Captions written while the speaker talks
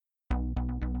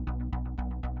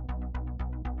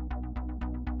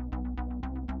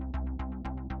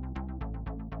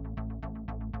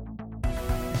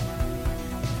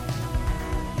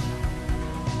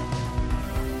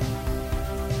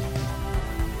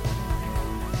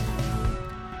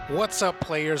What's up,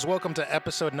 players? Welcome to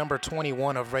episode number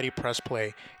 21 of Ready Press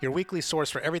Play, your weekly source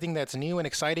for everything that's new and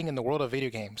exciting in the world of video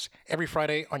games. Every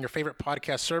Friday on your favorite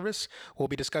podcast service, we'll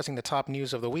be discussing the top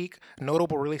news of the week,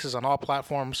 notable releases on all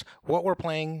platforms, what we're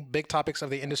playing, big topics of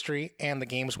the industry, and the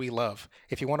games we love.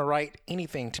 If you want to write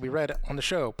anything to be read on the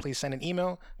show, please send an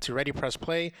email to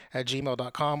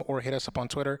readypressplay@gmail.com or hit us up on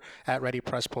Twitter at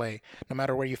readypressplay. No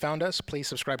matter where you found us, please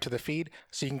subscribe to the feed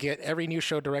so you can get every new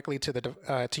show directly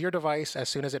to your device as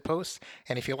soon as it posts.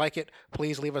 And if you like it,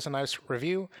 please leave us a nice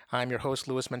review. I'm your host,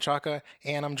 Louis Menchaca,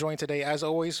 and I'm joined today, as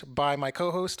always, by my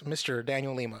co-host, Mr.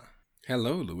 Daniel Lima.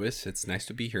 Hello, Louis. It's nice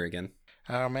to be here again.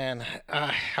 Oh, man.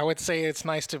 I would say it's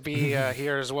nice to be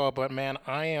here as well, but, man,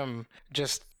 I am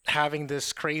just having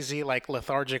this crazy,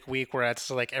 lethargic week where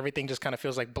it's like everything just kind of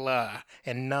feels like blah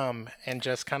and numb and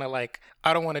just kind of like,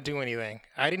 I don't want to do anything.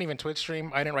 I didn't even Twitch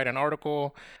stream. I didn't write an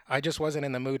article. I just wasn't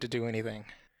in the mood to do anything.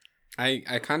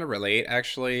 I kind of relate,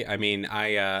 actually. I mean,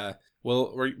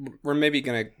 well, we're maybe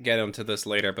going to get into this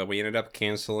later, but we ended up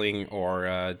canceling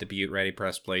our debut Ready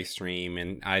Press Play stream,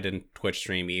 and I didn't Twitch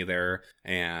stream either,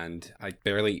 and I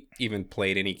barely even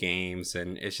played any games,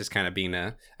 and it's just kind of been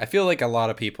I feel like a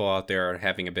lot of people out there are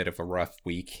having a bit of a rough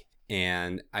week,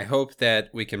 and I hope that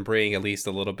we can bring at least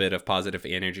a little bit of positive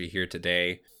energy here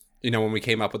today. You know, when we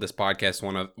came up with this podcast,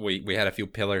 we had a few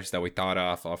pillars that we thought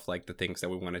of like the things that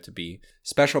we wanted to be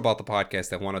special about the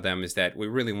podcast. And one of them is that we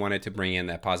really wanted to bring in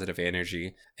that positive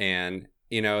energy. And,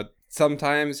 you know,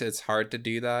 sometimes it's hard to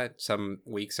do that. Some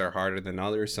weeks are harder than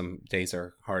others. Some days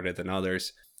are harder than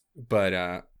others.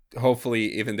 But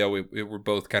hopefully, even though we're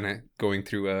both kind of going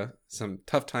through some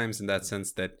tough times in that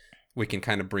sense, that we can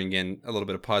kind of bring in a little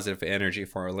bit of positive energy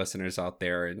for our listeners out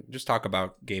there and just talk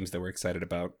about games that we're excited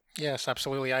about. Yes,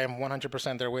 absolutely. I am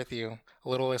 100% there with you. A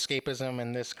little escapism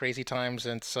in this crazy times.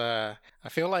 It's I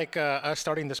feel like us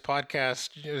starting this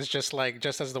podcast is just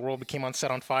as the world became set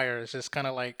on fire. It's just kind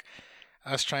of like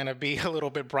us trying to be a little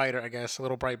bit brighter, I guess, a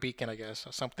little bright beacon, I guess,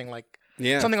 or something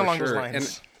along those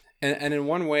lines. And in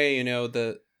one way, you know,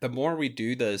 the more we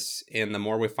do this and the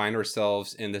more we find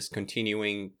ourselves in this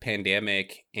continuing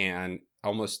pandemic and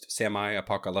almost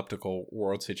semi-apocalyptical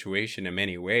world situation in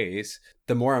many ways,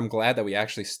 the more I'm glad that we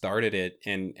actually started it.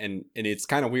 And it's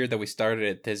kind of weird that we started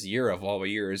it this year of all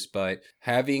years, but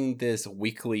having this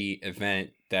weekly event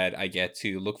that I get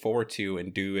to look forward to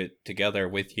and do it together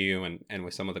with you and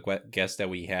with some of the guests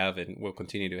that we have and will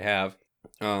continue to have,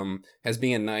 has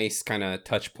been a nice kind of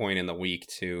touch point in the week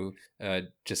to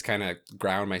just kind of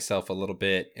ground myself a little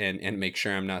bit and make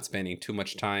sure I'm not spending too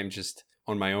much time just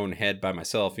on my own head by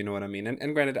myself, you know what I mean?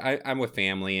 And granted, I'm with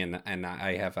family and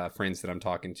I have friends that I'm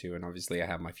talking to, and obviously I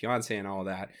have my fiance and all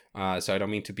that. So I don't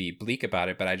mean to be bleak about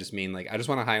it, but I just mean I just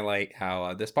want to highlight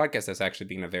how this podcast has actually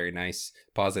been a very nice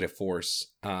positive force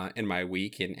in my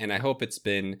week, and I hope it's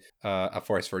been a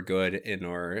force for good in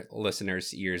our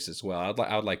listeners' ears as well.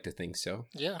 I would like to think so.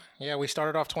 Yeah. We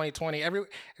started off 2020.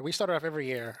 We started off every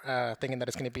year thinking that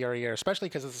it's going to be our year, especially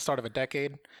because it's the start of a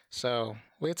decade. So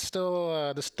it's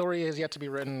still the story is yet to be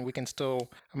written. We can still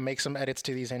make some edits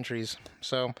to these entries.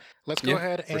 So let's go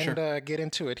ahead and get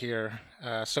into it here.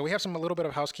 So we have a little bit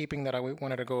of housekeeping that I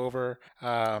wanted to go over.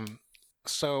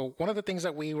 So one of the things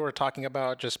that we were talking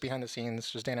about just behind the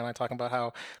scenes, just Dana and I talking about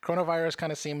how coronavirus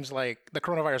kind of seems like the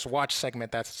coronavirus watch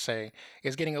segment, that's to say,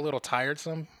 is getting a little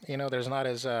tiresome. You know, there's not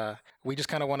as, we just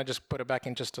kind of want to just put it back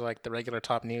in just to the regular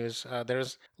top news.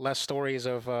 There's less stories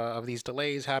of these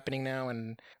delays happening now,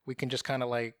 and we can just kind of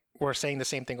we're saying the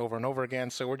same thing over and over again.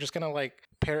 So we're just going to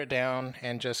pare it down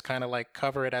and just kind of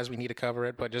cover it as we need to cover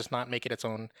it, but just not make it its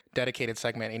own dedicated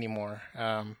segment anymore.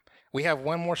 We have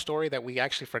one more story that we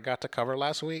actually forgot to cover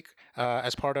last week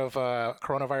as part of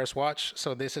Coronavirus Watch.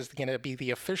 So this is going to be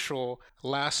the official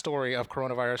last story of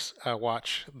Coronavirus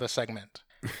Watch, the segment.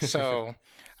 So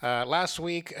last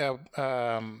week,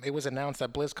 it was announced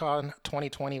that BlizzCon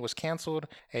 2020 was canceled.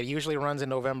 It usually runs in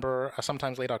November,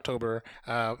 sometimes late October.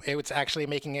 It was actually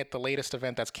making it the latest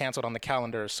event that's canceled on the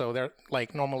calendar. So they're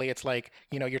normally it's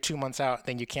you're 2 months out,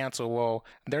 then you cancel. Well,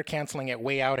 they're canceling it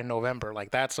way out in November.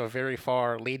 That's a very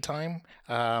far lead time.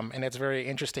 And it's very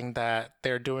interesting that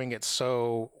they're doing it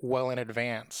so well in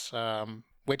advance.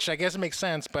 Which I guess makes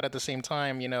sense, but at the same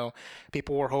time,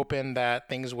 people were hoping that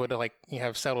things would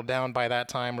have settled down by that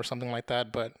time or something like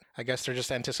that. But I guess they're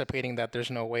just anticipating that there's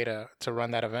no way to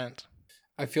run that event.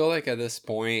 I feel like at this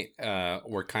point,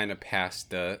 we're kind of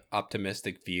past the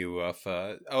optimistic view of,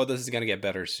 this is going to get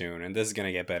better soon, and this is going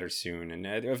to get better soon, and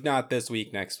if not this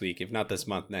week, next week, if not this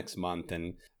month, next month.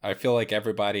 And I feel like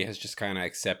everybody has just kind of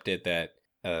accepted that,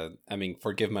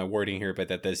 forgive my wording here, but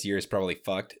that this year is probably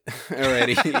fucked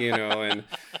already, and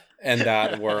and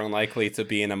that we're unlikely to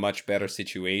be in a much better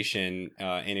situation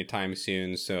anytime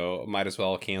soon. So might as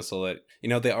well cancel it.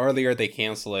 The earlier they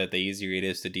cancel it, the easier it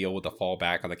is to deal with the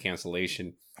fallback on the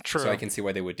cancellation. So I True. can see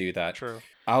why they would do that. True.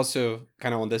 I also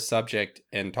kind of on this subject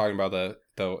and talking about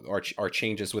our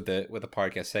changes with the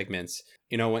podcast segments.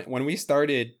 When we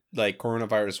started like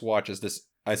Coronavirus Watch as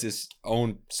this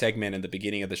own segment in the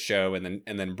beginning of the show, and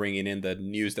then bringing in the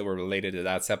news that were related to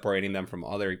that, separating them from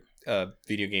other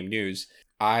video game news.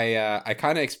 I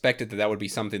kind of expected that would be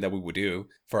something that we would do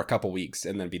for a couple weeks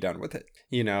and then be done with it.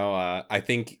 I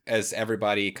think as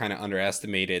everybody kind of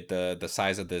underestimated the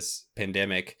size of this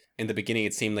pandemic, in the beginning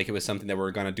it seemed like it was something that we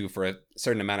were going to do for a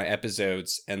certain amount of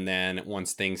episodes, and then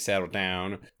once things settle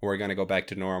down, we're going to go back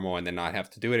to normal and then not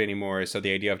have to do it anymore. So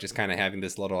the idea of just kind of having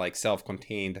this little like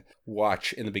self-contained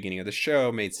watch in the beginning of the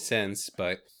show made sense,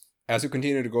 but as we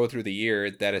continue to go through the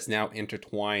year, that is now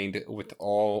intertwined with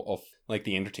all of like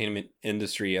the entertainment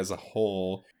industry as a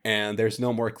whole, and there's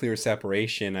no more clear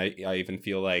separation. I even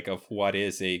feel like of what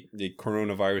is the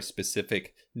coronavirus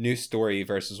specific news story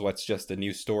versus what's just a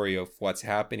news story of what's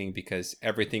happening, because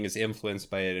everything is influenced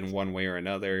by it in one way or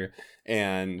another.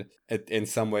 And in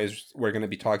some ways, we're going to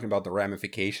be talking about the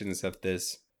ramifications of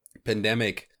this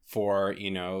pandemic for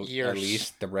Years. At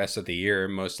least the rest of the year,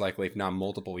 most likely, if not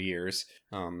multiple years.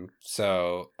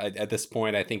 So at this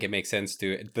point, I think it makes sense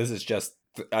to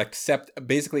accept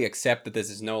that this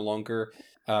is no longer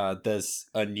this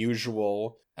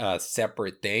unusual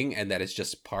separate thing, and that it's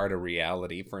just part of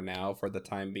reality for now, for the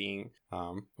time being.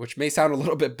 Which may sound a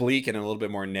little bit bleak and a little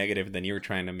bit more negative than you were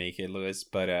trying to make it, Lewis.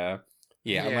 But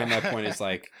yeah. My point is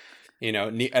like,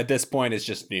 at this point, it's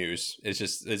just news. It's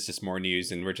just more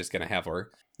news, and we're just gonna have our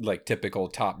like typical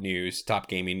top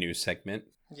gaming news segment.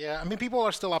 Yeah, I mean, people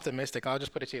are still optimistic. I'll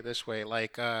just put it to you this way: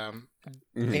 like, there's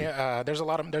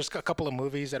a couple of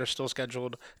movies that are still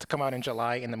scheduled to come out in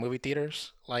July in the movie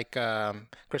theaters, like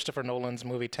Christopher Nolan's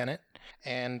movie Tenet,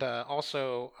 and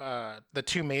also the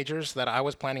two majors that I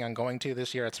was planning on going to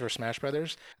this year at Super Smash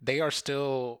Brothers. They are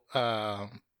still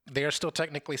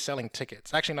technically selling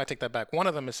tickets. Actually, no, I take that back. One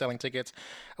of them is selling tickets.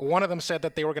 One of them said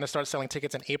that they were going to start selling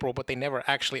tickets in April, but they never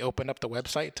actually opened up the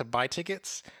website to buy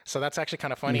tickets. So that's actually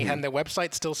kind of funny. And the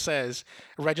website still says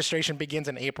registration begins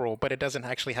in April, but it doesn't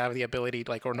actually have the ability,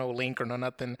 like, or no link or no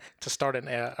nothing to start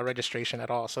a registration at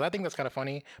all. So I think that's kind of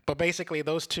funny. But basically,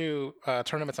 those two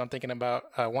tournaments I'm thinking about,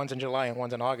 one's in July and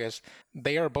one's in August,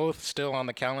 they are both still on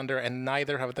the calendar, and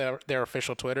neither have their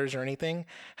official Twitters or anything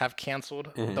have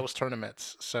canceled those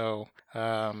tournaments. So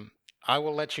I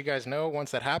will let you guys know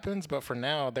once that happens, but for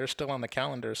now they're still on the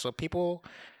calendar. So people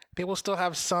still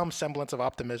have some semblance of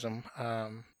optimism.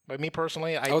 But me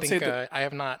personally, I think I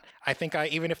have not. I think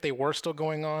even if they were still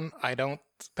going on, I don't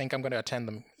think I'm going to attend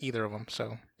them, either of them.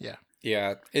 So yeah.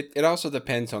 Yeah, it also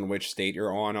depends on which state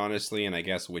you're on, honestly, and I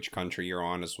guess which country you're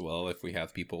on as well. If we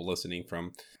have people listening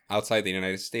from outside the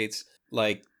United States,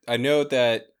 like I know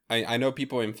that. I know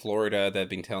people in Florida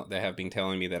that have been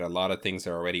telling me that a lot of things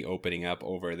are already opening up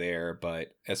over there,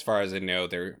 but as far as I know,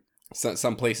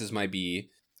 some places might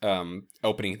be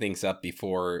opening things up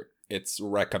before it's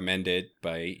recommended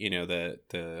by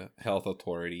the health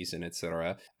authorities and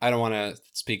etc. I don't want to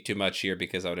speak too much here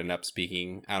because I would end up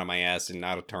speaking out of my ass and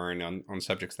out of turn on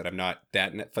subjects that I'm not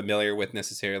that familiar with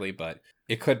necessarily, but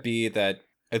it could be that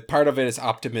part of it is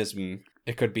optimism.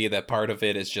 It could be that part of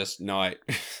it is just not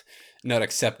not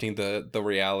accepting the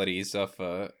realities of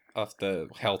the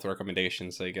health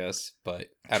recommendations, I guess. But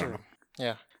I don't know.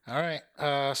 Yeah. All right.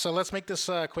 So let's make this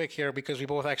quick here because we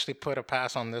both actually put a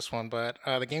pass on this one. But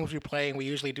the games we're playing, we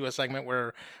usually do a segment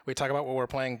where we talk about what we're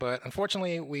playing. But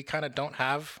unfortunately, we kind of don't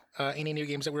have any new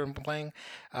games that we're playing.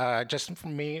 Just for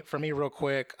me, real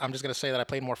quick, I'm just gonna say that I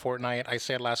played more Fortnite. I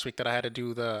said last week that I had to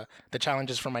do the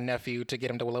challenges for my nephew to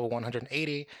get him to level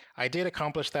 180. I did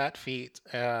accomplish that feat,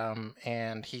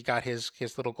 and he got his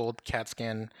little gold cat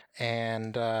skin.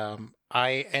 And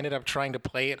I ended up trying to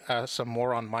play it some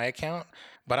more on my account,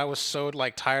 but I was so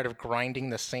like tired of grinding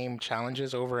the same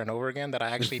challenges over and over again that I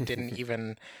actually didn't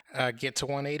even get to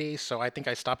 180. So I think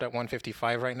I stopped at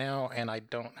 155 right now, and I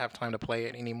don't have time to play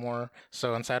it anymore.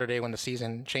 So on Saturday when the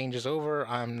season changes over,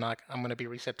 I'm going to be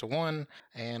reset to 1,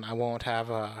 and I won't have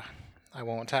that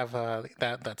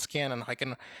skin, and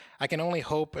I can only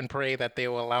hope and pray that they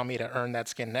will allow me to earn that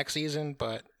skin next season.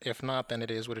 But if not, then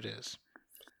it is what it is.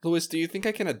 Louis, do you think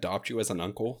I can adopt you as an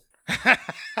uncle?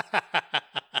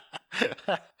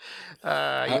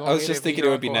 I was just thinking it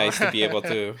would be nice to be able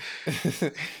to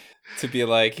to be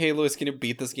like, hey, Louis, can you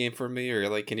beat this game for me? Or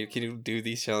like, can you do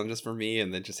these challenges for me?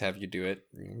 And then just have you do it.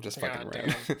 I'm just fucking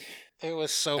around. It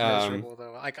was so Um, miserable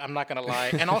though. Like I'm not gonna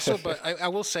lie. And also, but I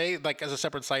will say, like as a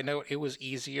separate side note, it was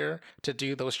easier to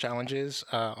do those challenges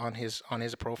on his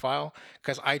profile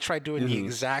because I tried doing the mhm,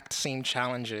 exact same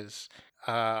challenges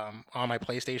on my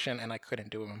PlayStation and I couldn't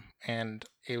do them. And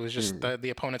it was just mm. the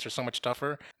opponents are so much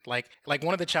tougher. Like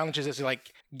one of the challenges is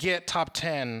like get top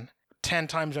 10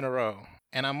 times in a row,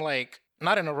 and I'm like.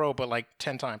 Not in a row, but like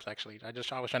 10 times actually. I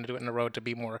was trying to do it in a row to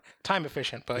be more time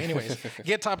efficient. But anyways,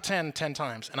 get top 10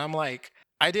 times, and I'm like,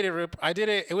 I did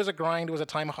it. It was a grind. It was a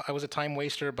time. I was a time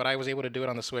waster, but I was able to do it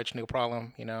on the Switch, no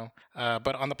problem.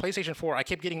 But on the PlayStation 4, I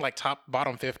kept getting like top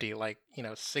bottom 50, like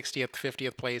 60th,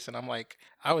 50th place, and I'm like,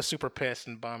 I was super pissed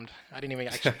and bummed. I didn't even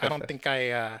actually. I don't think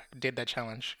I did that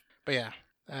challenge. But yeah,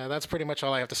 that's pretty much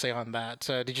all I have to say on that.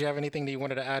 Did you have anything that you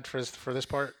wanted to add for this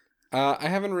part? I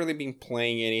haven't really been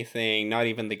playing anything, not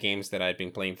even the games that I've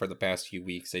been playing for the past few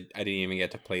weeks. I didn't even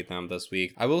get to play them this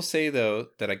week. I will say though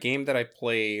that a game that I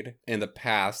played in the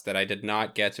past that I did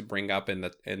not get to bring up in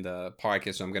the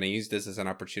podcast, so I'm going to use this as an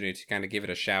opportunity to kind of give it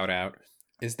a shout out,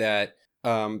 is that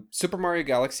Super Mario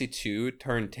Galaxy 2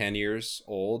 turned 10 years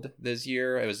old this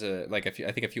year. It was I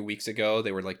think a few weeks ago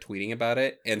they were like tweeting about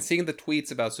it, and seeing the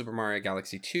tweets about Super Mario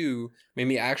Galaxy 2 made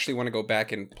me actually want to go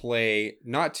back and play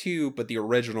not 2 but the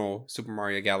original Super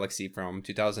Mario Galaxy from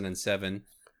 2007.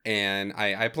 And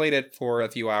I played it for a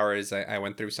few hours. I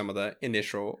went through some of the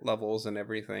initial levels and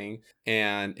everything,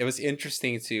 and it was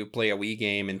interesting to play a Wii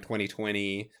game in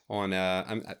 2020 on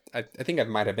I think I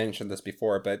might have mentioned this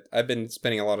before, but I've been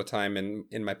spending a lot of time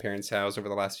in my parents' house over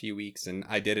the last few weeks, and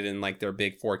I did it in like their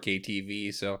big 4K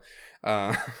TV. So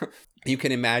uh you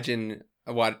can imagine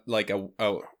what like a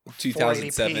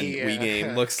 2007 480p. Wii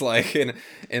game looks like in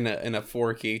a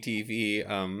 4K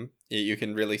TV. You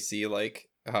can really see like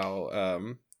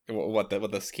how what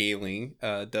the scaling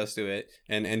does to it,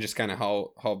 and just kind of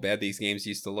how bad these games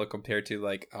used to look compared to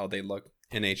like how they look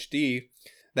in HD.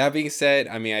 That being said,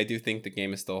 I mean, I do think the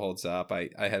game still holds up. I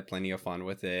had plenty of fun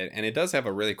with it, and it does have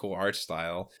a really cool art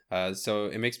style. So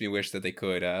it makes me wish that they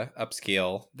could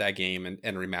upscale that game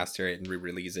and remaster it and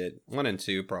re-release it 1 and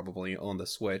 2 probably on the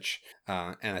Switch.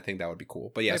 And I think that would be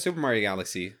cool. But yeah, they, Super Mario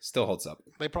Galaxy still holds up.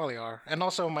 they probably are. And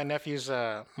also my nephews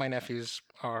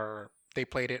are they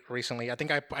played it recently. I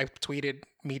think I tweeted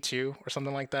me too or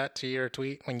something like that to your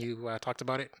tweet when you talked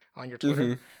about it on your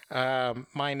Twitter. Hmm.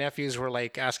 My nephews were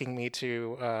like asking me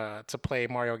to play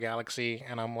Mario Galaxy,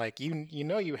 and I'm like, you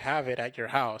know you have it at your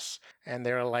house, and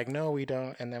they're like, no, we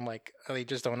don't. And then like they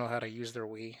just don't know how to use their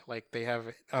Wii. Like they have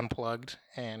it unplugged,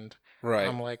 and Right.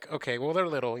 I'm like, okay, well they're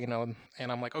little, and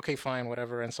I'm like, okay, fine,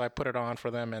 whatever. And so I put it on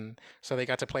for them, and so they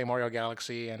got to play Mario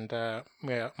Galaxy. And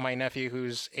yeah, my nephew,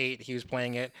 who's 8, he was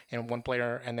playing it in one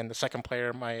player, and then the second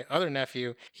player, my other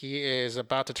nephew, he is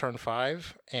about to turn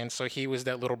 5, and so he was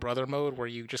that little brother mode where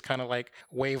you just kind of like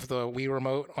wave the Wii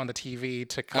remote on the TV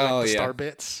to collect Oh the yeah. star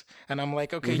bits. And I'm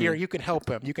like, okay, here Hmm. you can help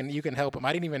him. You can help him.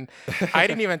 I didn't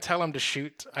even tell him to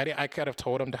shoot. I could have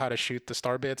told him how to shoot the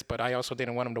star bits, but I also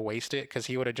didn't want him to waste it because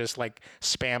he would have just like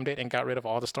spammed it and got rid of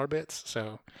all the star bits.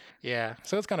 So yeah,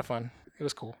 so it's kind of fun. It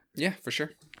was cool. Yeah, for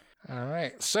sure. All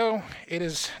right, so it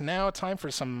is now time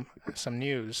for some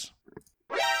news.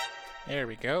 There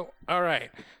we go. All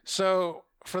right. So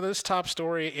for this top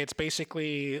story, it's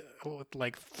basically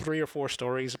like 3 or 4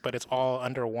 stories, but it's all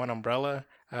under one umbrella.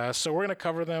 So we're gonna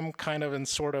cover them kind of in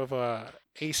sort of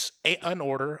an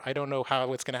order. I don't know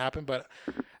how it's gonna happen, but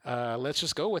let's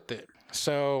just go with it.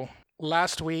 So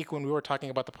last week when we were talking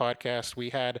about the podcast, we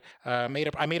had I made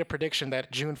a prediction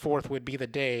that June 4th would be the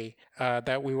day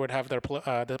that we would have the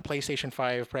PlayStation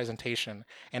 5 presentation,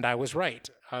 and I was right.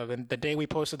 The day we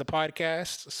posted the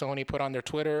podcast, Sony put on their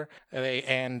Twitter,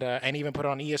 and even put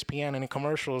on ESPN and in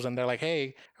commercials, and they're like,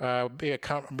 "Hey,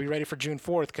 be ready for June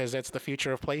 4th because that's the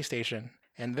future of PlayStation."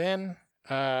 And then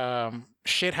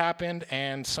shit happened,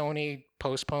 and Sony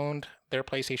postponed their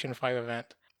PlayStation 5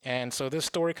 event. And so this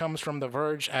story comes from The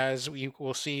Verge. As you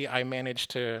will see, I managed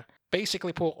to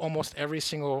basically pull almost every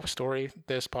single story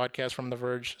this podcast from The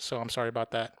Verge. So I'm sorry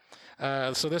about that.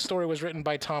 So this story was written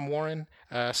by Tom Warren.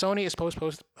 Sony is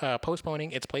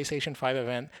postponing its PlayStation 5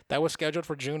 event that was scheduled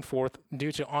for June 4th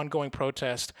due to ongoing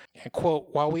protests. And quote,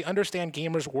 while we understand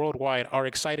gamers worldwide are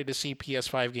excited to see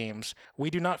PS5 games,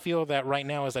 we do not feel that right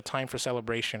now is the time for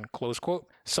celebration, close quote.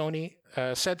 Sony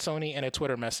said Sony in a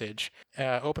Twitter message.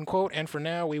 Open quote, and for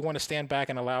now, we want to stand back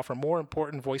and allow for more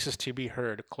important voices to be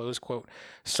heard, close quote.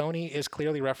 Sony is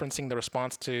clearly referencing the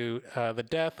response to the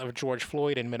death of George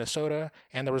Floyd in Minnesota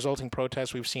and the resulting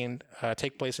protests we've seen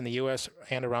take place in the U.S.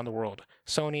 and around the world.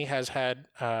 Sony has had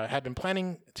been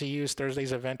planning to use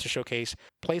Thursday's event to showcase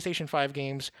PlayStation 5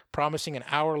 games, promising an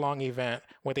hour-long event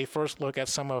with a first look at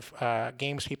some of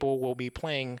games people will be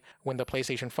playing when the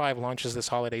PlayStation 5 launches this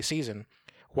holiday season.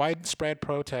 Widespread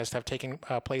protests have taken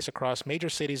place across major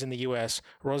cities in the U.S.,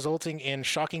 resulting in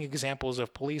shocking examples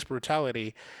of police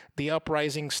brutality. The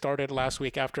uprising started last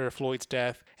week after Floyd's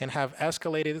death and have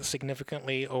escalated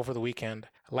significantly over the weekend.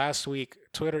 Last week,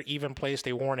 Twitter even placed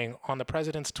a warning on the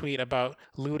president's tweet about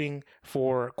looting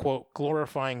for, quote,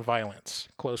 glorifying violence,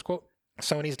 close quote.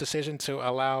 Sony's decision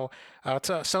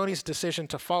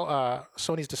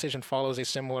follows a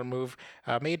similar move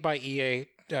made by EA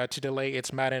to delay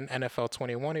its Madden NFL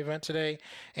 21 event today,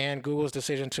 and Google's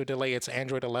decision to delay its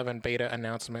Android 11 beta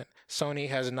announcement. Sony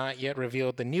has not yet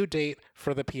revealed the new date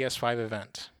for the PS5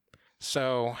 event.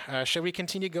 So, should we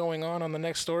continue going on the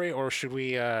next story, or should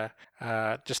we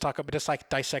just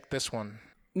dissect this one?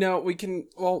 No, we can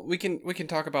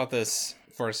talk about this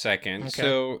for a second. Okay.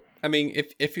 So, I mean,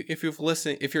 if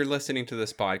you're listening to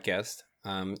this podcast,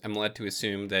 I'm led to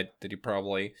assume that you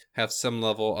probably have some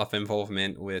level of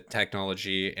involvement with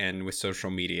technology and with social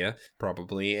media,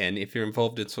 probably. And if you're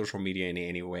involved in social media in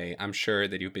any way, I'm sure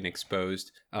that you've been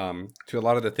exposed to a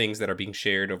lot of the things that are being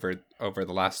shared over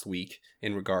the last week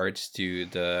in regards to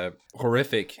the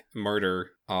horrific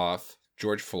murder of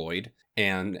George Floyd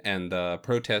and the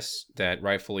protests that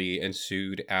rightfully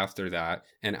ensued after that,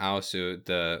 and also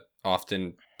the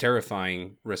often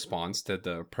terrifying response that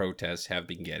the protests have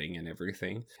been getting and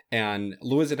everything. And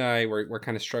Louis and I were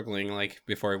kind of struggling, like,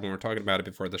 when we were talking about it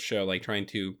before the show, like trying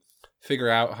to figure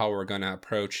out how we're going to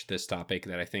approach this topic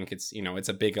that I think it's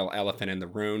a big elephant in the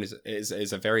room,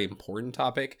 is a very important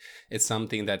topic. It's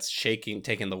something that's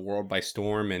taken the world by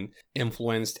storm and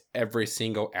influenced every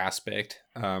single aspect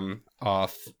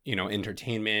of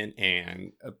entertainment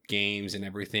and games and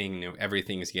everything.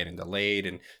 Everything is getting delayed,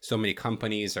 and so many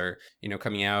companies are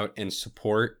coming out in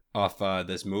support of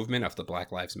this movement, of the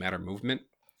Black Lives Matter movement.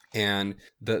 And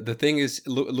the thing is,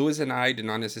 Louis and I do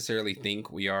not necessarily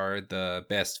think we are the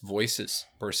best voices,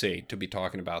 per se, to be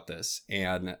talking about this.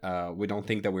 And we don't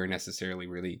think that we're necessarily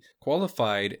really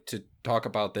qualified to talk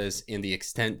about this in the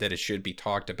extent that it should be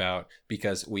talked about,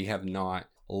 because we have not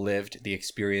lived the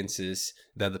experiences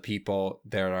that the people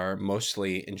that are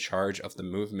mostly in charge of the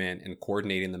movement and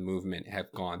coordinating the movement have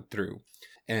gone through.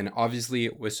 And obviously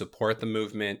we support the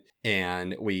movement,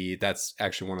 and that's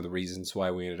actually one of the reasons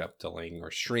why we ended up delaying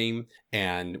our stream.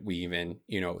 And we even,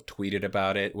 tweeted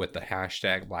about it with the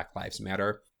hashtag Black Lives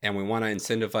Matter. And we want to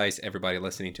incentivize everybody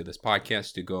listening to this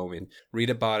podcast to go and read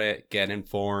about it, get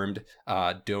informed,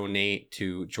 donate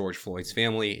to George Floyd's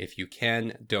family. If you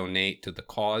can, donate to the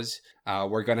cause.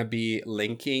 We're going to be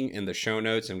linking in the show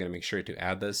notes, I'm going to make sure to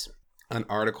add this, an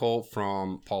article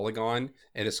from Polygon.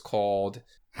 It is called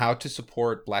How to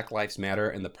Support Black Lives Matter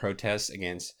and the Protests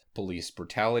Against Police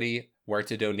Brutality, Where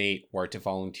to Donate, Where to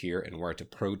Volunteer, and Where to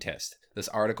Protest. This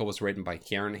article was written by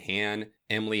Karen Han,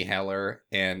 Emily Heller,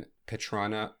 and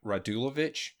Petrana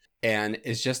Radulovic, and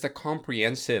is just a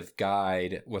comprehensive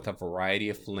guide with a variety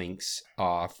of links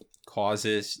of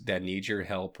causes that need your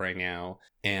help right now,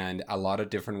 and a lot of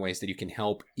different ways that you can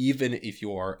help, even if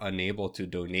you are unable to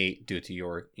donate due to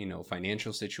your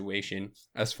financial situation,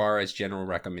 as far as general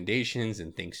recommendations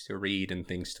and things to read and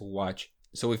things to watch.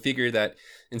 So we figured that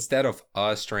instead of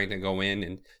us trying to go in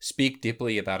and speak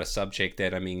deeply about a subject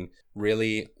that,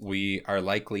 really we are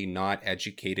likely not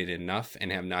educated enough and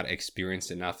have not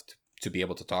experienced enough to be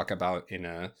able to talk about in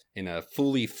a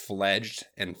fully fledged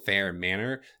and fair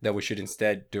manner, that we should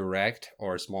instead direct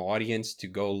our small audience to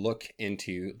go look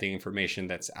into the information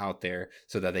that's out there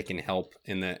so that they can help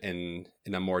in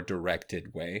a more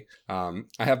directed way. I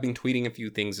have been tweeting a few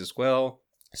things as well.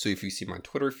 So if you see my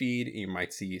Twitter feed, you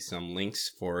might see some links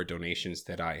for donations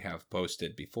that I have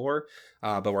posted before.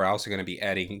 But we're also going to be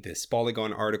adding this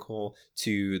Polygon article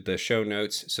to the show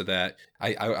notes, so that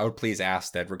I would please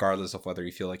ask that regardless of whether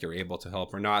you feel like you're able to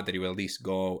help or not, that you at least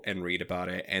go and read about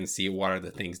it and see what are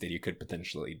the things that you could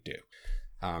potentially do.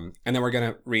 And then we're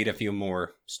going to read a few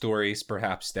more stories,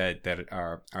 perhaps, that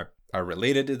are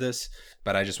related to this,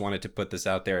 but I just wanted to put this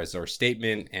out there as our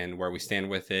statement and where we stand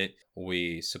with it.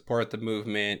 We support the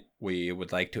movement. We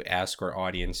would like to ask our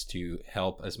audience to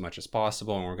help as much as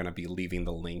possible, and we're going to be leaving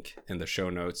the link in the show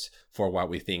notes for what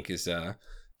we think is a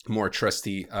more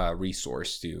trusty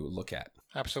resource to look at.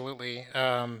 Absolutely.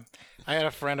 I had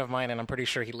a friend of mine, and I'm pretty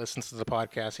sure he listens to the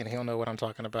podcast, and he'll know what I'm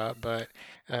talking about. But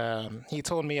he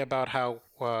told me about how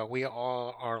we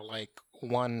all are like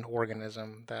one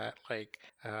organism. That like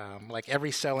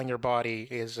every cell in your body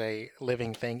is a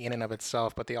living thing in and of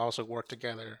itself, but they also work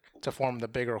together to form the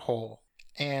bigger whole.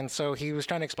 And so he was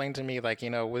trying to explain to me, like,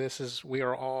 we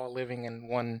are all living in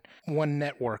one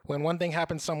network. When one thing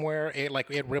happens somewhere,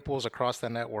 it ripples across the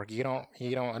network. You don't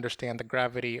understand the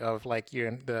gravity of like you're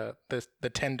in the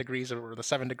 10 degrees or the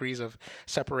 7 degrees of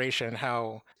separation,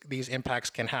 how these impacts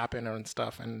can happen and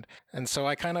stuff. And so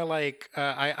I kind of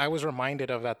I was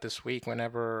reminded of that this week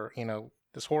whenever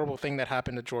this horrible thing that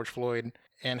happened to George Floyd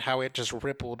and how it just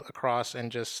rippled across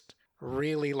and just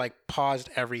really like paused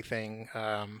everything.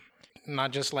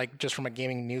 Not just like just from a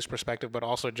gaming news perspective, but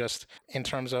also just in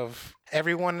terms of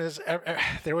there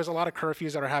was a lot of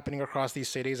curfews that are happening across these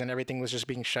cities, and everything was just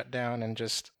being shut down, and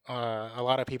just a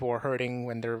lot of people were hurting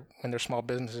when their small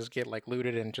businesses get like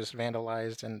looted and just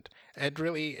vandalized, and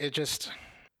it just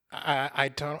I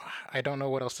don't know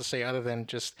what else to say other than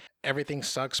just everything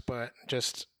sucks, but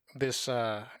just this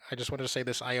I just wanted to say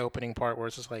this eye-opening part where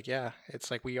it's just like, yeah, it's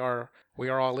like we are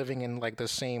all living in like the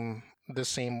same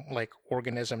like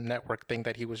organism network thing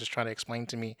that he was just trying to explain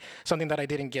to me, something that I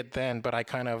didn't get then, but I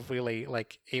kind of really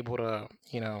like able to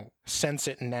sense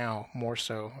it now more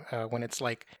so when it's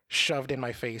like shoved in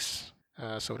my face,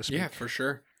 so to Yeah, speak. for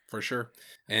sure. For sure.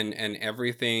 And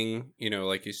everything,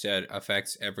 like you said,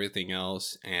 affects everything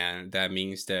else. And that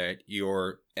means that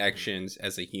your actions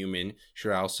as a human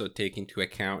should also take into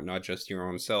account not just your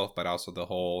own self, but also the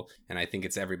whole. And I think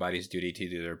it's everybody's duty to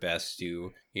do their best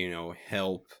to,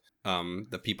 help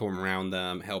the people around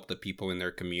them, help the people in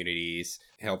their communities,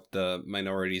 help the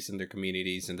minorities in their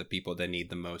communities and the people that need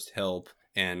the most help,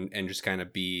 and just kind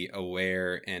of be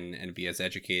aware and be as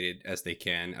educated as they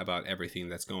can about everything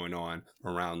that's going on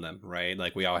around them, right?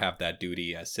 Like we all have that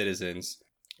duty as citizens,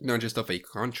 not just of a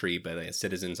country, but as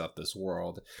citizens of this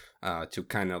world, to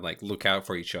kind of like look out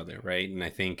for each other, right? And I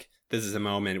think this is a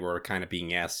moment where we're kind of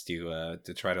being asked to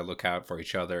try to look out for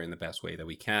each other in the best way that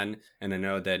we can. And I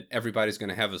know that everybody's going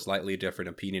to have a slightly different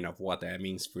opinion of what that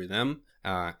means for them.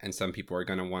 And some people are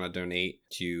going to want to donate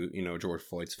to George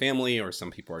Floyd's family, or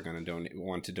some people are going to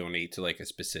want to donate to like a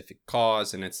specific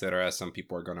cause, and etc. Some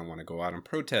people are going to want to go out and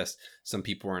protest. Some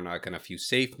people are not going to feel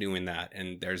safe doing that,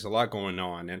 and there's a lot going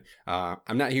on. And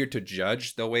I'm not here to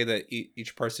judge the way that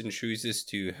each person chooses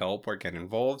to help or get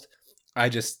involved. I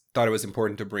just thought it was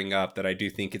important to bring up that I do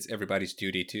think it's everybody's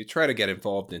duty to try to get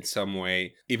involved in some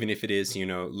way, even if it is,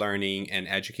 learning and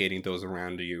educating those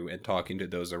around you and talking to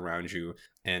those around you,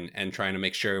 and trying to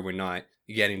make sure we're not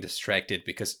getting distracted,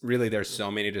 because really there's so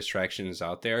many distractions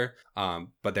out there.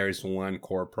 But there's one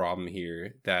core problem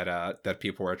here that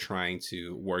people are trying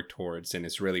to work towards, and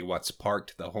it's really what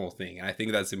sparked the whole thing. And I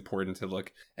think that's important to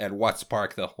look at what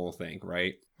sparked the whole thing,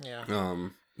 right? Yeah.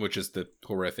 Which is the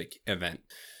horrific event.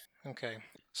 Okay.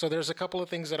 So there's a couple of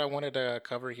things that I wanted to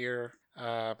cover here.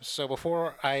 So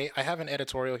before I have an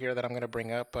editorial here that I'm going to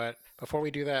bring up, but before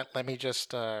we do that, let me just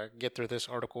get through this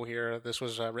article here. This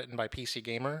was written by PC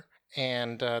Gamer,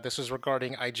 and this is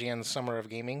regarding IGN's Summer of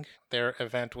Gaming. Their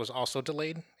event was also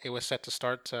delayed. It was set to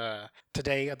start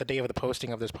today, at the day of the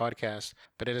posting of this podcast,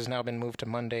 but it has now been moved to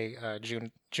Monday,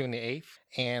 June the 8th.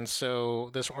 And so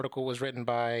this article was written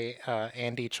by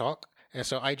Andy Chalk. And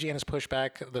so IGN has pushed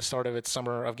back the start of its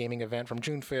Summer of Gaming event from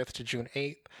June 5th to June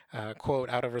 8th, quote,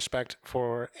 out of respect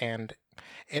for and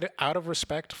in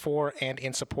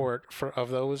support of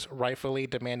those rightfully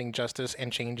demanding justice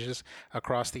and changes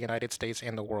across the United States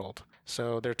and the world.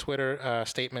 So their Twitter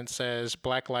statement says,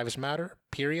 Black Lives Matter,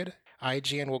 period.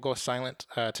 IGN will go silent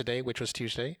today, which was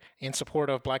Tuesday, in support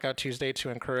of Blackout Tuesday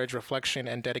to encourage reflection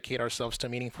and dedicate ourselves to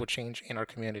meaningful change in our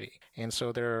community. And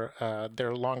so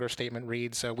their longer statement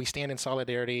reads, we stand in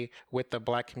solidarity with the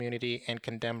Black community and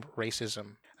condemn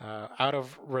racism. Out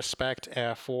of respect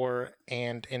for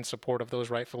and in support of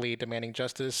those rightfully demanding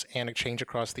justice and a change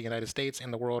across the United States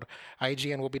and the world,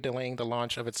 IGN will be delaying the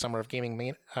launch of its Summer of Gaming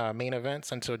main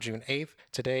events until June 8th.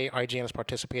 Today, IGN is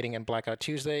participating in Blackout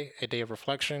Tuesday, a day of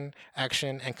reflection,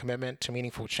 action, and commitment to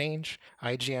meaningful change.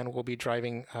 IGN will be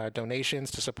driving donations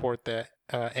to support the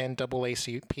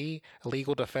NAACP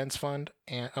Legal Defense Fund,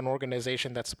 an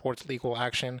organization that supports legal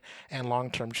action and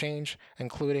long-term change,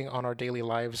 including on our daily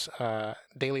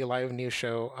live news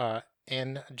show,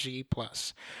 NG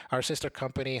Plus. Our sister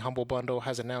company, Humble Bundle,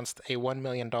 has announced a $1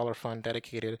 million fund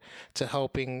dedicated to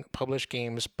helping publish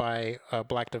games by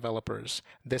Black developers.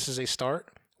 This is a start.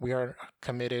 We are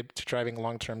committed to driving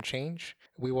long-term change.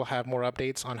 We will have more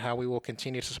updates on how we will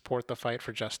continue to support the fight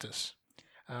for justice.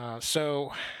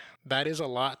 So that is a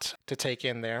lot to take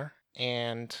in there.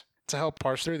 And to help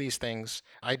parse through these things,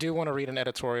 I do want to read an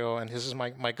editorial, and this is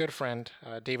my good friend,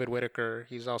 David Whitaker.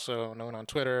 He's also known on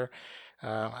Twitter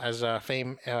as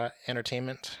Fame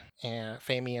Entertainment and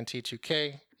Fame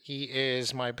ENT2K.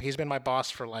 He's been my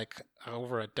boss for like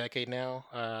over a decade now.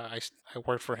 I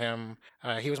worked for him.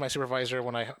 He was my supervisor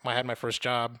when I had my first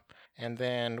job, and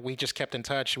then we just kept in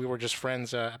touch. We were just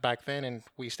friends back then, and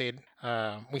we stayed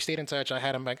in touch. I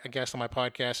had him a guest on my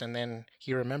podcast, and then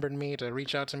he remembered me to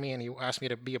reach out to me, and he asked me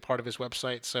to be a part of his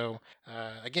website. So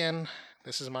again,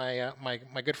 this is my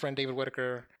good friend David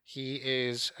Whitaker.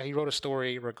 He wrote a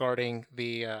story regarding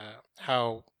the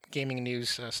how gaming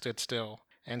news stood still,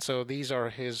 and so these are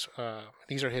his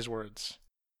words.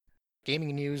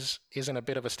 Gaming news is in a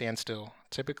bit of a standstill.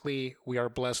 Typically, we are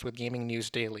blessed with gaming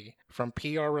news daily. From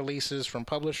PR releases from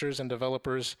publishers and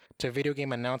developers to video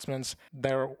game announcements,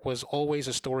 there was always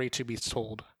a story to be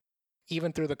told.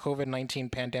 Even through the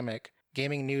COVID-19 pandemic,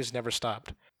 gaming news never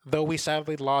stopped. Though we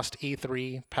sadly lost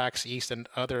E3, PAX East, and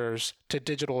others to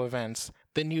digital events,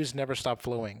 the news never stopped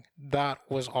flowing. That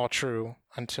was all true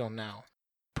until now.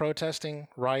 Protesting,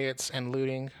 riots, and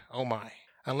looting, oh my.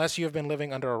 Unless you have been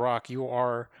living under a rock, you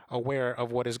are aware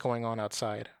of what is going on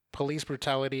outside. Police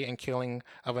brutality and killing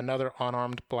of another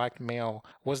unarmed black male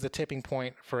was the tipping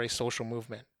point for a social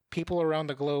movement. People around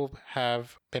the globe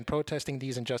have been protesting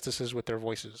these injustices with their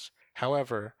voices.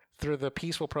 However, through the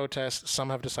peaceful protests, some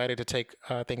have decided to take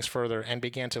things further and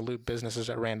began to loot businesses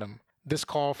at random. This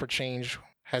call for change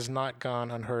has not gone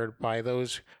unheard by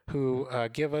those who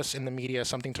give us in the media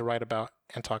something to write about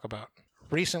and talk about.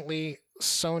 Recently,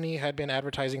 Sony had been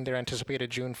advertising their anticipated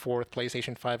June 4th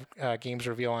PlayStation 5 games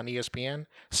reveal on ESPN.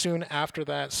 Soon after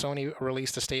that, Sony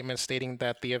released a statement stating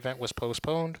that the event was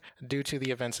postponed due to the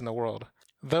events in the world.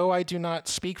 Though I do not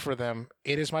speak for them,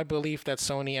 it is my belief that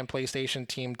Sony and PlayStation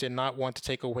team did not want to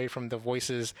take away from the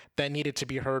voices that needed to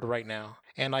be heard right now,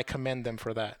 and I commend them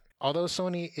for that. Although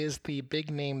Sony is the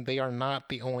big name, they are not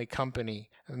the only company.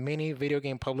 Many video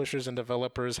game publishers and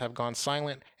developers have gone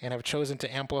silent and have chosen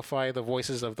to amplify the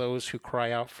voices of those who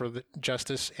cry out for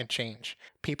justice and change.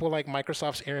 People like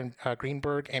Microsoft's Aaron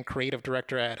Greenberg and creative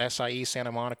director at SIE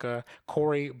Santa Monica,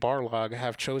 Cory Barlog,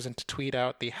 have chosen to tweet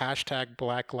out the hashtag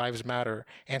Black Lives Matter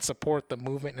and support the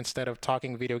movement instead of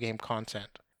talking video game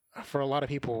content. For a lot of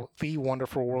people, the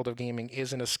wonderful world of gaming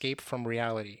is an escape from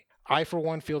reality. I, for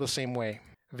one, feel the same way.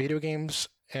 Video games,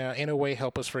 in a way,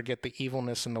 help us forget the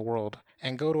evilness in the world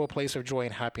and go to a place of joy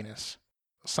and happiness.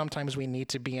 Sometimes we need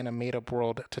to be in a made-up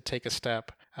world to take a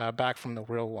step back from the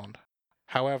real one.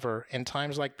 However, in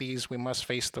times like these, we must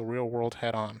face the real world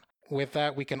head-on. With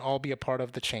that, we can all be a part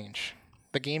of the change.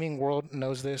 The gaming world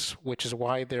knows this, which is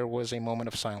why there was a moment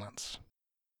of silence.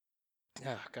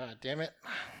 Ah, God damn it.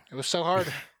 It was so hard.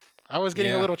 I was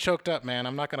getting a little choked up, man.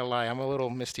 I'm not going to lie. I'm a little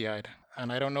misty-eyed. And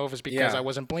I don't know if it's because I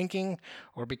wasn't blinking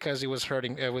or because it was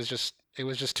hurting. It was just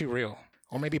too real,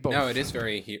 or maybe both. No, it is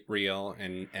very real,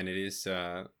 and it is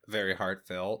very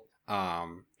heartfelt.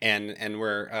 And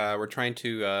we're trying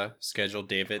to schedule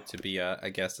David to be a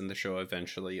guest in the show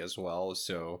eventually as well.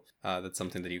 So that's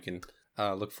something that you can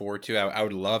look forward to. I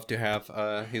would love to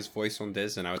have his voice on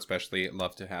this, and I would especially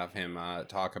love to have him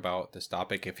talk about this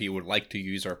topic if he would like to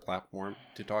use our platform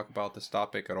to talk about this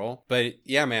topic at all. But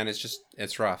yeah, man,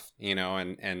 it's rough, you know,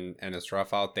 and it's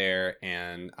rough out there.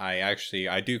 And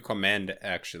I do commend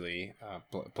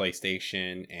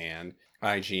PlayStation and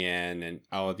IGN and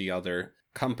all of the other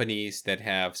companies that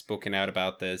have spoken out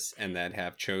about this and that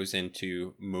have chosen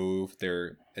to move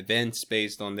their events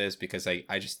based on this, because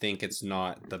I just think it's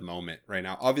not the moment right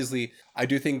now. Obviously, I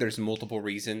do think there's multiple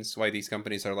reasons why these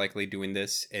companies are likely doing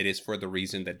this. It is for the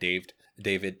reason that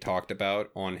David talked about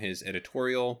on his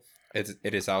editorial.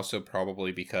 It is also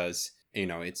probably because, you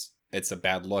know, it's a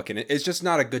bad look, and it's just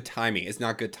not a good timing. It's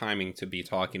not good timing to be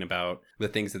talking about the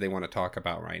things that they want to talk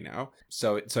about right now.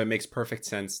 So it makes perfect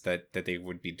sense that they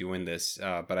would be doing this,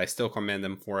 but I still commend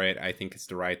them for it. I think it's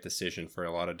the right decision for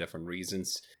a lot of different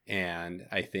reasons, and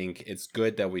I think it's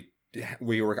good that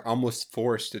we were almost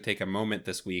forced to take a moment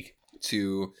this week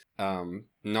to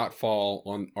not fall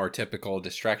on our typical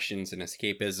distractions and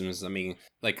escapisms. I mean,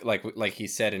 like he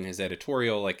said in his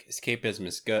editorial, like escapism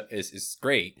is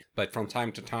great, but from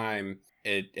time to time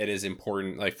it is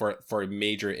important, like for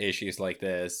major issues like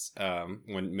this,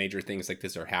 when major things like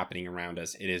this are happening around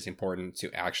us, it is important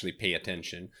to actually pay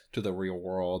attention to the real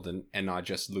world and not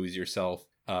just lose yourself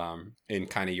in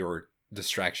kind of your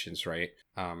distractions, right?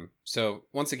 So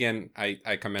once again,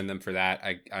 I commend them for that.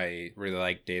 I really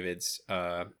like David's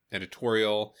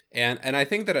editorial, and I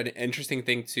think that an interesting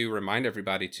thing to remind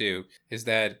everybody too is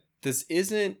that this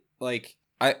isn't like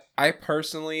I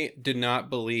personally do not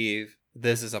believe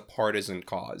this is a partisan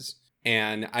cause.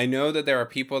 And I know that there are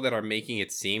people that are making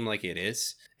it seem like it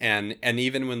is. And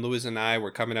even when Louis and I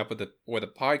were coming up with a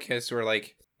podcast,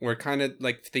 we're kind of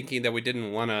like thinking that we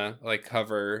didn't want to like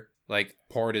cover like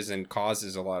partisan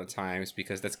causes a lot of times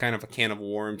because that's kind of a can of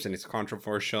worms and it's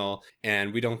controversial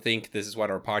and we don't think this is what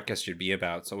our podcast should be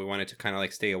about, so we wanted to kind of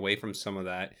like stay away from some of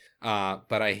that.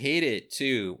 But I hate it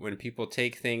too when people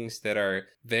take things that are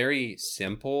very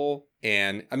simple,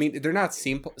 and I mean they're not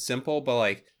simple, but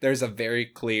like there's a very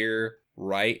clear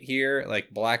right here, like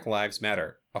Black Lives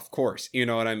Matter. Of course, you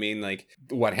know what I mean? Like,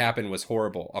 what happened was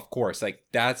horrible. Of course, like,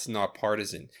 that's not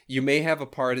partisan. You may have a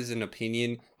partisan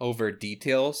opinion over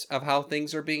details of how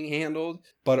things are being handled,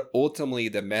 but ultimately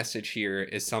the message here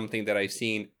is something that I've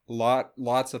seen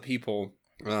lots of people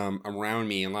around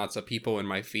me and lots of people in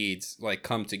my feeds like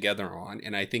come together on.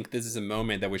 And I think this is a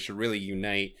moment that we should really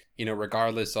unite, you know,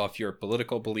 regardless of your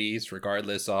political beliefs,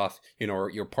 regardless of, you know,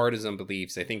 your partisan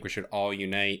beliefs. I think we should all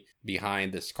unite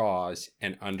behind this cause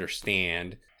and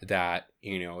understand that,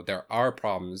 you know, there are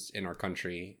problems in our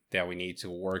country that we need to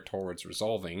work towards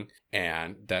resolving,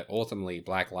 and that ultimately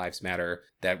Black Lives Matter,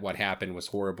 that what happened was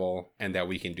horrible and that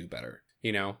we can do better.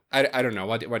 You know, I don't know.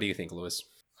 What do you think, Louis?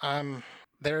 I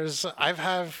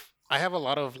have a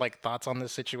lot of like thoughts on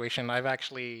this situation. I've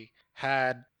actually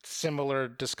had similar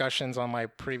discussions on my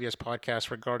previous podcast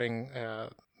regarding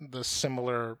the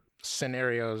similar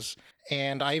scenarios,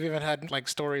 and I've even had like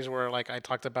stories where like I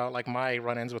talked about like my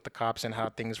run-ins with the cops and how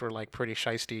things were like pretty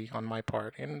shisty on my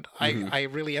part, and I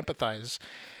really empathize.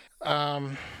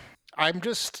 Um, I'm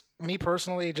just me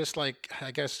personally, just like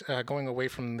I guess going away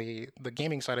from the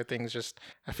gaming side of things. Just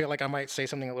I feel like I might say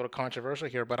something a little controversial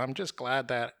here, but I'm just glad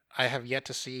that I have yet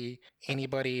to see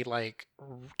anybody like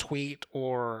tweet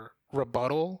or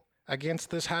rebuttal against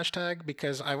this hashtag,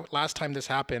 because I last time this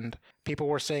happened, people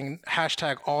were saying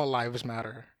hashtag all lives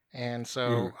matter. And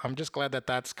so Hmm. I'm just glad that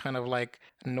that's kind of like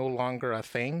no longer a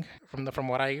thing from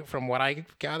what I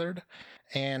gathered.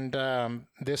 And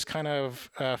this kind of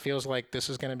feels like this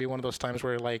is going to be one of those times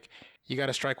where like you got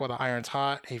to strike while the iron's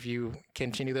hot. If you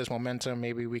continue this momentum,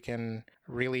 maybe we can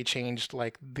really change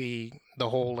like the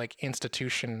whole like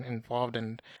institution involved.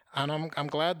 And I'm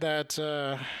glad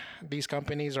that these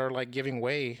companies are like giving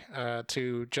way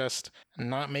to just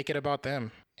not make it about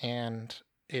them. And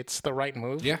it's the right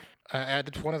move. Yeah.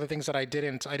 One of the things that I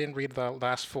didn't read the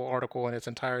last full article in its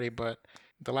entirety, but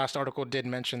the last article did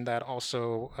mention that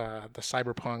also the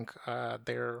Cyberpunk,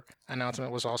 their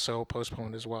announcement was also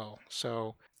postponed as well.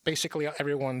 So basically,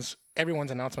 everyone's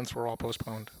announcements were all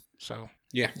postponed. So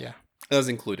Yeah. yeah, That was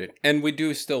included. And we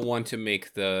do still want to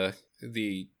make the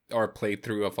our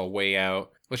playthrough of A Way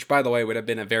Out, which by the way would have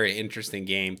been a very interesting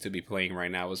game to be playing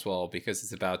right now as well, because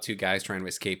it's about two guys trying to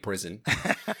escape prison.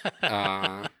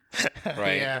 Uh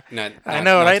right. yeah, Not I not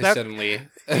know, not right? to That suddenly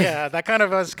yeah, that kind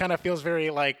of us kind of feels very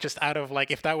like just out of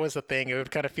like if that was the thing, it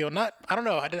would kind of feel not. I don't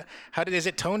know. How did is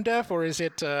it tone deaf or is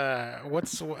it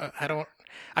what's I don't.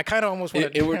 I kind of almost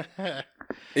want it would to.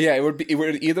 yeah, it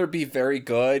would either be very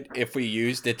good if we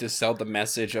used it to sell the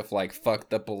message of like fuck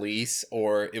the police,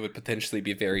 or it would potentially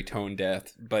be very tone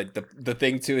deaf. But the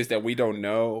thing too is that we don't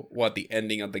know what the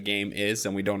ending of the game is,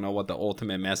 and we don't know what the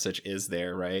ultimate message is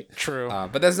there, right? True.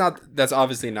 But that's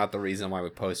obviously not the reason why we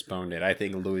postponed it. I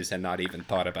think Louis had not even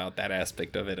thought about that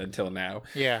aspect of it until now.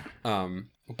 Yeah.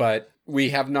 But we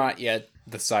have not yet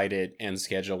decided and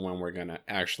scheduled when we're gonna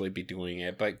actually be doing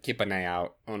it. But keep an eye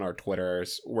out on our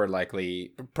Twitters. We're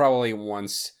likely, probably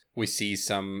once we see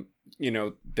some, you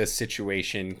know, this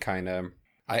situation kind of.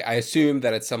 I assume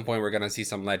that at some point we're going to see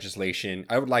some legislation.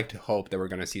 I would like to hope that we're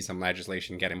going to see some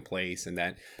legislation get in place and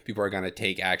that people are going to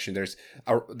take action. There's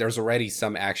already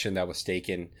some action that was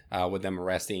taken with them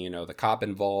arresting, you know, the cop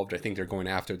involved. I think they're going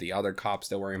after the other cops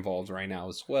that were involved right now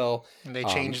as well. And they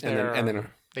changed And then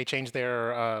they changed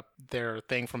their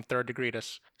thing from third degree to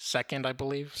second, I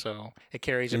believe. So it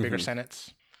carries a bigger mhm.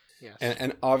 sentence. Yes.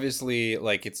 And obviously,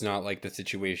 like, it's not like the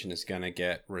situation is gonna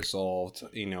get resolved,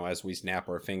 you know, as we snap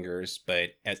our fingers.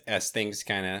 But as things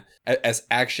kind of, as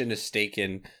action is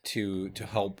taken to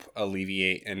help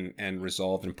alleviate and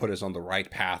resolve and put us on the right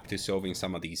path to solving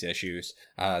some of these issues,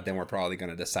 then we're probably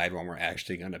gonna decide when we're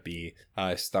actually gonna be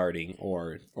starting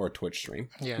or Twitch stream.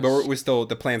 Yes. But we still,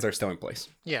 the plans are still in place.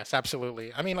 Yes,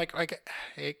 absolutely. I mean,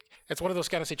 it's one of those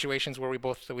kind of situations where we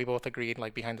both agreed,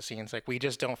 like behind the scenes, like we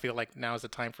just don't feel like now is the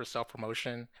time for self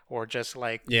promotion or just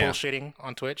like Yeah. bullshitting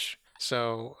on Twitch.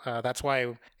 So that's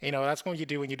why, that's what you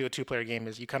do when you do a two-player game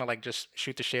is you kind of like just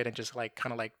shoot the shit and just like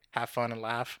kind of like have fun and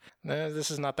laugh. This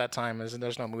is not that time.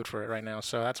 There's no mood for it right now.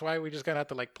 So that's why we just gotta have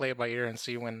to like play it by ear and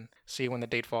see when the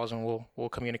date falls, and we'll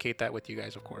communicate that with you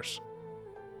guys, of course.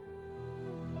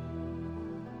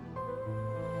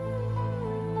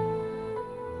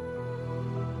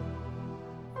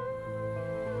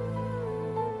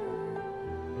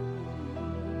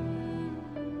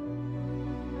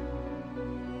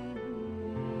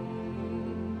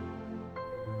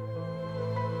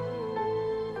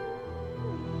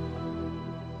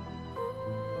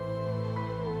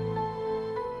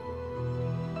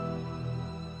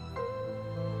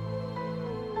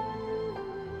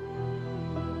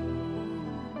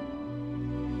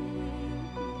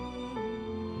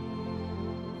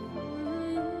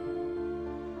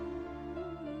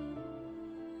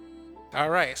 All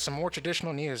right, some more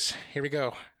traditional news. Here we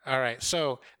go. All right,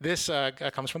 so this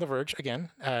comes from The Verge again.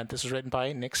 This is written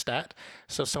by Nick Stat.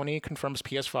 So Sony confirms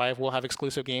PS5 will have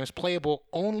exclusive games playable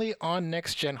only on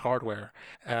next-gen hardware.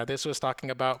 This was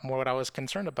talking about more what I was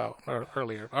concerned about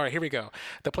earlier. All right, here we go.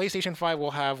 The PlayStation 5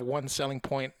 will have one selling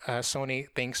point Sony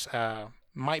thinks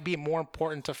might be more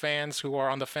important to fans who are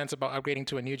on the fence about upgrading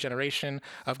to a new generation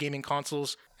of gaming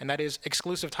consoles, and that is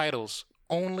exclusive titles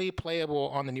only playable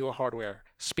on the newer hardware.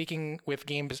 Speaking with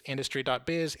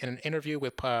GamesIndustry.biz in an interview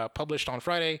published on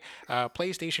Friday,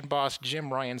 PlayStation boss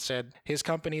Jim Ryan said his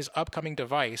company's upcoming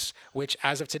device, which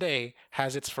as of today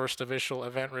has its first official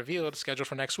event revealed, scheduled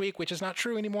for next week, which is not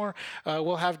true anymore,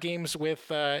 will have games which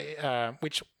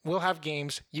will have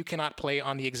games you cannot play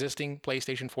on the existing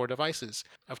PlayStation 4 devices.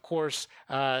 Of course,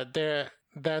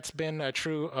 that's been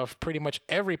true of pretty much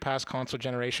every past console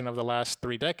generation of the last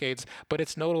 3 decades, but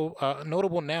it's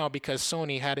notable now because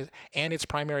Sony and its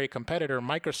primary competitor,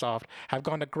 Microsoft, have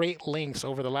gone to great lengths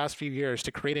over the last few years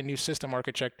to create a new system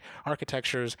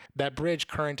architectures that bridge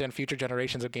current and future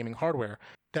generations of gaming hardware.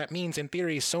 That means, in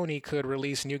theory, Sony could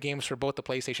release new games for both the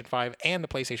PlayStation 5 and the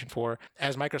PlayStation 4,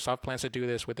 as Microsoft plans to do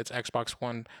this with its Xbox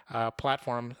One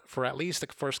platform for at least the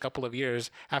first couple of years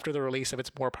after the release of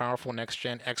its more powerful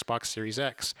next-gen Xbox Series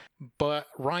X. But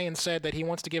Ryan said that he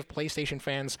wants to give PlayStation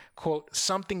fans, quote,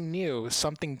 something new,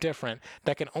 something different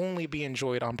that can only be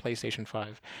enjoyed on PlayStation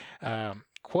 5.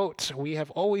 Quote, we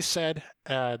have always said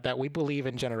that we believe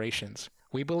in generations.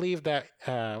 We believe that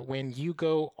when you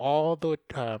go all the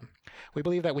we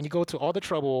believe that when you go to all the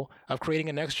trouble of creating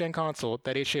a next-gen console,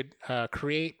 that it should that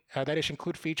it should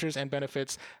include features and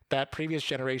benefits that previous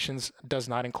generations does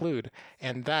not include,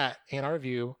 and that, in our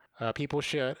view, people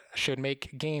should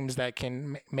make games that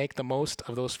can make the most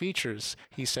of those features.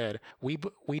 He said, "We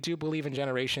do believe in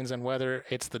generations, and whether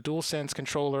it's the DualSense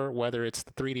controller, whether it's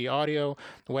the 3D audio,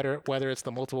 whether it's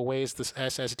the multiple ways this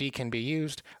SSD can be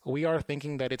used, we are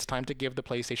thinking that it's time to give the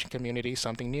PlayStation community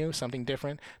something new, something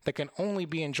different that can only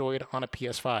be enjoyed on a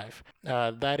PS5."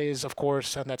 That is, of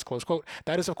course, and that's close quote.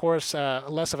 That is, of course,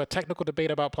 less of a technical debate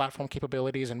about platform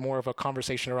capabilities and more of a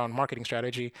conversation around marketing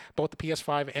strategy. Both the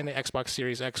PS5 and the Xbox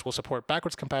Series X will support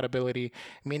backwards compatibility,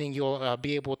 meaning you'll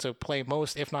be able to play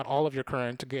most, if not all, of your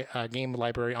current game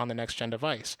library on the next-gen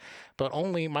device. But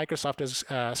only Microsoft is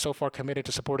so far committed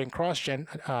to supporting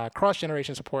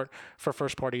cross-generation support for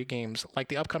first-party games, like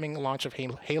the upcoming launch of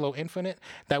Halo Infinite,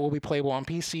 that will be playable on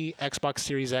PC, Xbox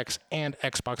Series X, and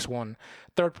Xbox One.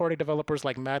 Third-party developers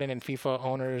like Madden and FIFA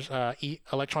owners,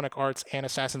 Electronic Arts, and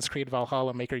Assassin's Creed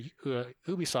Valhalla maker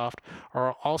Ubisoft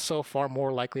are also far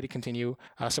more likely to continue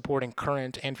supporting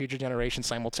current and future generations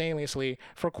simultaneously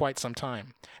for quite some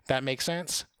time. That makes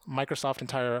sense. Microsoft's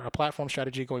entire platform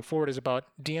strategy going forward is about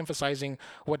de-emphasizing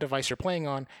what device you're playing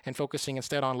on and focusing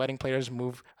instead on letting players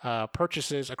move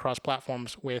purchases across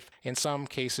platforms with, in some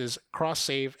cases,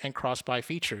 cross-save and cross-buy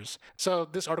features. So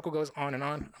this article goes on and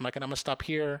on. I'm going to stop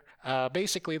here.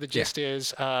 Basically, the gist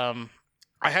is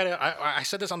I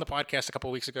said this on the podcast a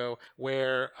couple of weeks ago,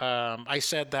 where I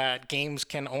said that games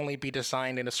can only be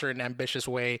designed in a certain ambitious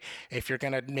way if you're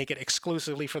gonna make it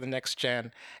exclusively for the next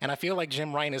gen. And I feel like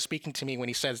Jim Ryan is speaking to me when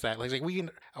he says that. Like we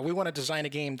want to design a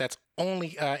game that's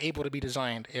only able to be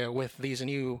designed with these the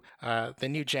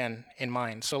new gen in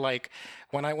mind. So like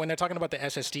when they're talking about the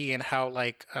SSD and how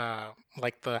like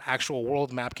the actual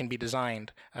world map can be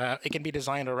designed, it can be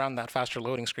designed around that faster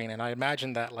loading screen. And I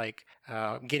imagine that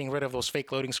getting rid of those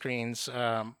fake loading screens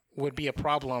would be a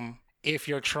problem if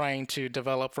you're trying to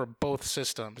develop for both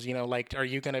systems. Like, are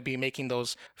you going to be making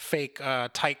those fake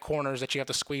tight corners that you have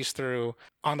to squeeze through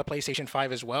on the PlayStation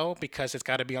 5 as well, because it's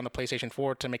got to be on the PlayStation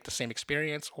 4 to make the same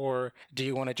experience? Or do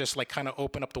you want to just kind of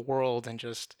open up the world and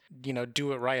just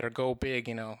do it right or go big?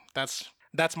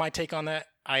 That's my take on that.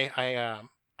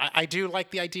 I do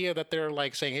like the idea that they're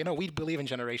like saying, we believe in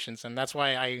generations, and that's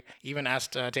why I even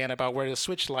asked Dan about where the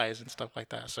Switch lies and stuff like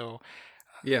that. So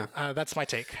Yeah. that's my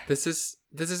take. This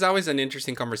is always an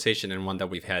interesting conversation, and one that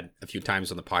we've had a few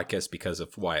times on the podcast because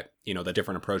of what, the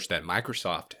different approach that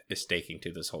Microsoft is taking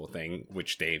to this whole thing,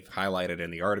 which they've highlighted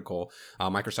in the article.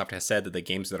 Microsoft has said that the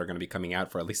games that are going to be coming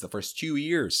out for at least the first 2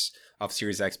 years of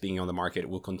Series X being on the market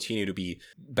will continue to be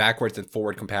backwards and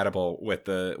forward compatible with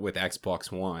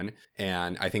Xbox One,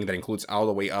 and I think that includes all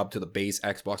the way up to the base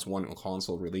Xbox One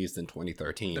console released in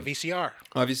 2013. The VCR.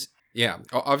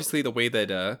 Obviously, the way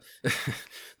that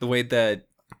the way that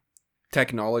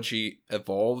technology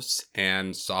evolves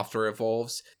and software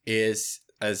evolves is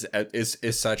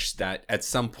such that at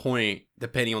some point,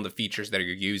 depending on the features that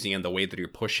you're using and the way that you're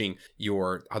pushing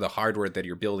the hardware that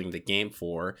you're building the game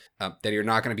for, that you're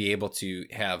not going to be able to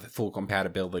have full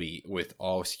compatibility with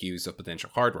all SKUs of potential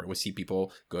hardware. We see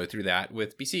people go through that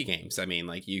with PC games. I mean,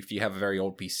 like if you have a very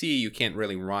old PC, you can't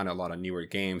really run a lot of newer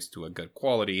games to a good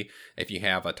quality. If you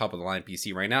have a top of the line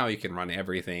PC right now, you can run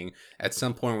everything. At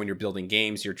some point when you're building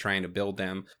games, you're trying to build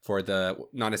them for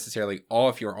not necessarily all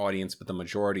of your audience, but the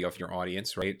majority of your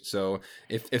audience, right? So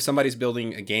if somebody's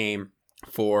building a game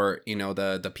for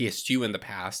the PS2 in the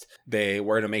past, they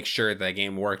were to make sure that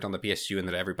game worked on the PS2 and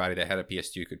that everybody that had a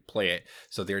PS2 could play it.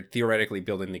 So they're theoretically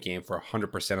building the game for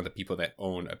 100% of the people that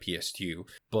own a PS2.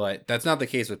 But that's not the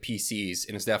case with PCs,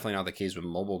 and it's definitely not the case with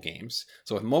mobile games.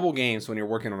 So with mobile games, when you're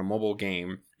working on a mobile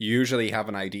game, you usually have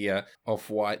an idea of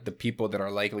what the people that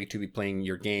are likely to be playing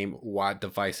your game, what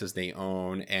devices they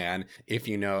own, and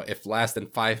if less than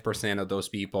 5% of those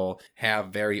people have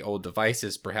very old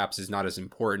devices, perhaps it's not as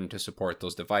important to support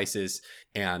those devices,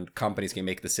 and companies can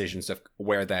make decisions of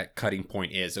where that cutting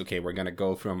point is. Okay, we're going to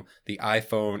go from the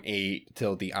iPhone 8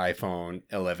 till the iPhone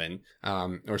 11,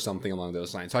 or something along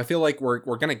those lines. So I feel like we're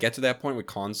going to get to that point with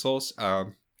consoles.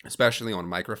 Especially on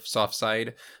Microsoft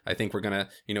side, I think we're gonna,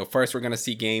 first we're gonna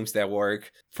see games that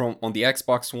work from on the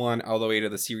Xbox One all the way to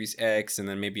the Series X, and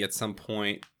then maybe at some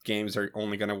point games are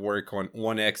only gonna work on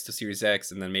One X to Series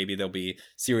X, and then maybe there'll be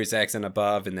Series X and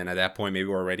above, and then at that point maybe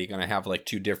we're already gonna have like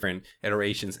 2 different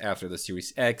iterations after the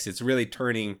Series X. It's really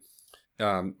turning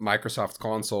Microsoft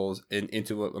consoles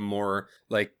into a more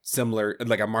similar,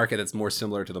 a market that's more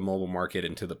similar to the mobile market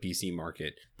and to the PC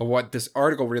market. But what this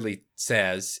article really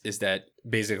says is that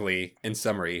basically, in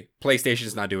summary, PlayStation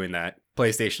is not doing that.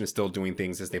 PlayStation is still doing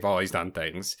things as they've always done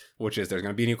things, which is there's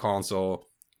going to be a new console,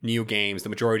 new games. The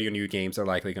majority of new games are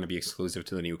likely going to be exclusive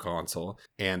to the new console,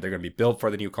 and they're going to be built for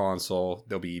the new console.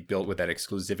 They'll be built with that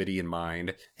exclusivity in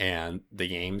mind, and the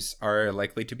games are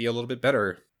likely to be a little bit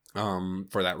better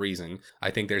for that reason.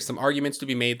 I think there's some arguments to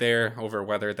be made there over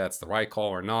whether that's the right call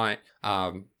or not.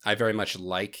 I very much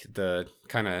like the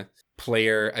kind of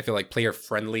player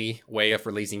friendly way of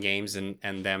releasing games and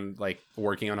them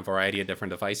working on a variety of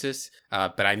different devices.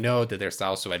 But I know that there's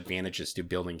also advantages to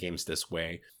building games this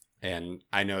way. And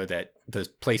I know that the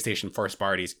PlayStation first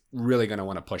party is really going to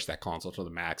want to push that console to the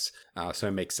max. So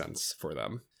it makes sense for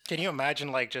them. Can you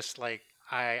imagine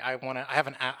I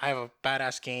have a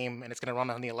badass game and it's gonna run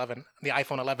on the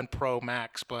iPhone 11 Pro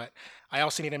Max, but I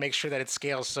also need to make sure that it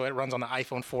scales so it runs on the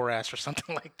iPhone 4S or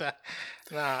something like that.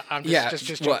 Nah, I'm just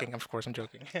joking. Of course, I'm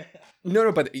joking.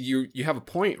 No, but you have a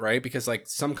point, right? Because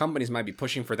some companies might be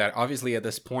pushing for that. Obviously, at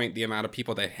this point, the amount of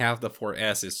people that have the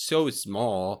 4S is so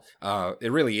small.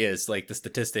 It really is. The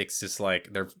statistics is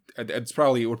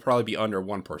it would probably be under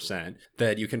 1%,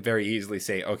 that you can very easily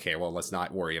say, okay, well, let's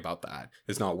not worry about that.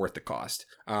 It's not worth the cost.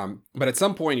 But at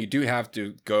some point, you do have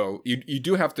to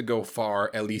go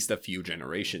far, at least a few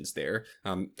generations there.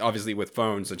 Obviously, with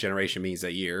phones, a generation means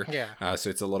a year. Yeah. So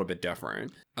it's a little bit different.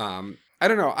 I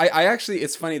don't know. I actually,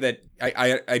 it's funny that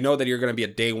I know that you're going to be a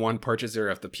day one purchaser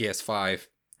of the PS5,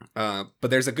 but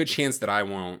there's a good chance that I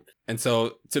won't. And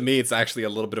so to me, it's actually a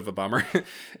little bit of a bummer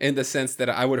in the sense that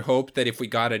I would hope that if we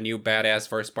got a new badass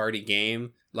first party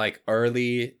game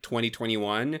early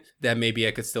 2021, that maybe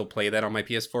I could still play that on my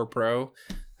PS4 Pro.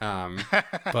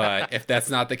 But if that's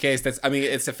not the case,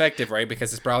 it's effective, right?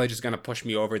 Because it's probably just going to push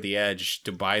me over the edge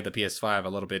to buy the PS5 a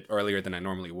little bit earlier than I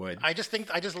normally would. I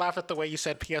just laughed at the way you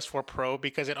said PS4 Pro,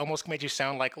 because it almost made you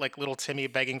sound like little Timmy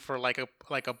begging for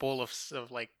a bowl of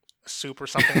soup or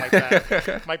something like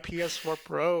that. My PS4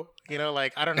 Pro, I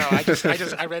don't know.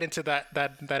 I read into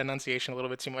that enunciation a little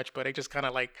bit too much, but it just kind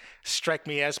of struck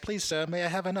me as, please sir, may I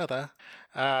have another?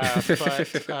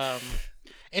 But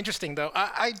interesting though.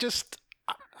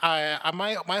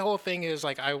 My whole thing is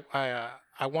I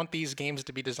want these games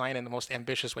to be designed in the most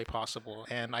ambitious way possible,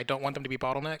 and I don't want them to be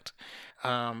bottlenecked.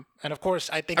 And of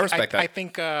course, I think I respect that. I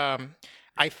think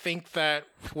I think that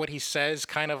what he says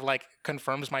kind of like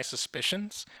confirms my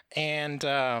suspicions, and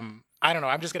I don't know.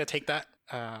 I'm just gonna take that.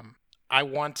 I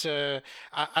want to.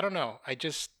 I don't know.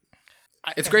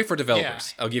 It's great for Yeah,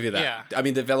 developers. I'll give you that. yeah. I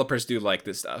mean, developers do like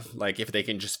this stuff. Like if they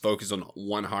can just focus on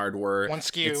one hardware, One it's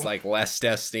SKU. like less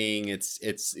testing.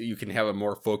 It's you can have a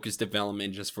more focused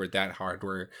development just for that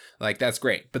hardware. Like that's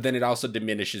great. But then it also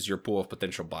diminishes your pool of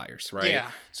potential buyers, right?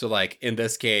 Yeah. So like in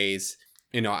this case,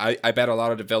 I bet a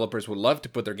lot of developers would love to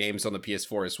put their games on the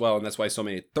PS4 as well, and that's why so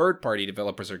many third-party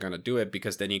developers are going to do it,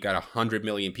 because then you got 100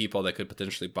 million people that could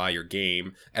potentially buy your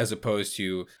game, as opposed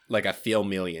to like a few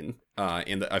million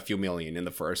in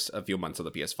the first a few months of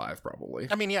the PS5, probably.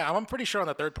 I mean, yeah, I'm pretty sure on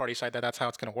the third party side that that's how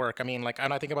it's going to work. I mean, like,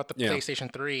 and I think about the Yeah.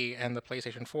 PlayStation 3 and the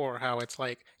PlayStation 4, how it's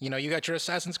like, you got your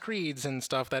Assassin's Creeds and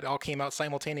stuff that all came out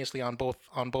simultaneously on both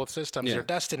systems. Yeah. Your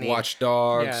Destiny, Watch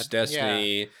Dogs, Yeah,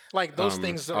 Destiny, like those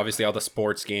things. obviously all the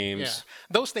sports Yeah, games.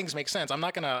 those things make sense. I'm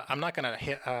not gonna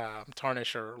hit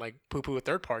tarnish or like poo-poo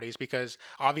third parties, because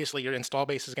obviously your install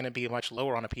base is going to be much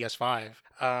lower on a PS5.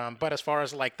 But as far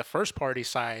as like the first party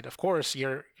side, of course,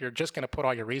 you're just going to put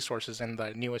all your resources in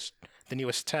the newest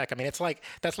tech. I mean, it's like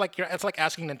it's like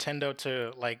asking Nintendo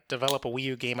to like develop a Wii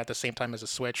U game at the same time as a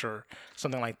Switch or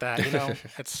something like that.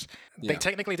 It's they Yeah.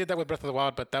 technically did that with Breath of the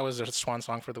Wild, but that was their swan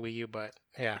song for the Wii U. But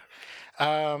yeah.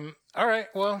 All right.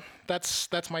 Well,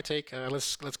 that's my take.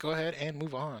 Let's go ahead and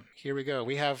move on. Here we go.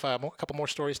 We have a couple more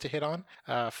stories to hit on.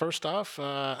 First off,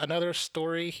 another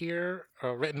story here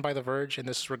written by The Verge, and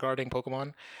this is regarding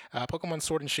Pokemon. Pokemon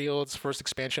Sword and Shield's first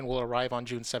expansion will arrive on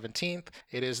June 17th.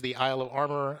 It is the Isle of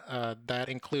Armor that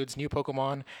includes new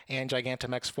Pokemon and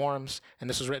Gigantamax forms, and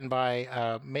this was written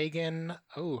by Megan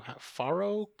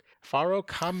Faro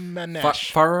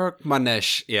Kamenesh. Farrokh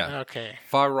Manesh. Yeah. Okay,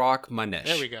 Farrokh Manesh.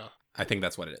 there we go. I think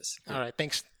that's what it is. All right,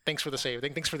 thanks for the save.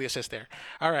 Thanks for the assist there.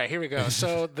 All right, here we go.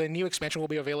 So the new expansion will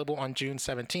be available on June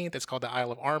 17th. It's called the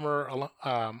Isle of Armor,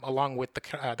 along with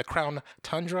the Crown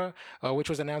Tundra, which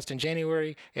was announced in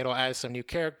January. It'll add some new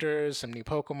characters, some new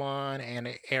Pokemon,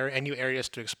 and new areas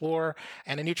to explore.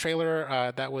 And a new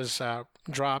trailer that was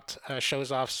dropped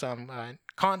shows off some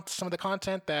of the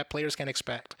content that players can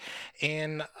expect.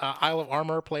 In Isle of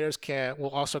Armor, players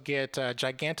will also get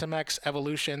Gigantamax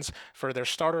evolutions for their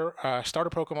starter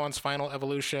Pokemon's final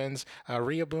evolutions: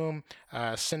 Rillaboom,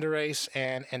 Cinderace,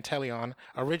 and Inteleon.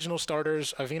 Original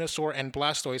starters Venusaur and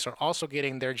Blastoise are also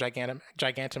getting their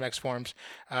Gigantamax forms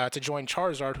to join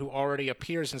Charizard, who already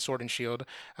appears in Sword and Shield.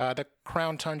 The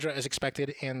Crown Tundra is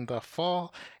expected in the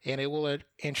fall, and it will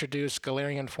introduce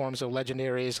Galarian forms of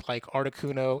legendaries like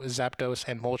Articuno, Zapdos,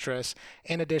 and Moltres,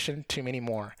 in addition to many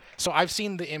more. So I've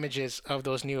seen the images of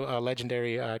those new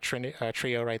legendary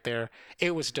trio right there.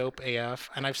 It was dope AF,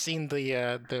 and I've seen the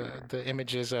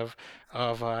images of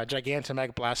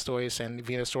Gigantamax, Blastoise, and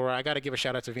Venusaur. I got to give a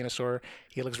shout out to Venusaur.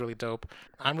 He looks really dope.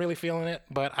 I'm really feeling it,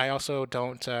 but I also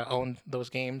don't own those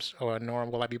games, nor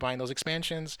will I be buying those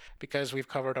expansions, because we've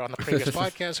covered on the previous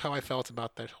podcast how I felt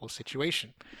about that whole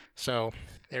situation. So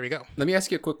there we go. Let me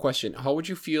ask you a quick question. How would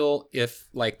you feel if,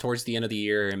 like, towards the end of the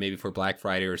year and maybe for Black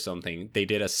Friday or something, they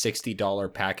did a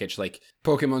 $60 package, like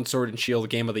Pokemon Sword and Shield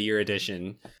Game of the Year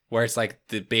edition, where it's like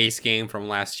the base game from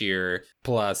last year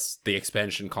plus the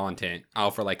expansion content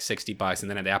out for like $60, and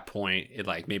then at that point it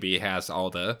like maybe it has all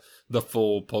the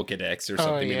full Pokedex or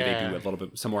something. Maybe they do a little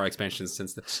bit some more expansions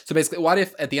since then. So basically, what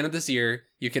if at the end of this year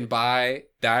you can buy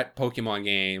that Pokemon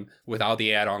game without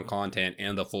the add-on content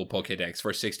and the full Pokedex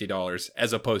for $60,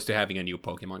 as opposed to having a new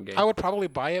Pokemon game? I would probably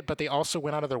buy it, but they also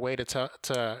went out of their way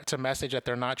to message that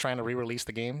they're not trying to re-release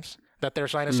the games. That they're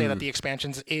trying to say that the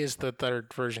expansions is the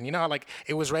third version. You know how like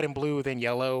it was red and blue, then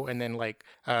yellow, and then like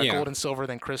gold and silver,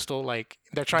 then crystal. Like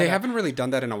they're trying. They haven't really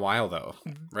done that in a while, though,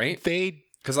 right?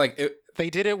 Because like they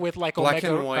did it with like Black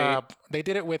Omega. and White. They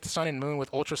did it with Sun and Moon,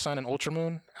 with Ultra Sun and Ultra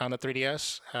Moon on the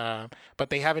 3DS. But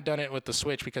they haven't done it with the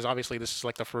Switch, because obviously this is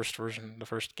like the first version, the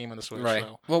first game on the Switch. Right.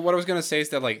 So. Well, what I was gonna say is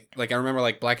that like I remember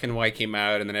like Black and White came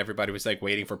out, and then everybody was like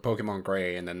waiting for Pokemon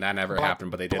Gray, and then that never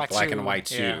happened. But they did Black and White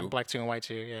 2. Yeah, Black 2 and White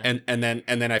 2. Yeah. And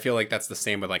then I feel like that's the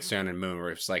same with like Sun and Moon,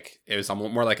 where it's like it was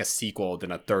more like a sequel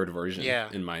than a third version. Yeah.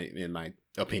 In my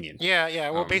opinion. Yeah.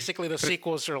 Well, basically the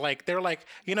sequels are like they're like,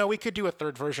 we could do a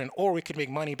third version, or we could make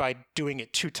money by doing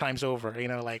it 2 times over.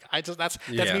 Like that's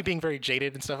me being very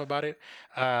jaded and stuff about it,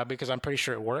 because I'm pretty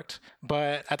sure it worked.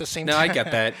 But at the same time, I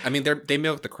get that. I mean, they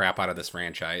milked the crap out of this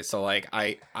franchise, so like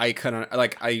I couldn't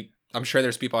like I'm sure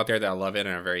there's people out there that love it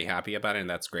and are very happy about it, and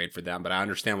that's great for them. But I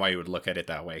understand why you would look at it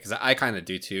that way, because I kind of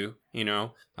do too.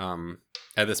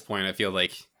 At this point, I feel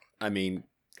like, I mean,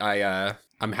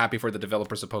 I'm happy for the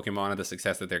developers of Pokemon and the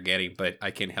success that they're getting, but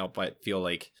I can't help but feel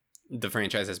like the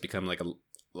franchise has become like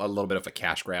a little bit of a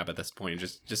cash grab at this point,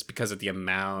 just because of the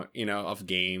amount, of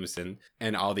games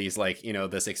and all these, like,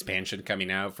 this expansion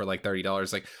coming out for like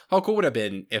 $30. Like, how cool would it have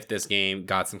been if this game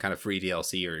got some kind of free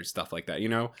DLC or stuff like that,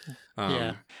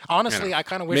 Yeah. Honestly, I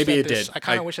kind of wish Maybe that it this. did. I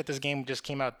kind of wish that this game just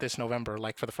came out this November,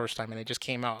 like for the first time, and it just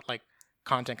came out like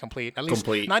content complete. At least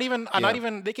Complete. not even. Not Yeah.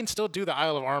 even. They can still do the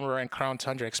Isle of Armor and Crown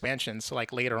Tundra expansions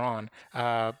like later on.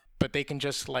 But they can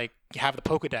just like have the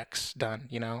Pokedex done,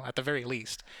 at the very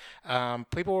least.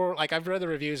 People were like, I've read the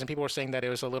reviews and people were saying that it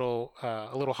was a little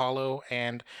hollow,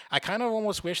 and I kind of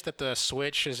almost wish that the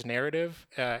Switch's narrative,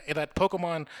 that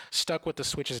Pokemon stuck with the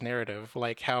Switch's narrative,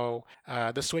 like how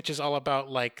the Switch is all about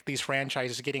like these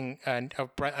franchises getting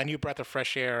a new breath of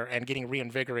fresh air and getting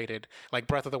reinvigorated, like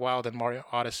Breath of the Wild and Mario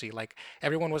Odyssey. Like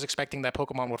everyone was expecting that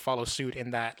Pokemon would follow suit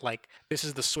in that, like this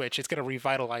is the Switch, it's gonna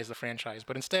revitalize the franchise,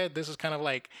 but instead this is kind of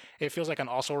like it feels like an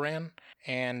also ran.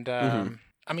 And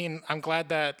I mean, I'm glad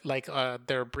that like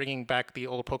they're bringing back the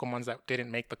old Pokemons that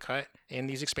didn't make the cut in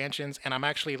these expansions, and I'm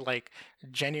actually like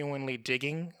genuinely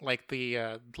digging like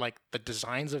the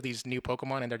designs of these new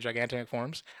Pokemon and their gigantic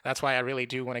forms. That's why I really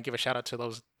do want to give a shout out to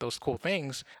those cool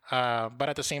things. But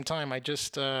at the same time, I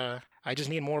just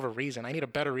need more of a reason. I need a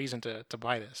better reason to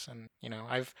buy this, and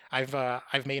I've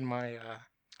made my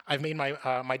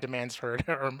my demands heard,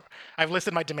 or I've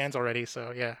listed my demands already.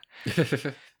 So yeah.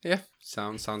 Yeah,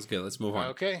 sounds good. Let's move on.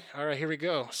 Okay. All right. Here we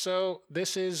go. So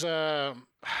this is oh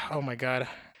my god.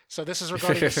 So this is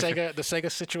regarding the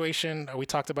Sega situation. We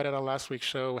talked about it on last week's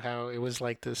show, how it was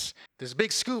like this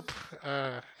big scoop.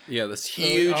 Yeah, this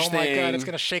huge thing. Oh my god, it's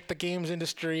gonna shake the games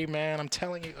industry, man. I'm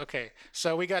telling you. Okay,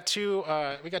 so we got two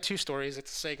stories.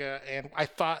 It's Sega, and I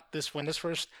thought when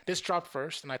this dropped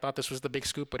first, and I thought this was the big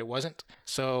scoop, but it wasn't.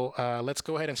 So let's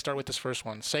go ahead and start with this first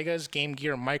one. Sega's Game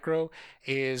Gear Micro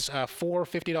is four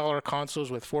 $50 consoles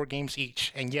with 4 games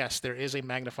each, and yes, there is a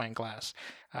magnifying glass.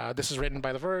 This is written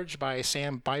by The Verge by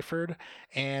Sam Byford,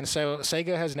 and so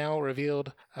Sega has now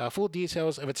revealed full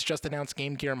details of its just announced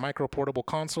Game Gear Micro portable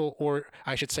console, or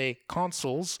I should say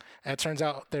consoles. It turns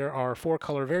out there are 4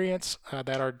 color variants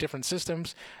that are different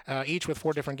systems, each with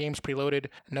 4 different games preloaded,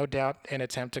 no doubt an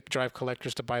attempt to drive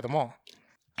collectors to buy them all.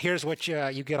 Here's what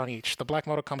you get on each. The black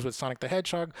model comes with Sonic the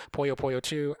Hedgehog, Puyo Puyo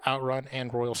 2, Outrun,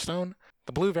 and Royal Stone.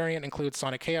 The blue variant includes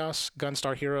Sonic Chaos,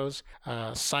 Gunstar Heroes,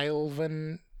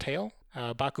 Sylvan Tale,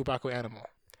 Baku Baku Animal.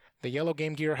 The yellow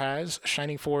Game Gear has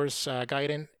Shining Force,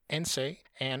 Gaiden, Ensei,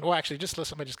 and well, actually,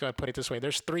 let me just go ahead and put it this way.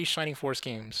 There's 3 Shining Force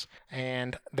games,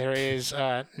 and there is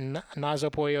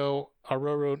Nazopoyo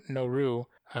Aurora no Ru,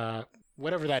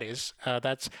 whatever that is.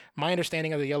 That's my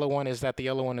understanding of the yellow one, is that the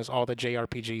yellow one is all the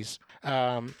JRPGs.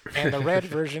 And the red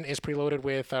version is preloaded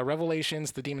with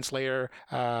Revelations, the Demon Slayer,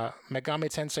 Megami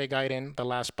Tensei Gaiden, the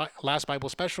Last Bible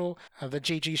Special, the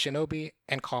GG Shinobi,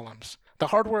 and Columns. The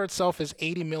hardware itself is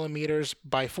 80 millimeters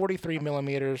by 43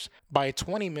 millimeters by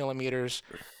 20 millimeters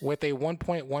with a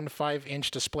 1.15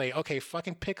 inch display. Okay,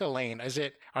 fucking pick a lane.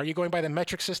 Are you going by the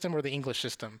metric system or the English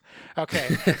system?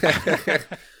 Okay.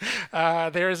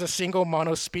 There is a single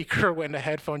mono speaker with a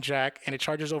headphone jack, and it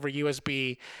charges over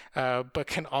USB, but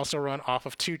can also run off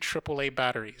of 2 AAA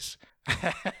batteries.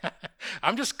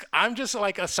 I'm just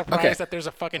like surprised that there's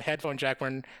a fucking headphone jack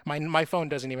when my phone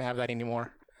doesn't even have that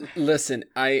anymore. Listen,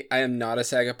 I am not a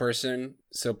Sega person,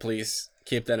 so please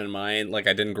keep that in mind. Like,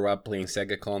 I didn't grow up playing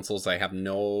Sega consoles. I have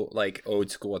no like old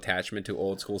school attachment to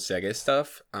old school Sega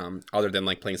stuff, other than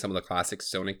like playing some of the classic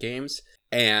Sonic games.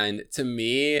 And to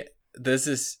me, this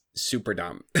is super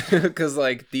dumb because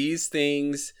like these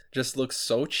things just look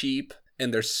so cheap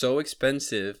and they're so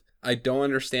expensive. I don't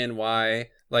understand why.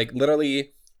 Like,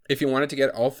 literally, if you wanted to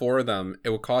get all 4 of them, it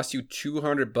would cost you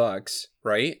 $200,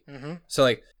 right? Mm-hmm. So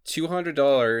like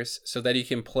 $200 so that you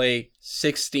can play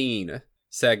 16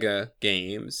 Sega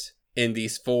games in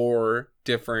these 4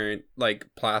 different like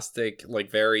plastic,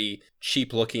 like very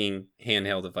cheap looking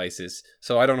handheld devices.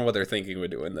 So I don't know what they're thinking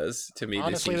with doing this. To me,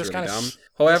 honestly, this seems really dumb.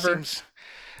 However,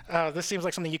 this seems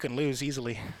like something you can lose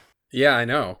easily. Yeah, I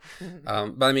know.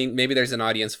 But I mean, maybe there's an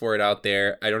audience for it out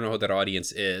there. I don't know who that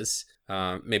audience is.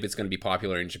 Maybe it's going to be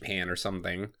popular in Japan or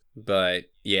something.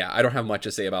 But yeah, I don't have much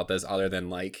to say about this other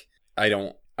than like I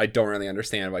don't really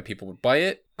understand why people would buy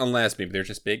it, unless maybe they're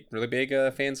just really big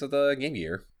fans of the Game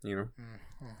Gear,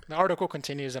 The article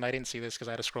continues, and I didn't see this because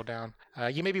I had to scroll down.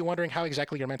 You may be wondering how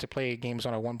exactly you're meant to play games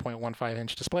on a 1.15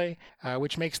 inch display,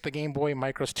 which makes the Game Boy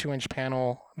Micro's 2-inch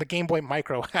panel, the Game Boy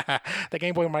Micro's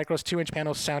 2-inch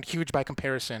panel sound huge by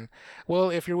comparison. Well,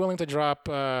 if you're willing to drop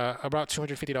about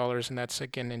 $250, and that's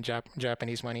again in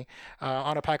Japanese money,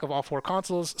 on a pack of all 4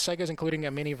 consoles, Sega's including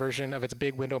a mini version of its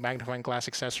big window magnifying glass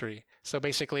accessory. So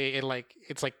basically,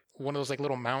 it's like one of those like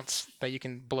little mounts that you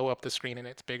can blow up the screen and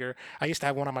it's bigger. I used to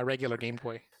have one on my regular Game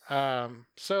Boy.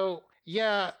 So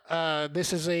yeah,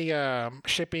 this is a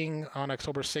shipping on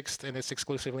October 6th, and it's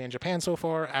exclusively in Japan so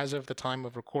far. As of the time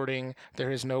of recording,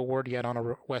 there is no word yet on a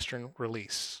Western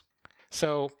release.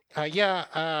 So yeah,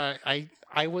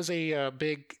 I was a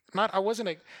big not I wasn't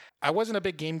a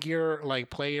big Game Gear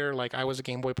like player. Like I was a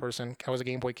Game Boy person. I was a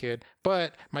Game Boy kid.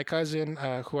 But my cousin,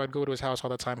 who I'd go to his house all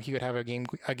the time, he would have a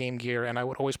Game Gear, and I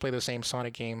would always play the same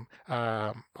Sonic game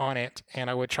on it. And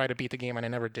I would try to beat the game, and I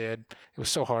never did. It was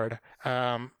so hard.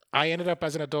 I ended up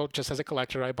as an adult just as a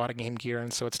collector. I bought a Game Gear,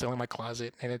 and so it's still in my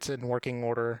closet, and it's in working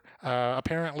order.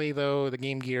 Apparently, though, the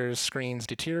Game Gear's screens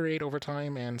deteriorate over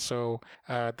time, and so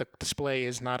the display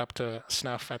is not up to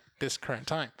snuff at this current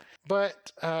time.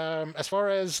 But as far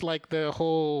as like the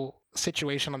whole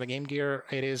situation on the Game Gear,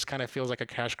 it is kind of feels like a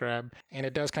cash grab, and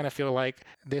it does kind of feel like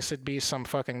this would be some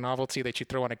fucking novelty that you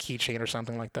throw on a keychain or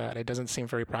something like that. It doesn't seem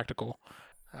very practical.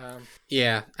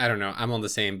 Yeah, I don't know. I'm on the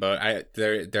same boat.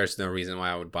 There's no reason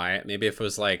why I would buy it. Maybe if it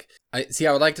was like, I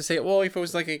would like to say, well, if it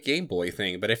was like a Game Boy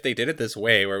thing, but if they did it this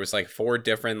way, where it was like 4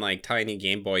 different like tiny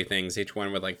Game Boy things, each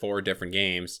one with like 4 different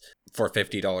games for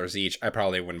 $50 each, I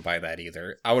probably wouldn't buy that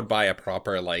either. I would buy a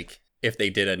proper like, if they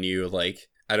did a new like,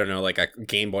 I don't know, like a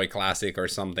Game Boy Classic or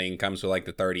something, comes with like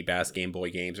the 30 best Game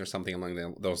Boy games or something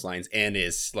along those lines, and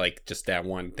is like just that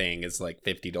one thing is like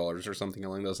 $50 or something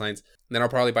along those lines, then I'll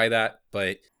probably buy that.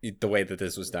 But the way that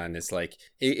this was done is like,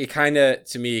 it kind of,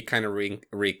 to me, kind of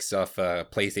reeks of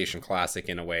PlayStation Classic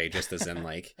in a way, just as in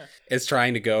like, it's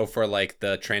trying to go for like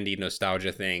the trendy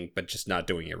nostalgia thing, but just not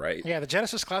doing it right. Yeah, the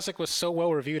Genesis Classic was so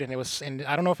well reviewed, and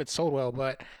I don't know if it sold well,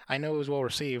 but I know it was well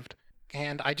received.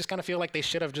 And I just kind of feel like they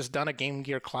should have just done a Game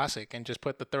Gear Classic and just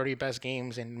put the 30 best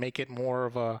games and make it more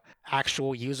of a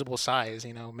actual usable size,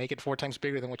 make it 4 times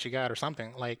bigger than what you got or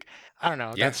something. Like, I don't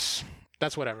know. Yeah.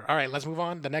 That's whatever. All right, let's move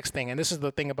on. The next thing, and this is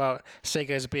the thing about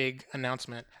Sega's big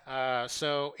announcement.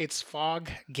 So it's fog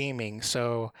gaming.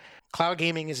 So cloud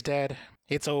gaming is dead.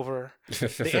 It's over.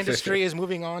 The industry is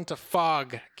moving on to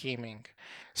fog gaming.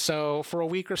 So for a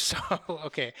week or so,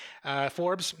 okay,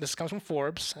 Forbes, this comes from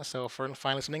Forbes, so for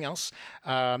finally something else.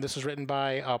 This was written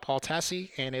by Paul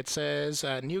Tassi, and it says,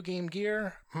 new Game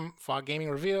Gear, fog gaming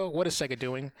reveal, what is Sega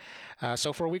doing?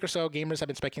 So for a week or so, gamers have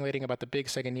been speculating about the big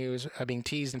Sega news being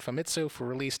teased in Famitsu for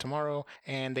release tomorrow,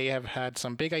 and they have had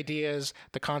some big ideas.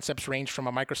 The concepts range from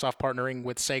a Microsoft partnering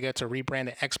with Sega to rebrand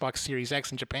the Xbox Series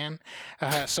X in Japan.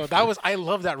 So I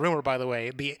love that rumor, by the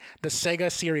way, the Sega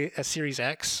Series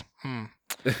X.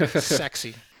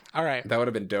 Sexy. All right. That would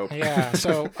have been dope. Yeah.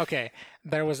 So, okay.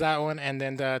 There was that one. And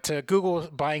then to Google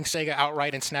buying Sega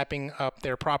outright and snapping up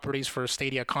their properties for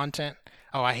Stadia content.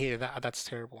 Oh, I hated that. That's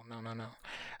terrible.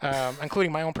 No.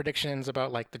 Including my own predictions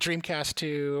about like the Dreamcast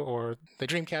 2 or the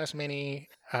Dreamcast Mini.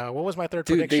 What was my third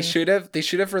prediction? They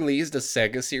should have released a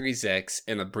Sega Series X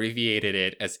and abbreviated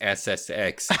it as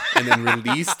SSX and then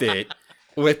released it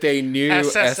with a new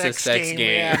SSX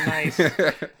game.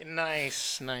 Yeah,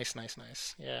 nice.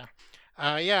 nice. Yeah.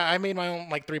 Yeah, I made my own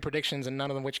like 3 predictions, and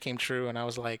none of them which came true, and I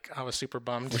was super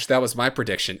bummed. Which that was my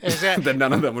prediction. That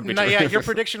none of them would be true. Yeah, your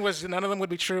prediction was none of them would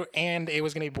be true, and it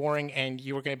was going to be boring, and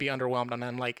you were going to be underwhelmed, and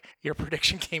then like your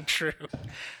prediction came true.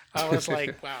 I was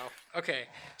like, wow. Okay,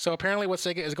 so apparently what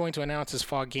Sega is going to announce is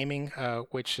fog gaming,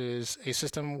 which is a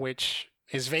system which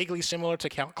is vaguely similar to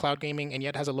cloud gaming and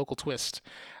yet has a local twist.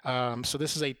 So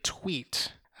this is a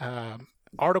tweet.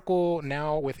 Article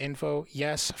now with info.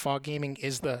 Yes, fog gaming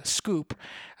is the scoop.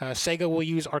 Sega will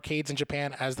use arcades in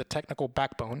Japan as the technical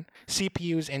backbone.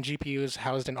 CPUs and GPUs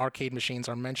housed in arcade machines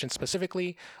are mentioned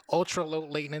specifically. Ultra low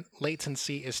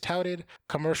latency is touted.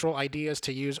 Commercial ideas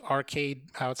to use arcade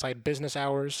outside business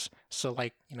hours. So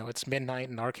like, it's midnight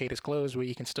and arcade is closed, where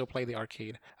you can still play the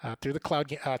arcade through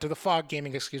the fog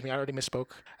gaming. Excuse me, I already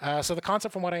misspoke. So the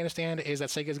concept, from what I understand, is that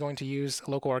Sega is going to use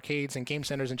local arcades and game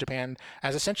centers in Japan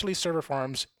as essentially server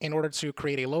farms in order to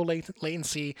create a low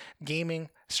latency gaming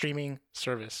streaming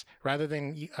service. Rather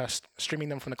than streaming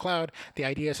them from the cloud, the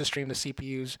idea is to stream the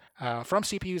CPUs from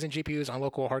CPUs and GPUs on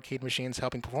local arcade machines,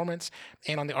 helping performance.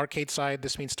 And on the arcade side,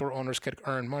 this means store owners could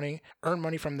earn money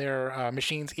from their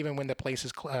machines even when the place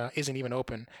isn't even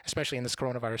open, especially in this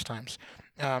coronavirus times.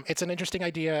 It's an interesting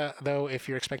idea, though, if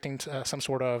you're expecting some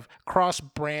sort of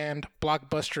cross-brand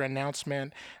blockbuster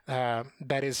announcement.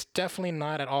 That is definitely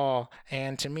not at all.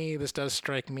 And to me, this does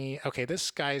strike me. Okay,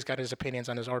 this guy's got his opinions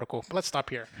on his article. But let's stop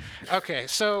here. Okay,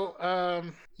 so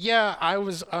yeah, I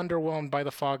was underwhelmed by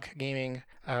the fog gaming.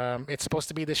 It's supposed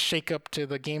to be this shakeup to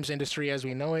the games industry as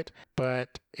we know it,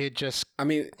 but it just... I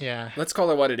mean, yeah. Let's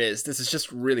call it what it is. This is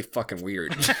just really fucking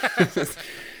weird.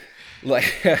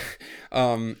 Like,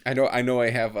 I know I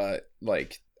have a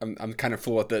like I'm kind of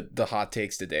full of the hot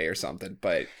takes today or something,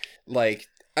 but like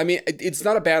I mean it's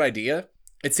not a bad idea.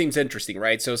 It seems interesting,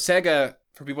 right? So Sega,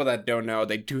 for people that don't know,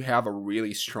 they do have a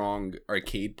really strong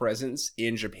arcade presence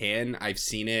in Japan. I've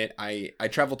seen it. I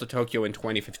traveled to Tokyo in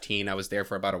 2015. I was there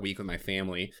for about a week with my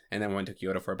family, and then went to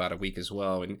Kyoto for about a week as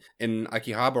well. And in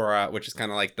Akihabara, which is kind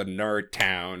of like the nerd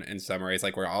town in some ways,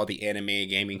 like where all the anime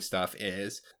gaming stuff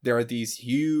is, there are these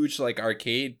huge like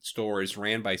arcade stores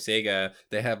ran by Sega.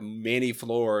 They have many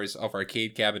floors of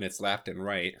arcade cabinets left and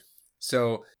right.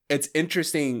 So it's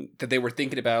interesting that they were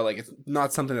thinking about, like, it's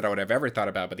not something that I would have ever thought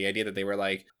about, but the idea that they were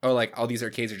like, oh, like all these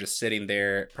arcades are just sitting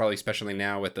there, probably especially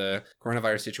now with the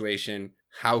coronavirus situation.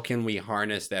 How can we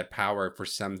harness that power for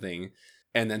something?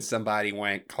 And then somebody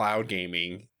went cloud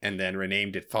gaming and then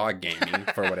renamed it fog gaming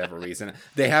for whatever reason.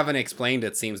 They haven't explained,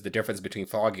 it seems, the difference between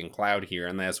fog and cloud here,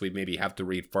 unless we maybe have to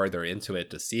read further into it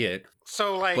to see it.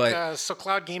 So like, But so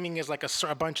cloud gaming is like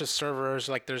a bunch of servers.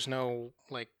 Like, there's no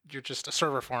like you're just a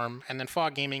server farm, and then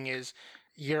fog gaming is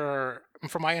your,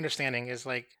 from my understanding, is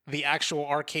like the actual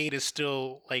arcade is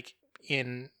still like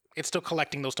in, it's still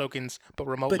collecting those tokens, but but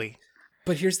remotely.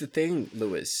 But here's the thing,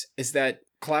 Lewis, is that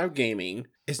cloud gaming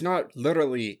is not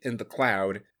literally in the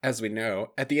cloud, as we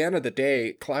know. At the end of the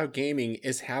day, cloud gaming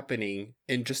is happening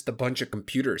in just a bunch of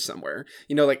computers somewhere.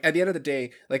 You know, like at the end of the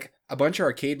day, like a bunch of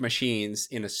arcade machines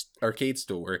in a arcade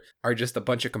store are just a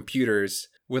bunch of computers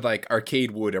with like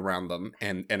arcade wood around them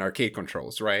and arcade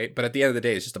controls, right? But at the end of the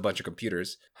day, it's just a bunch of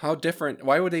computers. How different?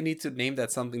 Why would they need to name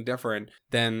that something different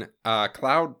than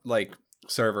cloud like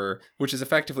server, which is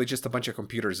effectively just a bunch of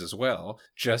computers as well,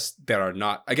 just that are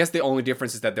not, I guess the only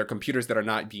difference is that they're computers that are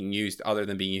not being used other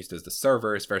than being used as the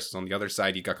servers, versus on the other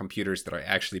side you got computers that are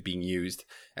actually being used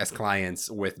as clients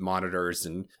with monitors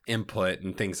and input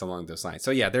and things along those lines.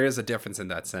 So yeah, there is a difference in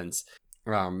that sense.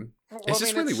 Well, It's I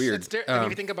just mean, really weird. I mean, if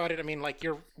you think about it, I mean, like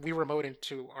we remote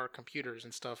into our computers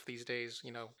and stuff these days.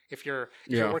 You know, if you're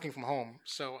Yeah. working from home,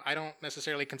 so I don't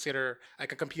necessarily consider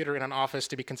like a computer in an office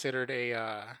to be considered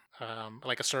a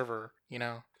like a server. You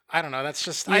know, I don't know. That's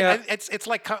just Yeah, it's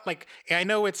like cut like I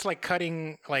know it's like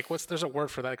cutting like what's there's a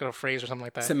word for that, like a phrase or something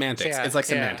like that. So semantics. yeah, It's like yeah,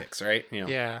 semantics, right? Yeah.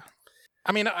 yeah.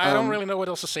 I mean, I don't Um really know what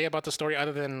else to say about the story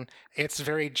other than it's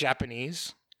very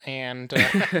Japanese and.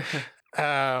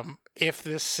 If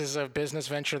this is a business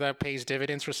venture that pays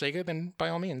dividends for Sega, then by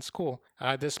all means, cool.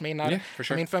 This may not. yeah, for I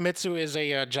sure. mean, Famitsu is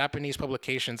a Japanese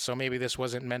publication, so maybe this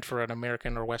wasn't meant for an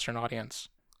American or Western audience.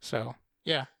 So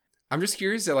yeah. I'm just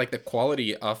curious at like the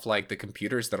quality of like the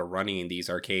computers that are running in these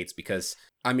arcades, because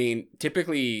I mean,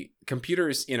 typically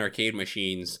computers in arcade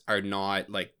machines are not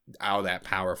like all that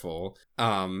powerful.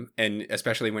 And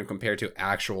especially when compared to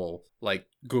actual like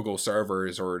Google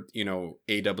servers or, you know,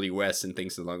 AWS and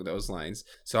things along those lines.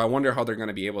 So I wonder how they're going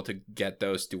to be able to get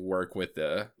those to work with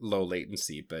the low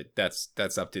latency, but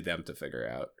that's up to them to figure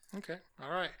out. Okay. All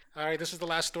right. All right. This is the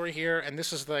last story here, and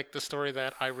this is like the story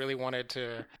that I really wanted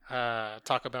to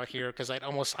talk about here because I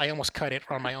almost cut it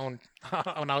on my own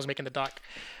when I was making the doc.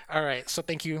 All right. So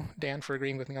thank you, Dan, for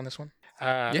agreeing with me on this one.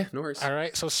 Uh, Yeah, no worries. all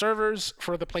right. So servers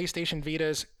for the PlayStation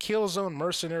Vita's Killzone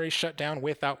Mercenary shut down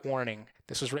without warning.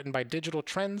 This was written by Digital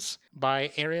Trends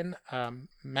by Aaron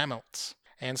Mameltz.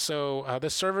 And so the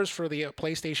servers for the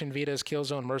PlayStation Vita's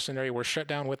Killzone Mercenary were shut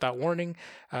down without warning,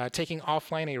 taking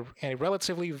offline a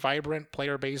relatively vibrant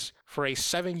player base for a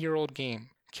 7-year-old game.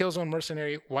 Killzone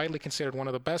Mercenary, widely considered one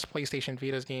of the best PlayStation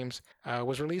Vita's games,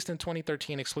 was released in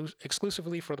 2013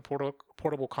 exclusively for the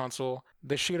portable console.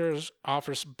 The shooter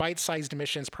offers bite-sized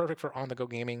missions perfect for on-the-go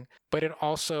gaming, but it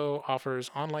also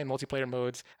offers online multiplayer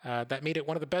modes that made it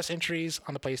one of the best entries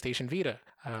on the PlayStation Vita.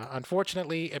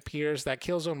 Unfortunately, it appears that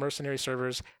Killzone Mercenary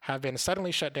servers have been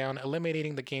suddenly shut down,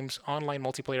 eliminating the game's online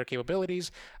multiplayer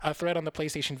capabilities. A thread on the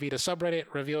PlayStation Vita subreddit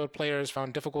revealed players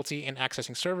found difficulty in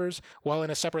accessing servers, while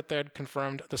in a separate thread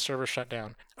confirmed the server shut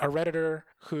down. A Redditor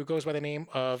who goes by the name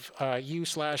of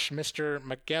u/Mr.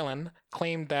 Magellan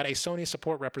claimed that a Sony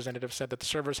support representative said that the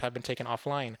servers have been taken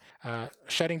offline.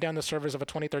 Shutting down the servers of a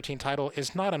 2013 title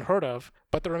is not unheard of,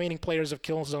 but the remaining players of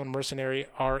Killzone Mercenary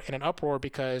are in an uproar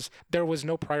because there was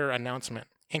no prior announcement.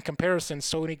 In comparison,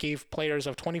 Sony gave players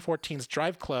of 2014's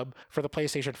Drive Club for the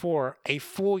PlayStation 4 a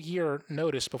full year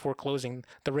notice before closing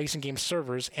the racing game's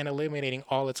servers and eliminating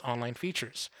all its online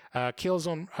features.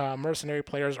 Killzone Mercenary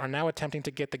players are now attempting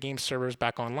to get the game's servers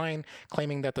back online,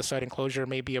 claiming that the site enclosure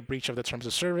may be a breach of the terms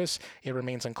of service. It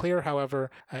remains unclear,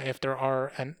 however, if there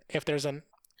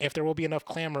will be enough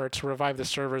clamor to revive the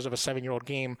servers of a 7-year-old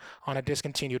game on a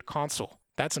discontinued console.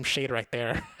 That's some shade right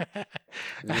there.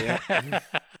 Yeah.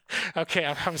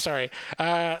 Okay, I'm sorry.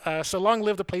 So long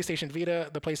live the PlayStation Vita.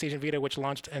 The PlayStation Vita, which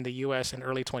launched in the U.S. in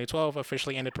early 2012,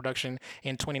 officially ended production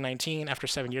in 2019 after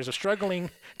 7 years of struggling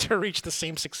to reach the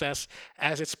same success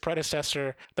as its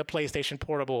predecessor, the PlayStation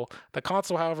Portable. The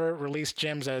console, however, released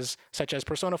gems such as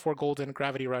Persona 4 Golden,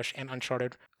 Gravity Rush, and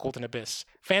Uncharted Golden Abyss.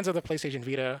 Fans of the PlayStation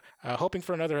Vita, hoping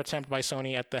for another attempt by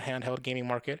Sony at the handheld gaming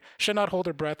market, should not hold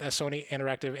their breath, as Sony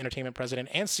Interactive Entertainment president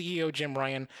and CEO Jim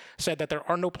Ryan said that there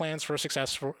are no plans for a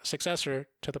successor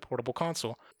to the portable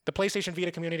console. The PlayStation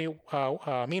Vita community,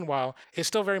 meanwhile, is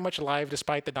still very much alive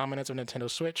despite the dominance of Nintendo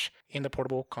Switch in the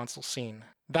portable console scene.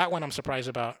 That one I'm surprised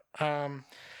about.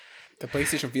 The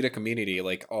PlayStation Vita community,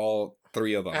 like all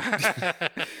three of them.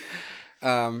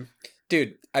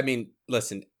 Dude, I mean,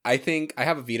 listen, I think I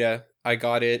have a Vita. I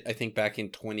got it, I think, back in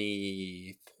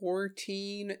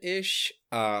 2014-ish.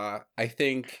 I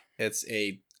think it's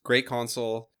a great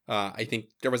console. I think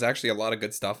there was actually a lot of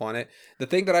good stuff on it. The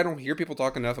thing that I don't hear people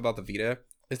talk enough about the Vita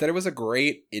is that it was a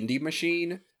great indie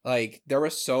machine. Like, there were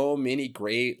so many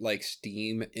great, like,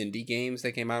 Steam indie games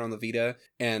that came out on the Vita,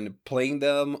 and playing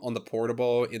them on the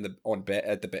portable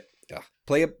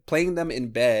playing them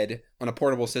in bed on a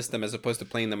portable system as opposed to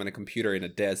playing them on a computer in a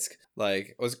disc,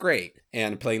 like, was great.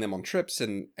 And playing them on trips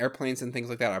and airplanes and things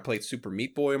like that. I played Super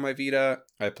Meat Boy on my Vita.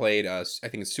 I played I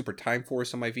think it's Super Time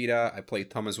Force on my Vita. I played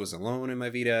Thomas Was Alone in my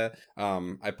Vita.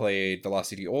 I played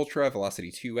Velocity Ultra, Velocity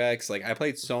 2X. Like, I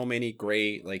played so many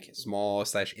great, like, small /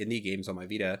 indie games on my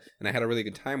Vita, and I had a really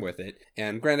good time with it.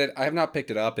 And granted, I have not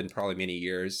picked it up in probably many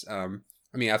years.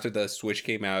 I mean, after the Switch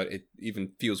came out, it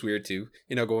even feels weird to,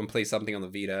 go and play something on the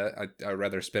Vita. I'd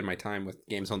rather spend my time with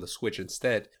games on the Switch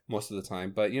instead most of the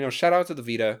time. But, shout out to the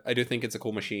Vita. I do think it's a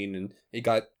cool machine, and it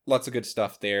got lots of good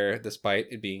stuff there, despite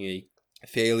it being a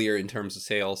failure in terms of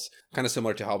sales, kind of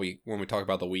similar to how when we talk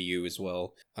about the Wii U as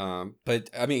well. But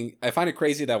I mean, I find it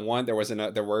crazy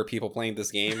that there were people playing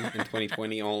this game in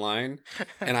 2020 online,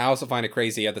 and I also find it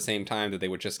crazy at the same time that they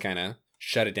would just kind of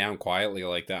shut it down quietly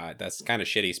like that. That's kind of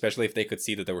shitty, especially if they could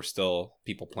see that there were still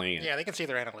people playing it. Yeah, they can see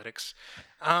their analytics.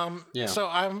 Yeah. So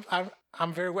I'm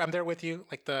there with you.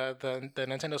 Like the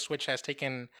Nintendo Switch has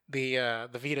taken the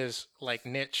Vita's like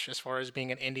niche as far as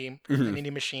being an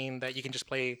indie machine that you can just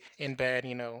play in bed,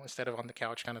 instead of on the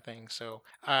couch kind of thing. So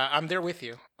I'm there with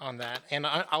you on that, and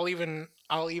I'll even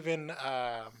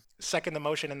second the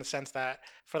motion in the sense that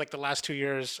for like the last 2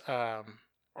 years.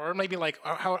 Or maybe like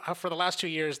how for the last 2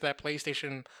 years that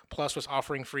PlayStation Plus was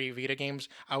offering free Vita games,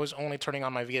 I was only turning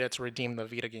on my Vita to redeem the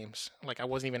Vita games. Like, I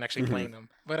wasn't even actually playing them.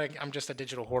 But I'm just a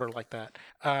digital hoarder like that.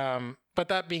 But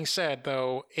that being said,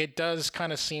 though, it does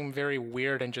kind of seem very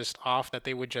weird and just off that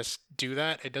they would just do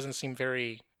that. It doesn't seem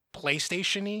very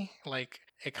PlayStation-y. Like,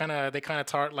 they kind of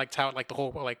tout like the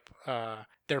whole like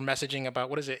their messaging about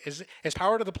what is it? Is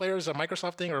Power to the Players a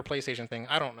Microsoft thing or a PlayStation thing?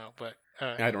 I don't know, but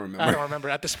I don't remember. I don't remember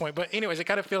at this point. But anyways, it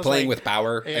kind of feels Playing like with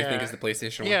Power, I think, is the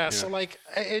PlayStation one. Yeah, so like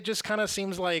it just kind of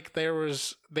seems like they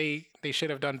should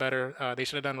have done better. They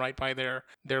should have done right by their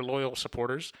loyal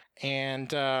supporters.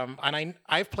 And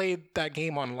I've played that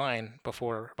game online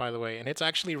before, by the way, and it's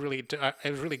actually it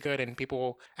was really good, and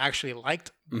people actually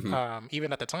liked.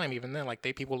 Even at the time, even then, like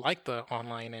people liked the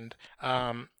online, and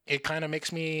it kind of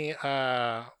makes me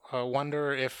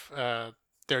wonder if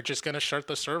they're just going to shut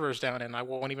the servers down and I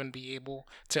won't even be able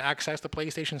to access the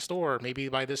PlayStation Store maybe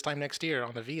by this time next year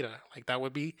on the Vita. Like, that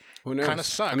would be kind of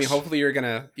sucks. I mean, hopefully you're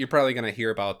probably going to hear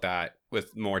about that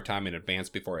with more time in advance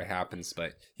before it happens.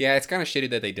 But yeah, it's kind of shitty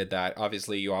that they did that.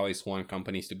 Obviously, you always want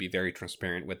companies to be very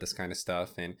transparent with this kind of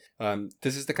stuff. And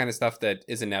this is the kind of stuff that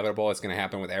is inevitable. It's going to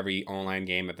happen with every online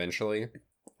game eventually.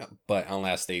 But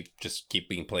unless they just keep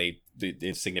being played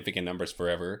in significant numbers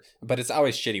forever. But it's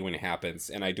always shitty when it happens.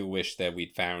 And I do wish that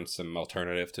we'd found some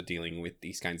alternative to dealing with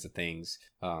these kinds of things.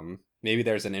 Maybe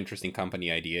there's an interesting company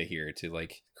idea here to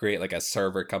like create like a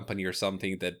server company or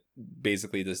something that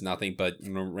basically does nothing but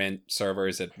rent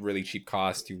servers at really cheap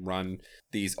cost to run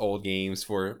these old games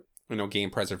for game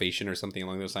preservation or something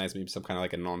along those lines. Maybe some kind of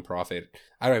like a non-profit.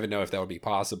 I don't even know if that would be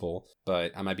possible,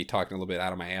 but I might be talking a little bit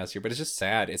out of my ass here. But it's just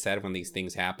sad. It's sad when these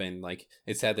things happen. Like,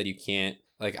 it's sad that you can't.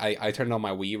 Like, I turned on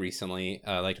my Wii recently,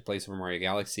 like to play Super Mario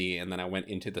Galaxy, and then I went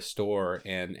into the store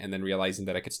and then realizing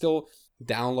that I could still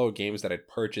download games that I'd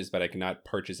purchased, but I could not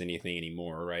purchase anything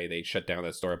anymore, right? They shut down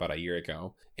that store about a year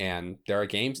ago. And there are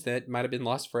games that might have been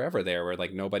lost forever there, where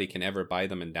like nobody can ever buy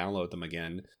them and download them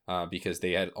again, because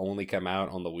they had only come out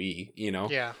on the Wii,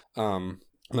 Yeah.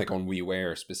 like on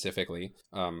WiiWare specifically.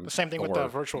 The same thing with the Or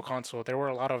Virtual Console. There were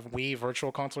a lot of Wii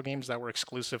Virtual Console games that were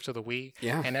exclusive to the Wii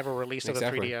yeah, and never released to the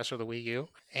exactly. 3DS or the Wii U.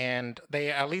 And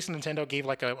they, at least Nintendo gave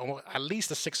like at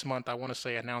least a 6 month, I want to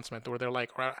say, announcement where they're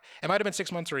like, it might have been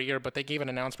 6 months or a year, but they gave an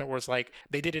announcement where it's like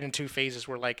they did it in two phases.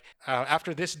 Where like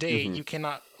after this day, Hmm. you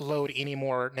cannot load any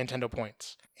more Nintendo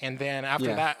points. And then after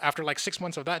Yeah. that, after like 6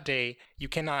 months of that day, you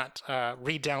cannot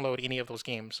re-download any of those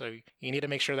games. So you need to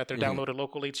make sure that they're Hmm. downloaded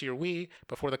locally to your Wii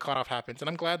before the cutoff happens. And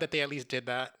I'm glad that they at least did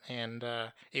that. And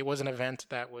it was an event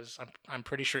that was, I'm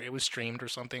pretty sure it was streamed or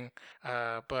something.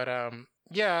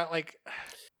 Yeah, like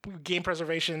game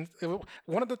preservation.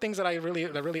 One of the things that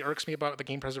really irks me about the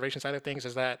game preservation side of things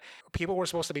is that people were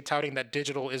supposed to be touting that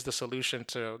digital is the solution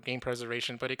to game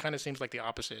preservation, but it kind of seems like the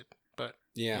opposite. But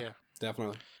Yeah, yeah.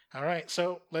 definitely. All right,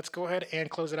 so let's go ahead and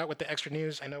close it out with the extra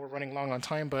news. I know we're running long on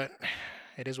time, but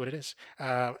it is what it is.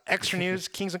 Extra news: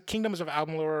 Kingdoms of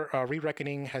Amalur: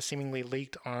 Re-Reckoning has seemingly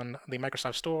leaked on the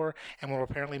Microsoft Store and will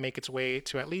apparently make its way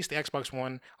to at least the Xbox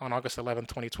One on August 11th,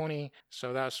 2020.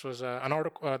 So that was an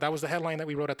article. That was the headline that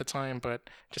we wrote at the time. But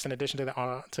just in addition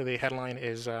to the headline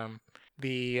is.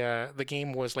 The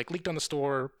game was like leaked on the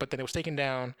store, but then it was taken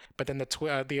down. But then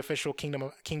the official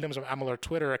Kingdoms of Amalur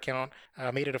Twitter account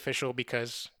made it official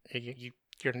because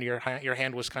your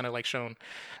hand was kind of like shown.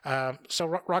 So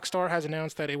Rockstar has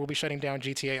announced that it will be shutting down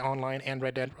GTA Online and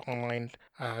Red Dead Online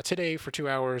today for 2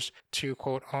 hours to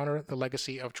quote honor the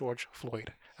legacy of George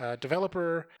Floyd.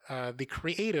 Developer the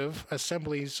Creative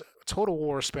Assembly's Total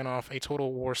War spinoff, a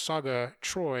Total War Saga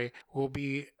Troy, will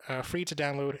be free to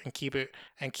download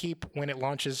and keep when it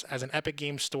launches as an Epic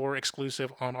Games Store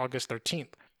exclusive on August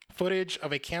 13th. Footage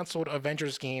of a canceled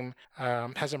Avengers game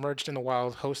has emerged in the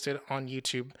wild, hosted on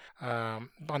YouTube. On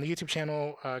the YouTube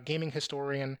channel, gaming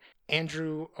historian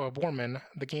Andrew Borman,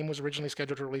 the game was originally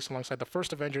scheduled to release alongside the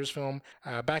first Avengers film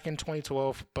back in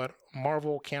 2012, but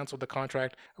Marvel canceled the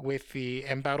contract with the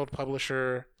embattled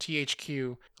publisher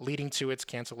THQ, leading to its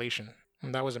cancellation.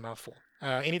 And that was a mouthful.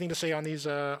 Anything to say on these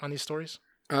stories?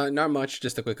 Not much,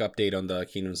 just a quick update on the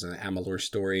Kingdoms of Amalur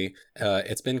story.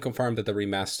 It's been confirmed that the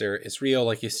remaster is real,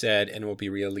 like you said, and will be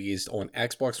released on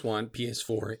Xbox One,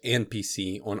 PS4, and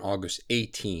PC on August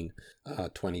 18,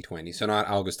 2020. So not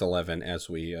August 11 as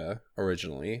we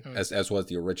originally, as was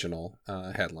the original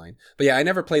headline. But yeah, I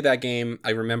never played that game. I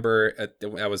remember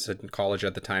I was in college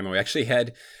at the time, and we actually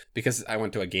had, because I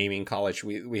went to a gaming college,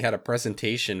 we had a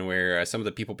presentation where some of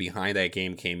the people behind that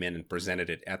game came in and presented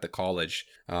it at the college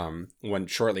when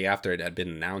shortly after it had been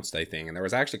announced, I think. And there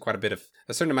was actually quite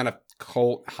a certain amount of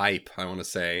cult hype, I want to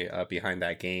say, behind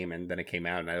that game. And then it came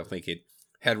out, and I don't think it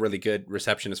had really good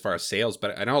reception as far as sales,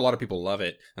 but I know a lot of people love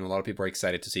it, and a lot of people are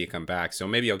excited to see it come back. So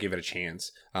maybe I'll give it a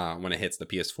chance when it hits the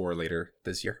PS4 later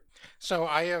this year. So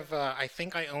I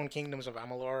think I own Kingdoms of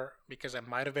Amalur because it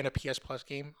might have been a PS Plus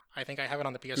game. I think I have it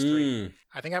on the PS3.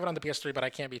 I think I have it on the PS3, but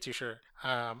I can't be too sure.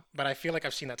 But I feel like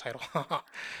I've seen that title.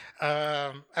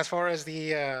 As far as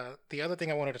the other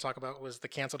thing I wanted to talk about was the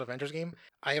canceled Avengers game.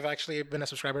 I have actually been a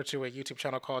subscriber to a YouTube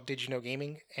channel called Did You Know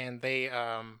Gaming, and they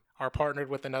are partnered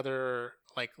with another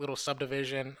like little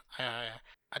subdivision.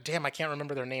 Damn, I can't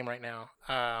remember their name right now.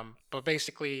 But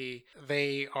basically,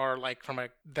 they are like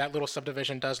that little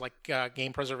subdivision does like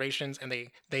game preservations, and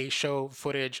they show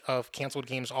footage of canceled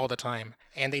games all the time.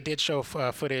 And they did show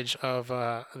footage of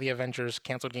the Avengers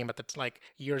canceled game at like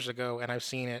years ago, and I've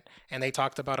seen it. And they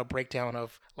talked about a breakdown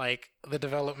of like the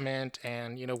development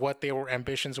and what their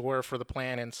ambitions were for the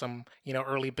plan, and some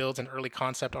early builds and early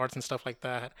concept arts and stuff like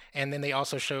that. And then they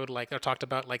also showed they talked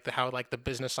about like how the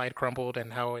business side crumbled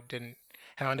and how it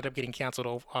ended up getting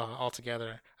canceled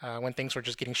altogether when things were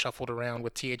just getting shuffled around,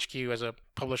 with THQ as a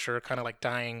publisher kind of like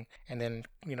dying, and then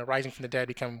Rising from the Dead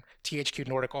become THQ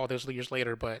Nordic all those years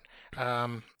later. But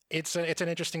it's an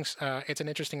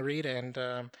interesting read, and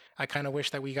I kind of wish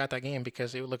that we got that game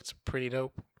because it looked pretty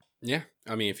dope. Yeah,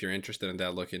 I mean, if you're interested in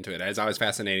that, look into it. It's always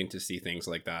fascinating to see things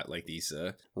like that, like these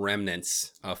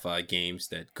remnants of games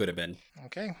that could have been.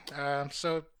 Okay,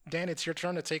 so Dan, it's your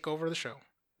turn to take over the show.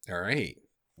 All right.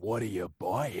 What are you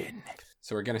buying?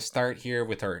 So we're going to start here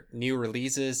with our new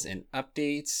releases and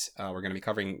updates. We're going to be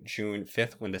covering June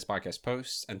 5th when this podcast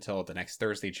posts until the next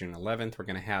Thursday, June 11th. We're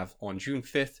going to have on June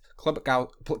 5th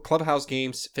Clubhouse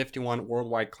Games 51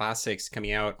 Worldwide Classics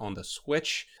coming out on the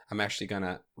Switch. I'm actually going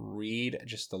to read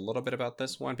just a little bit about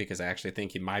this one because I actually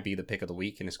think it might be the pick of the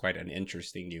week and it's quite an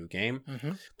interesting new game.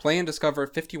 Mm-hmm. Play and discover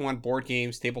 51 board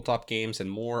games, tabletop games,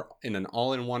 and more in an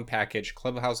all-in-one package.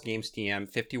 Clubhouse Games TM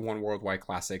 51 Worldwide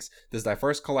Classics. This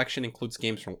diverse collection includes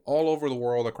games from all over the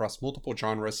world across multiple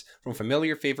genres, from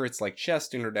familiar favorites like chess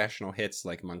to international hits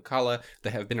like Mancala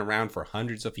that have been around for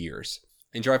hundreds of years.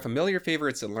 Enjoy familiar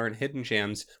favorites and learn hidden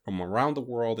gems from around the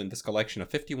world in this collection of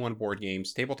 51 board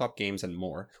games, tabletop games, and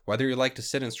more. Whether you like to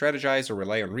sit and strategize or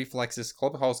rely on reflexes,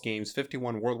 Clubhouse Games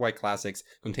 51 Worldwide Classics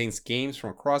contains games from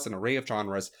across an array of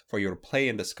genres for you to play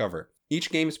and discover. Each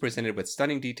game is presented with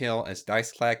stunning detail as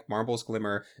dice clack, marbles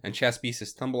glimmer, and chess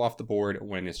pieces tumble off the board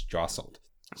when it's jostled.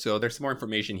 So there's some more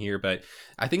information here, but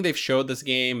I think they've showed this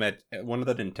game at one of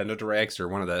the Nintendo Directs or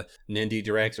one of the Nindy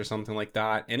Directs or something like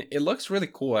that, and it looks really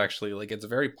cool actually. Like, it's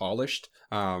very polished.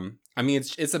 I mean,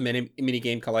 it's a mini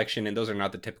game collection, and those are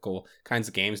not the typical kinds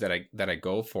of games that I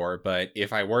go for. But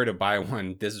if I were to buy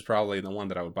one, this is probably the one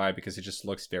that I would buy because it just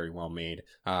looks very well made.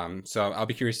 So I'll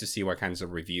be curious to see what kinds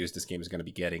of reviews this game is going to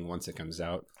be getting once it comes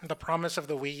out. The promise of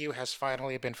the Wii U has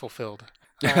finally been fulfilled.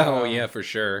 Oh yeah, for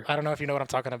sure. I don't know if you know what I'm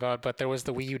talking about, but there was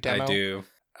the Wii U demo. I do.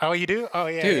 Oh, you do? Oh,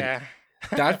 yeah, Dude. yeah.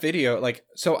 That video, like,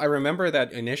 so I remember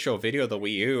that initial video of the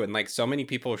Wii U, and like so many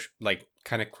people like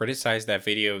kind of criticized that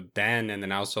video then, and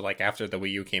then also like after the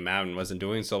Wii U came out and wasn't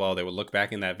doing so well, they would look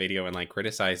back in that video and like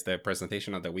criticize the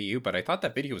presentation of the Wii U. But I thought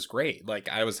that video was great. Like,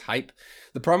 I was hype.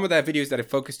 The problem with that video is that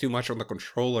it focused too much on the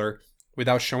controller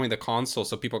without showing the console,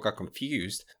 so people got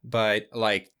confused. But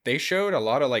like, they showed a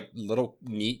lot of like little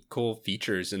neat cool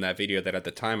features in that video that at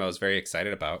the time I was very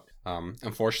excited about.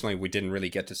 Unfortunately, we didn't really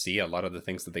get to see a lot of the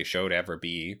things that they showed ever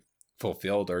be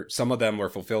fulfilled, or some of them were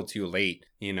fulfilled too late,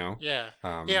 you know. Yeah,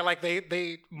 like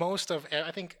they most of,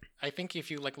 I think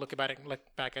if you like look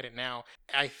back at it now,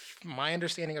 my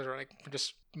understanding is, like,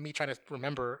 just me trying to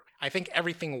remember, I think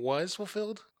everything was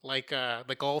fulfilled, like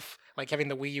the golf, like having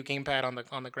the Wii U gamepad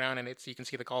on the ground, and you can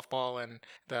see the golf ball, and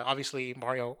the obviously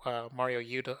Mario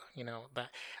U, you know, that,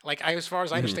 like, as far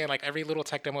as I understand, like every little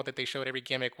tech demo that they showed, every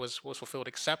gimmick was fulfilled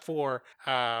except for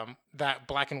that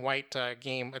black and white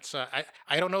game. It's I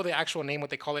don't know the actual name, what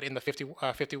they call it in the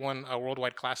 51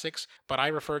 Worldwide Classics, but I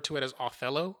refer to it as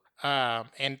Othello.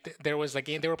 And there was a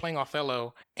game they were playing,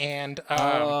 Othello, and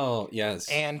Oh yes,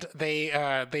 and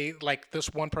they like,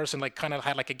 this one person like kind of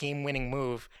had like a game-winning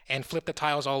move and flipped the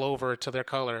tiles all over to their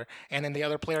color, and then the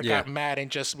other player got mad and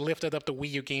just lifted up the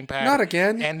Wii U gamepad. Not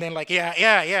again. And then like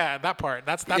yeah, that part.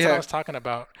 That's what I was talking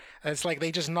about. It's like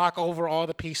they just knock over all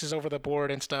the pieces over the board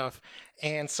and stuff.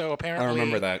 And so apparently, I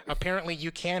remember that. Apparently,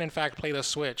 you can in fact play the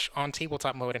Switch on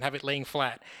tabletop mode and have it laying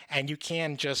flat, and you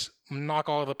can just knock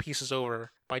all the pieces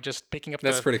over by just picking up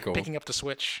pretty cool. picking up the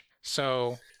Switch.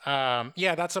 So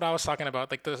yeah, that's what I was talking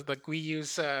about. Like the Wii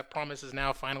U's promise has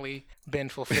now finally been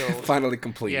fulfilled. Finally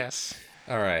complete. Yes.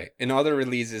 All right. In other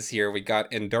releases here, we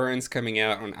got Endurance coming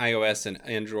out on iOS and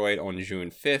Android on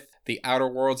June 5th. The Outer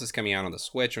Worlds is coming out on the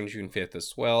Switch on June 5th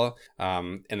as well.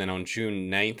 And then on June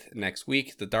 9th next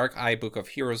week, the Dark Eye Book of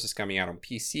Heroes is coming out on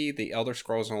PC. The Elder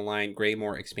Scrolls Online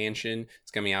Greymoor expansion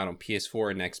is coming out on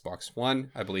PS4 and Xbox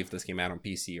One. I believe this came out on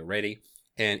PC already.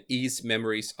 And Ys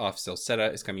Memories of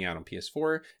Celceta is coming out on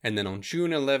PS4. And then on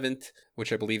June 11th,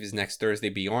 which I believe is next Thursday,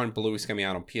 Beyond Blue is coming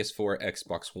out on PS4,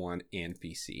 Xbox One, and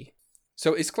PC.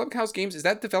 So is Clubhouse Games, is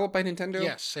that developed by Nintendo?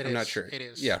 Yes, it is. I'm not sure. It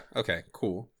is. Yeah, okay,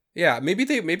 cool. Yeah, maybe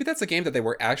that's a game that they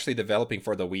were actually developing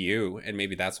for the Wii U, and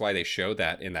maybe that's why they showed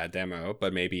that in that demo,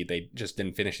 but maybe they just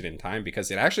didn't finish it in time, because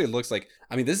it actually looks like,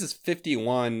 I mean, this is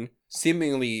 51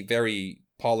 seemingly very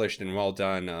polished and well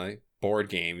done board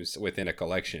games within a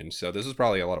collection, so this was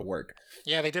probably a lot of work.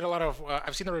 Yeah, they did a lot of,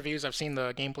 I've seen the reviews, I've seen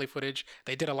the gameplay footage.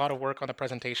 They did a lot of work on the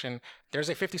presentation. There's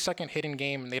a 50-second hidden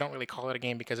game, and they don't really call it a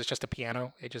game because it's just a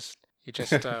piano. You just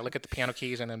look at the piano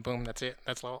keys, and then boom, that's it.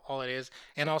 That's all it is.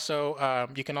 And also,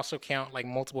 you can also count like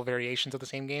multiple variations of the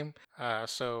same game.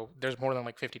 So there's more than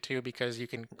like 52, because you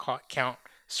can count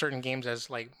certain games as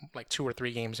like 2 or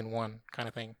 3 games in one kind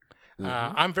of thing.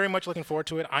 I'm very much looking forward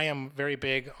to it. I am very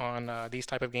big on these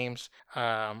type of games.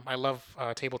 I love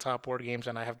tabletop board games,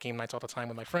 and I have game nights all the time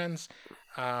with my friends.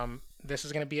 This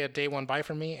is going to be a day one buy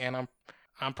for me, and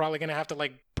I'm probably going to have to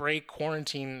like break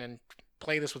quarantine and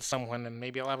play this with someone, and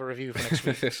maybe I'll have a review for next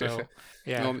week. So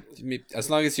yeah, well, as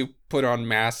long as you put on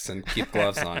masks and keep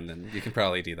gloves on, then you can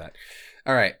probably do that.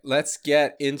 All right, let's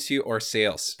get into our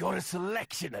sales. Got a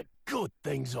selection of good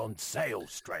things on sale,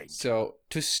 Strange. So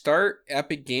to start,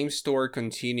 Epic Game Store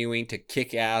continuing to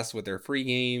kick ass with their free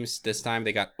games. This time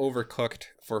they got Overcooked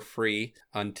for free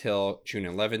until June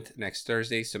 11th, next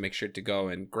Thursday. So make sure to go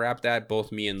and grab that.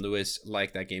 Both me and Lewis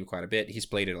like that game quite a bit. He's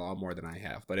played it a lot more than I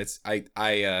have, but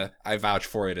I vouch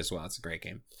for it as well. It's a great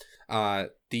game.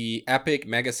 The Epic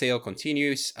Mega Sale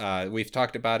continues. We've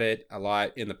talked about it a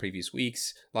lot in the previous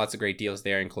weeks. Lots of great deals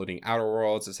there, including Outer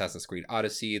Worlds, Assassin's Creed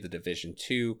Odyssey, The Division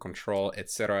 2, Control,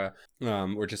 etc.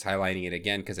 We're just highlighting it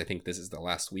again because I think this is the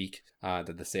last week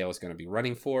that the sale is going to be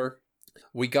running for.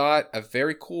 We got a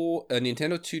very cool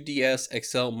Nintendo 2DS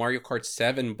XL Mario Kart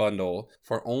 7 bundle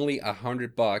for only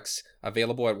 $100,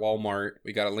 available at Walmart.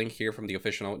 We got a link here from the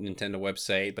official Nintendo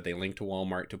website, but they link to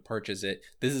Walmart to purchase it.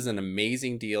 This is an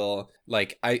amazing deal.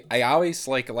 Like I always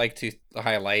like to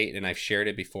highlight, and I've shared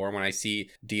it before, when I see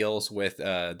deals with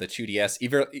the 2DS,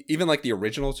 even like the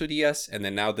original 2DS, and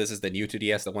then now this is the new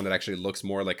 2DS, the one that actually looks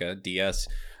more like a DS,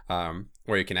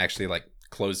 where you can actually like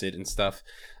close it and stuff,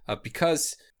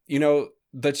 because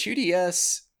the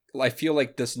 2DS, I feel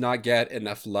like, does not get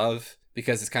enough love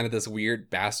because it's kind of this weird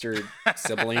bastard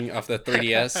sibling of the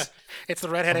 3DS. It's the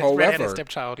redheaded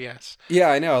stepchild, yes. Yeah,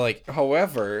 I know. Like,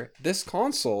 however, this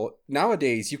console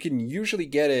nowadays, you can usually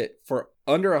get it for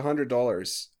under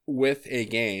 $100 with a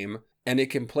game, and it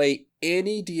can play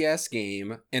any DS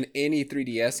game and any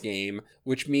 3DS game,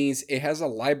 which means it has a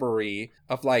library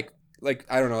of like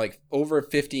I don't know, like over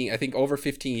 15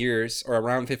 years or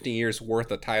around 15 years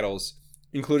worth of titles,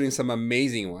 including some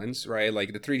amazing ones, right?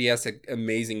 Like the 3DS had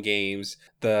amazing games,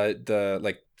 the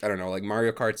like, I don't know, like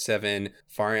Mario Kart 7,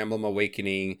 Fire Emblem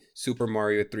Awakening, Super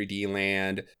Mario 3D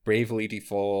Land, Bravely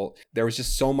Default. There was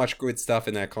just so much good stuff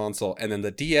in that console. And then the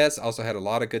DS also had a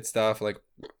lot of good stuff, like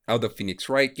all the Phoenix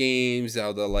Wright games,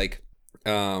 all the like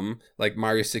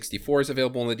Mario 64 is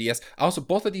available on the DS. Also,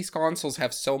 both of these consoles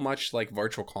have so much like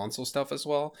virtual console stuff as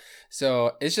well,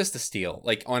 so it's just a steal.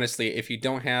 Like, honestly, if you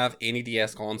don't have any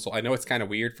DS console, I know it's kind of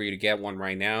weird for you to get one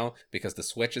right now because the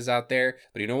Switch is out there,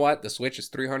 but you know what, the Switch is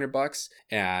 $300,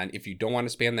 and if you don't want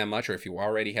to spend that much, or if you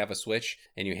already have a Switch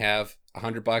and you have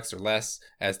 $100 or less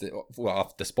as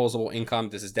disposable income,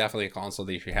 this is definitely a console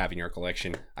that you should have in your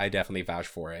collection. I definitely vouch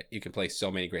for it. You can play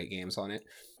so many great games on it.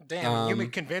 Damn, you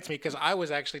convinced me, because I was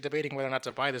actually debating whether or not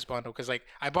to buy this bundle, because like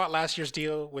I bought last year's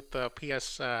deal with the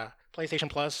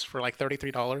PlayStation Plus for like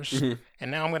 $33,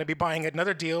 and now I'm going to be buying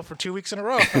another deal for 2 weeks in a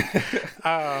row.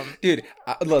 Dude,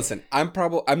 listen, I'm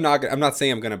not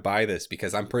saying I'm going to buy this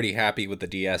because I'm pretty happy with the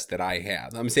DS that I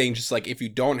have. I'm saying just like, if you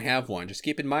don't have one, just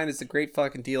keep in mind it's a great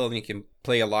fucking deal and you can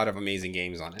play a lot of amazing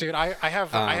games on it. Dude, I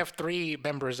have 3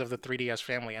 members of the 3DS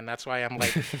family, and that's why I'm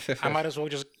like, I might as well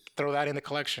just throw that in the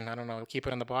collection. I don't know, keep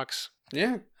it in the box.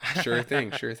 Yeah, sure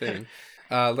thing.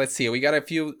 Let's see. We got a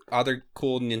few other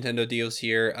cool Nintendo deals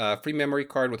here. Free memory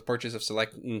card with purchase of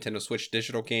select Nintendo Switch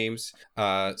digital games.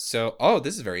 This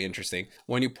is very interesting.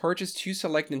 When you purchase 2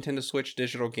 select Nintendo Switch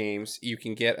digital games, you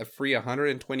can get a free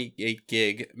 128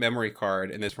 gig memory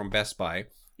card, and it's from Best Buy.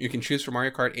 You can choose from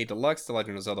Mario Kart 8 Deluxe, The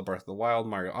Legend of Zelda Breath of the Wild,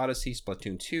 Mario Odyssey,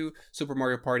 Splatoon 2, Super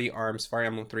Mario Party, ARMS, Fire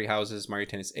Emblem 3 Houses, Mario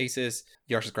Tennis Aces,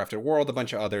 Yoshi's Crafted World, a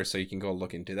bunch of others, so you can go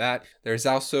look into that. There's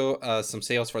also some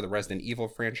sales for the Resident Evil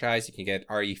franchise. You can get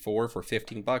RE4 for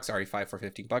 $15, RE5 for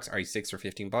 $15, RE6 for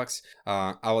 $15.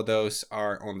 All of those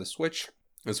are on the Switch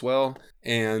as well,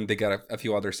 and they got a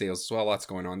few other sales as well. Lots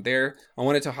going on there. I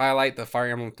wanted to highlight the Fire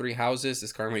Emblem 3 Houses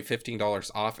is currently $15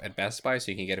 off at Best Buy,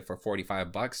 so you can get it for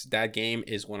 $45. That game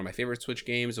is one of my favorite Switch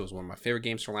games. It was one of my favorite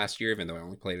games from last year, even though I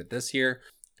only played it this year.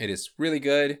 It is really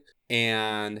good.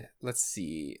 And let's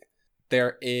see,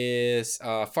 there is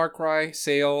a Far Cry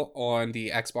sale on the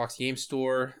Xbox Game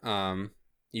Store.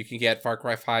 You can get Far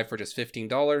Cry 5 for just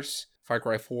 $15, Far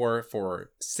Cry 4 for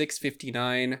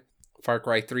 $6.59, Far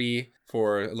Cry 3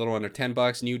 for a little under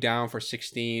 $10, New Down for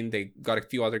 $16. They got a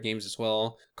few other games as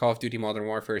well. Call of Duty Modern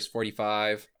Warfare is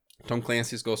 $45. Tom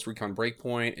Clancy's Ghost Recon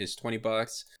Breakpoint is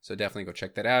 $20. So definitely go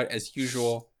check that out. As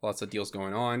usual, lots of deals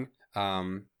going on.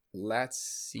 Let's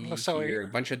see here. A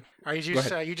bunch of.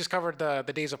 You just covered the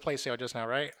Days of Play sale just now,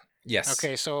 right? Yes.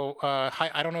 Okay, so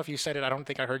I don't know if you said it. I don't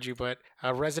think I heard you, but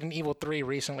Resident Evil 3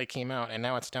 recently came out, and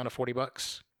now it's down to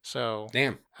 $40. So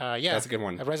damn, yeah, that's a good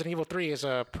one. Resident Evil 3 is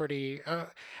a pretty,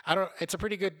 it's a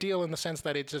pretty good deal in the sense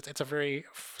that it's a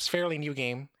fairly new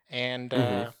game, and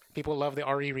people love the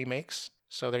RE remakes.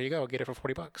 So there you go, get it for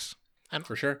 $40.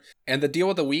 For sure. And the deal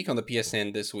of the week on the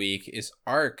PSN this week is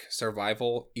Ark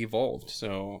Survival Evolved.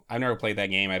 So I've never played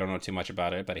that game. I don't know too much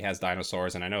about it, but it has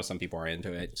dinosaurs, and I know some people are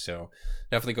into it. So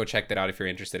definitely go check that out if you're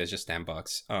interested. It's just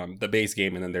 $10. The base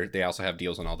game, and then they also have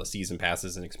deals on all the season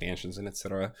passes and expansions and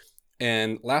etc.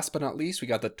 And last but not least, we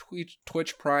got the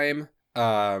Twitch Prime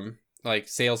like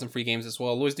sales and free games as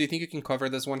well. Louis, do you think you can cover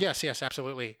this one? Yes,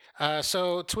 absolutely.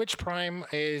 So Twitch Prime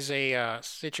is a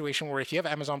situation where if you have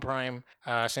Amazon Prime,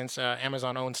 since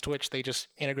Amazon owns Twitch, they just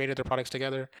integrated their products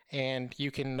together, and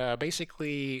you can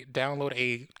basically download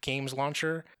a games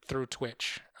launcher through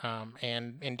Twitch.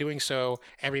 And in doing so,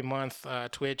 every month,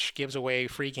 Twitch gives away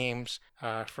free games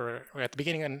for at the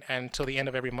beginning and until the end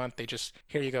of every month. They just,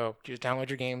 here you go, just download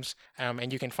your games,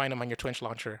 and you can find them on your Twitch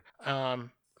launcher.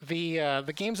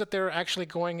 The games that they're actually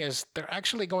going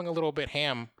a little bit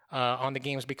ham on the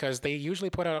games because they usually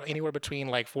put out anywhere between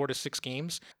like 4 to 6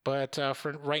 games. But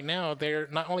for right now, they're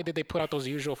not only did they put out those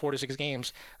usual 4 to 6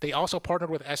 games, they also partnered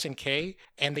with SNK,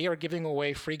 and they are giving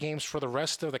away free games for the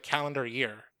rest of the calendar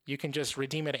year. You can just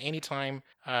redeem it at any time,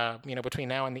 between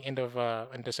now and the end of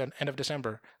end of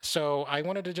December. So I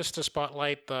wanted to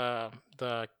spotlight the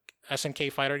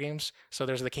SNK fighter games. So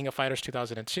there's the King of Fighters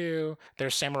 2002,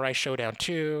 there's Samurai Showdown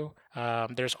 2,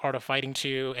 there's Art of Fighting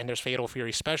 2, and there's Fatal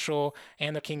Fury Special,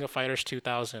 and the King of Fighters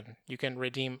 2000. You can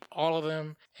redeem all of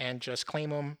them and just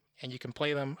claim them, and you can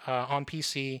play them on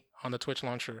PC on the Twitch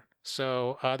launcher.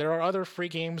 So there are other free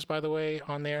games, by the way,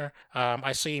 on there.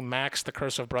 I see Max, The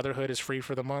Curse of Brotherhood is free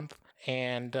for the month.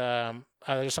 And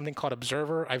there's something called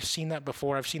Observer. I've seen that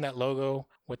before. I've seen that logo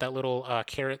with that little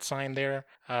carrot sign there.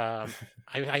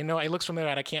 I know it looks familiar,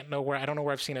 and I don't know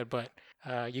where I've seen it, but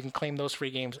you can claim those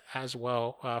free games as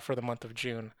well for the month of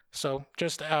June. So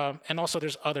just, and also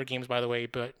there's other games, by the way,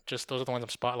 but just those are the ones I'm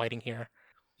spotlighting here.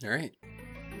 All right.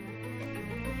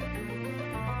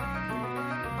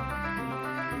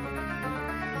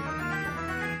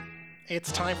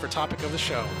 It's time for topic of the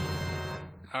show.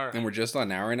 All right. And we're just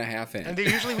an hour and a half in. And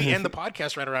usually we end the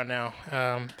podcast right around now.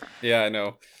 Yeah, I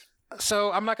know. So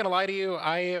I'm not gonna lie to you.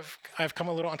 I've come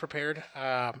a little unprepared.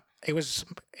 I've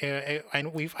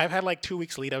had like 2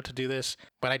 weeks lead up to do this,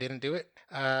 but I didn't do it.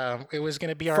 It was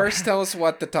gonna be our First. Tell us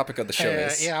what the topic of the show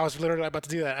is. Yeah, I was literally about to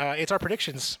do that. It's our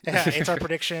predictions. Yeah, it's our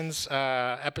predictions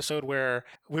episode where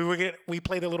we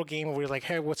play the little game where we're like,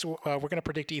 hey, we're gonna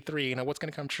predict E3. What's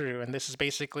gonna come true. And this is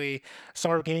basically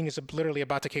Summer Gaming is literally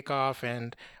about to kick off,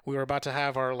 and we were about to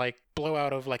have our like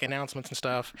blowout of like announcements and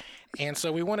stuff. And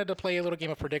so we wanted to play a little game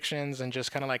of predictions and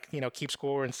just kind of like keep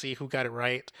score and see who got it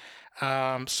right.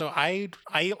 So I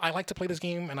like to play this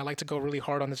game, and I like to go really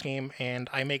hard on this game, and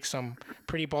I make some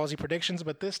pretty ballsy predictions,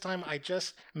 but this time I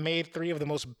just made 3 of the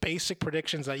most basic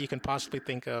predictions that you can possibly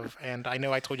think of, and I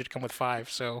know I told you to come with 5,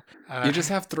 so you just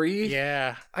have 3?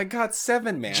 Yeah, I got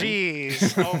 7, man.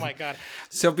 Jeez. Oh my god.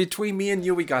 So between me and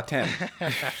you, we got 10.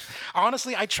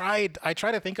 Honestly, I tried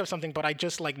to think of something, but I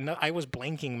just I was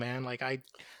blanking, man. Like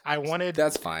I wanted.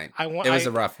 That's fine. It was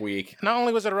a rough week. Not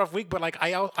only was it a rough week, but like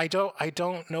I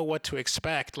don't know what to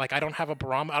expect. Like I don't have a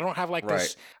barometer. I don't have like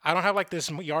this. I don't have like this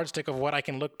yardstick of what I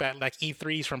can look at, like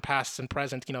E3s from past and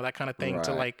present, that kind of thing,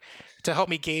 to help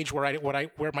me gauge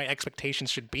where my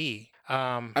expectations should be.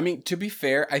 I mean, to be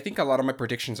fair, I think a lot of my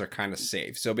predictions are kind of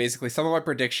safe. So basically, some of my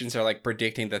predictions are like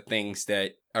predicting the things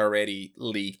that are already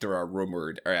leaked or are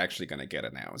rumored are actually going to get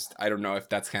announced. I don't know if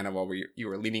that's kind of what you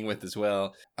were leaning with as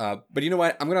well. But you know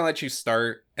what? I'm going to let you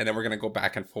start, and then we're going to go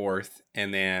back and forth,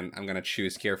 and then I'm going to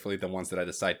choose carefully the ones that I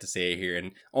decide to say here,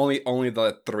 and only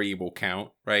the 3 will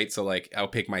count, right? So like I'll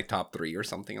pick my top 3 or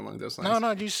something along those lines.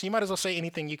 No, you might as well say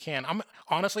anything you can.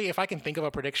 Honestly, if I can think of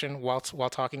a prediction while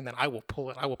talking, then I will pull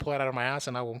it. I will pull it out of my ass,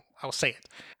 and I'll say it.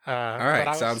 All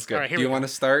right, sounds good. All right, do you want to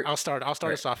start? I'll start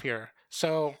us off here.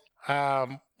 So,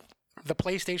 the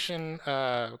PlayStation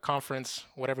conference,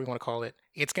 whatever you want to call it,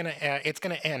 it's gonna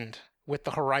end with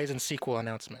the Horizon sequel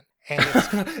announcement. And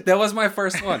that was my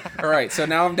first one. All right, so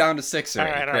now I'm down to 6. All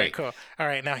right, cool. All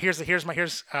right, now here's I'm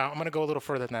gonna go a little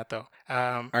further than that though.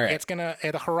 All right, it's gonna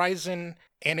the Horizon,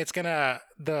 and it's gonna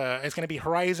be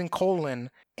Horizon :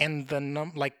 and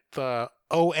the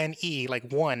ONE, like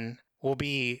 1 will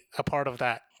be a part of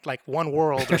that, like One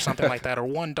World or something like that, or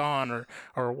One Dawn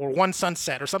or One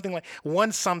Sunset or something like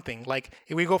One something. Like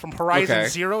we go from Horizon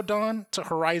Zero Dawn to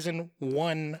Horizon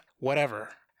 1 whatever.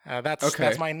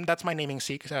 That's my naming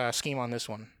scheme on this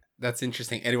one. That's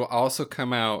interesting. And it will also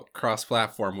come out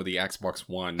cross-platform with the Xbox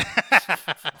One.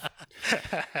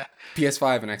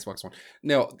 PS5 and Xbox One.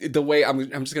 No, the way I'm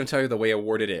just going to tell you the way I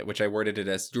worded it, which I worded it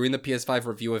as during the PS5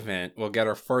 review event, we'll get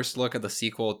our first look at the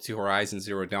sequel to Horizon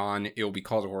Zero Dawn. It will be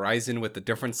called Horizon with a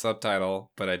different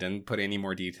subtitle, but I didn't put any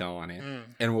more detail on it.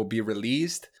 And will be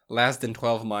released less than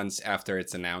 12 months after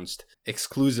it's announced,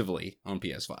 exclusively on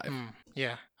PS5.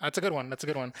 Yeah, that's a good one.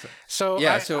 So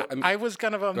yeah, I was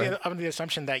kind of under the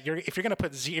assumption that if you're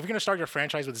gonna start your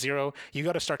franchise with 0, you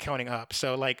got to start counting up.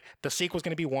 So like the sequel's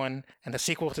gonna be 1, and the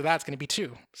sequel to that's gonna be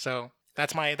 2. So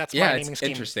that's my naming scheme.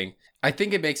 Interesting. I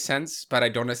think it makes sense, but I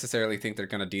don't necessarily think they're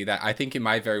gonna do that. I think it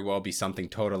might very well be something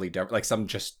totally different, like some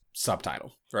just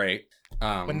subtitle, right?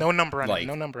 With no number in it.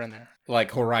 No number in there.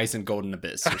 Like Horizon Golden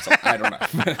Abyss or something. I don't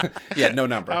know. Yeah, no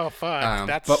number. Oh fuck.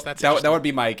 That would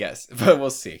be my guess, but we'll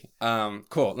see.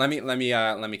 Cool. Let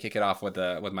me kick it off with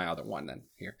my other one then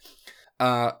here.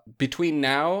 Between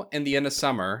now and the end of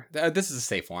summer, this is a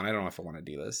safe one. I don't know if I want to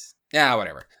do this. Yeah,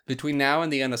 whatever. Between now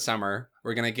and the end of summer,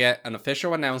 we're gonna get an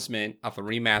official announcement of a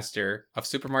remaster of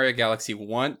Super Mario Galaxy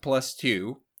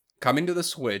 1+2 coming to the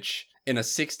Switch in a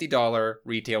 $60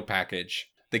 retail package.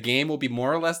 The game will be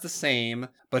more or less the same,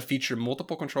 but feature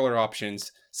multiple controller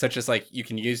options, such as like you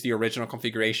can use the original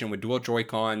configuration with dual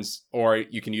Joy-Cons, or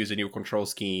you can use a new control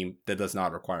scheme that does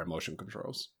not require motion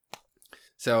controls.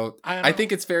 So I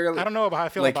think it's fairly... I don't know about how I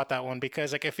feel like- about that one,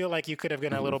 because like I feel like you could have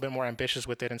been a little bit more ambitious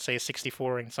with it and say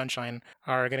 64 and Sunshine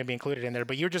are going to be included in there,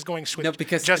 but you're just going with No,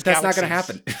 because just that's not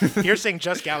Galaxies. going to happen. You're saying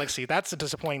just Galaxy. That's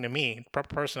disappointing to me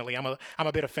personally. I'm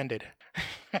a bit offended.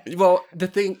 Well,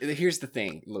 here's the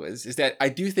thing, Louis, is that I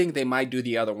do think they might do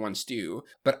the other ones too,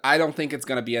 but I don't think it's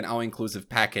going to be an all-inclusive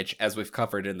package as we've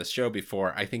covered in the show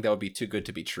before. I think that would be too good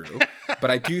to be true.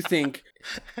 But I do think,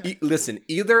 listen,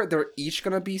 either they're each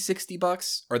going to be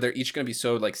 $60 or they're each going to be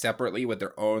sold like separately with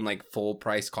their own like full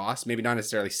price cost. Maybe not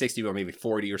necessarily 60, but maybe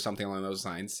 40 or something along those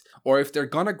lines. Or if they're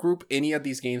going to group any of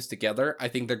these games together, I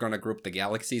think they're going to group the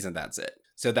Galaxies and that's it.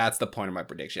 So that's the point of my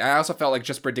prediction. I also felt like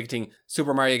just predicting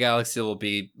Super Mario Galaxy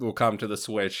will come to the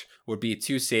Switch would be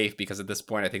too safe, because at this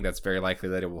point I think that's very likely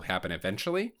that it will happen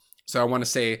eventually. So I want to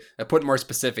say I put more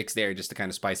specifics there just to kind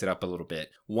of spice it up a little bit.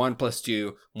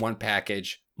 1+2, one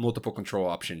package, multiple control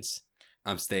options.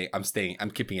 I'm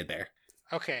keeping it there.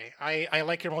 Okay, I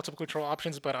like your multiple control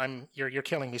options, but you're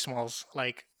killing me, Smalls.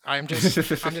 Like I'm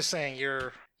just saying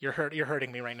you're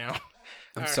hurting me right now.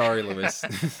 I'm sorry, Louis.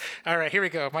 All right, here we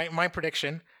go. My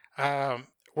prediction.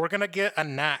 We're gonna get a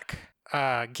Knack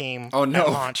game Oh, no. at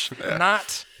launch,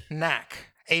 not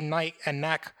Knack, a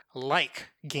Knack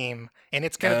like game, and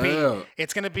it's gonna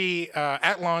be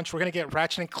at launch. We're gonna get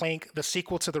Ratchet and Clank, the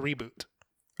sequel to the reboot.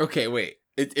 Okay, wait.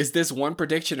 Is this one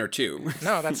prediction or two?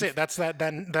 No, that's it. That's that.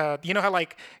 Then you know how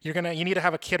like you need to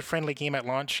have a kid friendly game at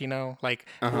launch. You know, like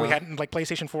we had like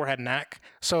PlayStation 4 had Knack.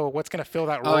 So what's gonna fill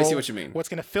that role? Oh, I see what you mean. What's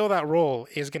gonna fill that role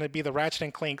is gonna be the Ratchet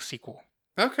and Clank sequel.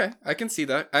 Okay, I can see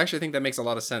that. I actually think that makes a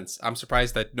lot of sense. I'm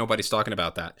surprised that nobody's talking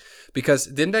about that, because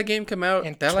didn't that game come out?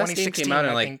 In That last game came out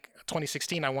in I think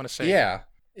 2016. I want to say.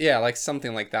 Yeah, like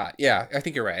something like that. Yeah, I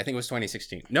think you're right. I think it was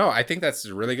 2016. No, I think that's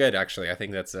really good, actually. I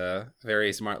think that's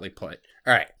very smartly put.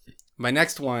 All right, my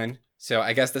next one. So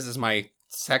I guess this is my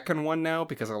second one now,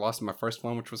 because I lost my first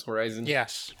one, which was Horizon.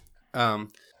 Yes.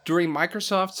 During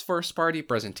Microsoft's first party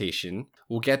presentation,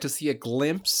 we'll get to see a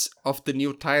glimpse of the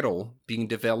new title being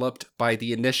developed by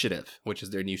The Initiative, which is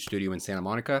their new studio in Santa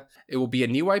Monica. It will be a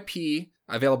new IP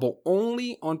available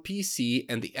only on PC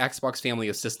and the Xbox family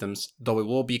of systems, though it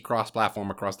will be cross-platform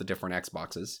across the different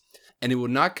Xboxes. And it will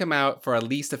not come out for at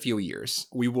least a few years.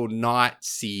 We will not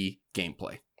see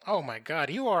gameplay. Oh my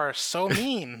God, you are so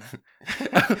mean.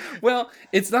 Well,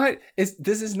 this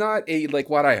is not a like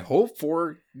what I hope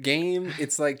for game.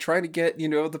 It's like trying to get,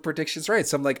 the predictions right.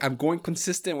 So I'm going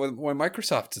consistent with what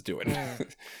Microsoft is doing.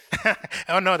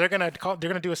 Oh no, they're gonna do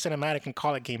a cinematic and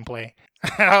call it gameplay.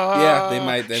 Yeah, they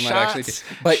might actually do.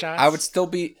 But shots. I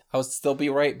would still be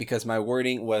right, because my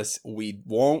wording was we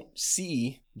won't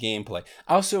see gameplay.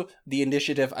 Also, The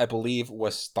Initiative, I believe,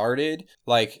 was started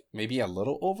like maybe a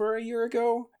little over a year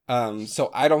ago. So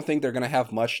I don't think they're gonna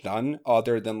have much done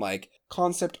other than like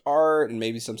concept art and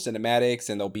maybe some cinematics,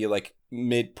 and they'll be like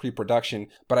mid pre-production.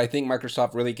 But I think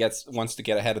Microsoft really wants to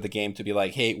get ahead of the game to be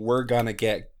like, hey, we're gonna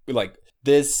get like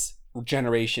this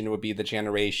generation would be the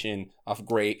generation of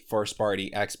great first party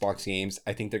Xbox games.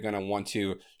 I think they're going to want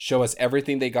to show us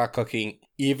everything they got cooking,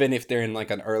 even if they're in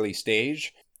like an early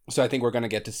stage. So I think we're going to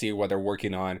get to see what they're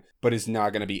working on, but it's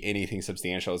not going to be anything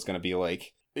substantial. It's going to be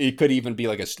like, it could even be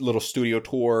like a little studio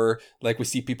tour. Like we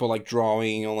see people like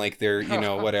drawing on like their,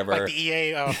 whatever. Like the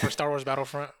EA for Star Wars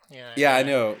Battlefront. Yeah, I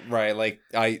know, right? Like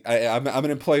I'm an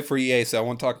employee for EA, so I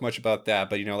won't talk much about that.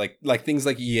 But like things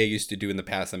like EA used to do in the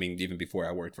past. I mean, even before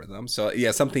I worked for them. So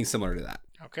yeah, something similar to that.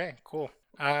 Okay, cool.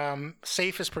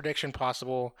 Safest prediction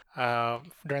possible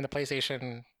during the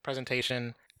PlayStation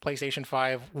presentation. PlayStation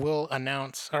 5 will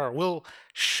announce or will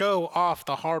show off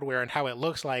the hardware and how it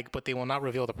looks like, but they will not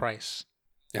reveal the price.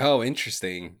 Oh,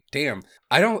 interesting. Damn.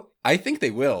 I think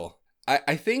they will.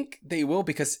 I think they will,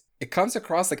 because it comes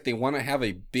across like they want to have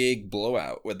a big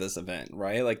blowout with this event,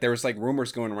 right? Like there was like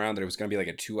rumors going around that it was going to be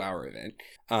like a 2-hour event.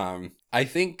 I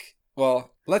think,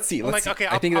 well, let's see. Let's see. Okay,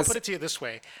 I'll put it to you this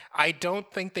way. I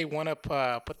don't think they want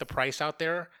to put the price out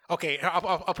there. Okay,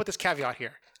 I'll put this caveat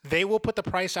here. They will put the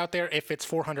price out there if it's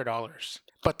 $400,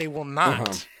 but they will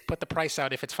not put the price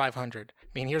out if it's $500. I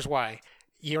mean, here's why.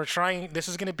 This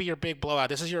is going to be your big blowout.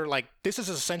 This is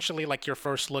essentially like your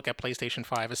first look at PlayStation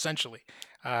 5, essentially.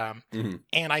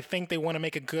 And I think they want to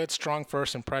make a good, strong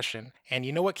first impression. And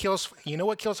you know what kills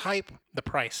hype? The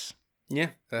price. Yeah,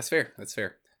 that's fair.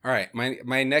 All right,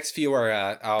 my next few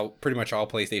are pretty much all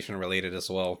PlayStation related as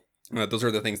well. Those are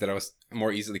the things that I was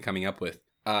more easily coming up with.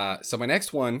 So my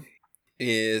next one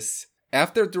is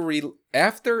after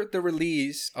the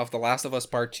release of The Last of Us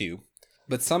Part 2,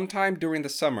 but sometime during the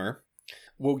summer,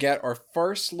 we'll get our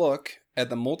first look at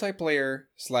the multiplayer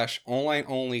 / online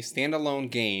only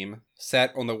standalone game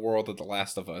set on the world of The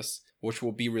Last of Us, which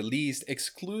will be released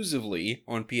exclusively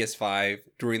on PS5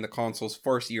 during the console's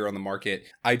first year on the market.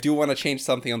 I do want to change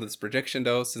something on this prediction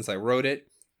though, since I wrote it,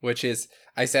 which is,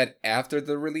 I said after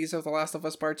the release of The Last of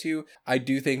Us Part 2, I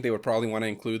do think they would probably want to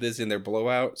include this in their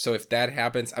blowout. So if that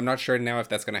happens, I'm not sure now if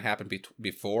that's going to happen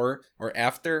before or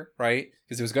after, right?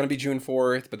 Because it was going to be June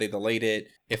 4th, but they delayed it.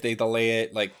 If they delay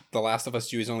it, like The Last of Us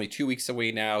 2 is only 2 weeks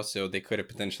away now, so they could have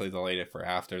potentially delayed it for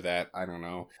after that. I don't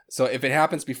know. So if it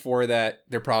happens before that,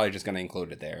 they're probably just going to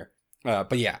include it there.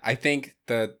 But yeah, I think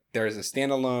that there's a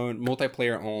standalone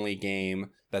multiplayer only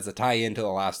game that's a tie-in to The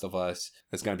Last of Us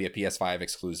that's going to be a PS5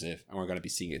 exclusive, and we're going to be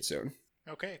seeing it soon.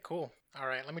 Okay, cool. All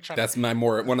right, let me try. That's one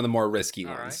of the more risky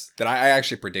ones that I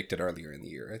actually predicted earlier in the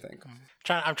year, I think.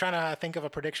 I'm trying to think of a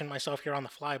prediction myself here on the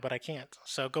fly, but I can't.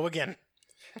 So go again.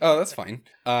 Oh, that's fine.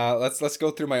 Let's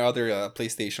go through my other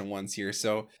PlayStation ones here.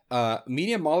 So,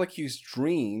 Media Molecule's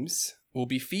Dreams will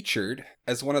be featured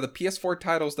as one of the PS4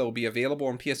 titles that will be available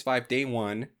on PS5 day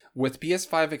one, with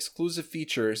PS5 exclusive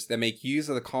features that make use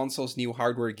of the console's new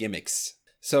hardware gimmicks.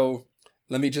 So,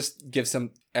 let me just give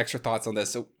some extra thoughts on this.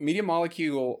 So, Media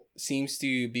Molecule seems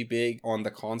to be big on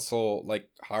the console, like,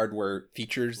 hardware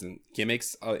features and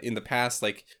gimmicks. In the past,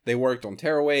 like, they worked on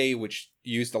Tearaway, which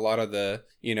used a lot of the,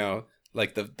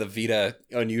 like the Vita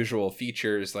unusual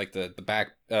features, like the back,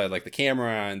 like the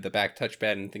camera and the back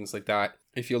touchpad and things like that.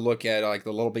 If you look at like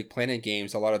the Little Big Planet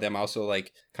games, a lot of them also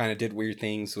like kind of did weird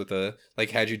things with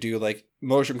had you do like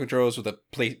motion controls with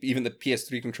even the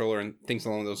PS3 controller and things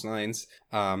along those lines,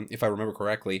 if I remember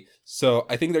correctly. So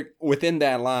I think they're within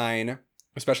that line,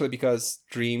 especially because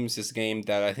Dreams is a game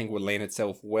that I think would lend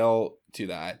itself well to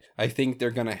that. I think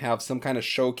they're going to have some kind of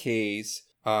showcase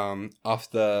of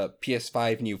the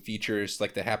PS5 new features,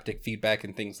 like the haptic feedback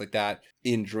and things like that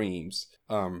in Dreams.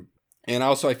 And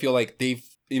also I feel like they've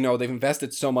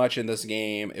invested so much in this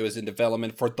game. It was in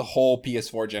development for the whole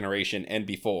PS4 generation and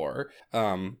before.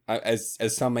 As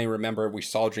some may remember, we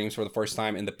saw Dreams for the first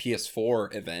time in the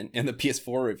PS4 event, in the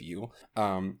PS4 review.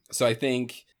 So I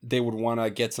think they would want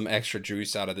to get some extra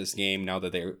juice out of this game now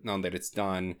that it's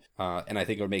done. And I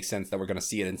think it would make sense that we're going to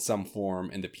see it in some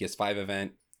form in the PS5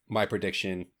 event. My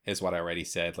prediction is what I already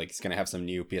said. Like, it's going to have some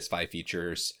new PS5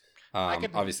 features.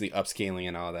 Obviously upscaling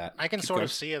and all that. I can sort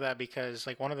of see that because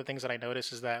like one of the things that I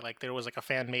noticed is that like there was like a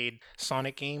fan-made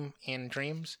Sonic game in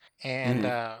Dreams, and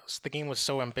the game was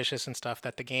so ambitious and stuff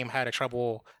that the game had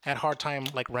a hard time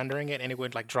like rendering it, and it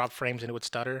would like drop frames and it would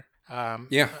stutter.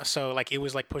 So like it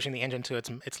was like pushing the engine to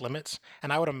its limits,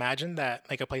 and I would imagine that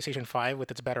like a PlayStation 5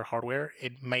 with its better hardware,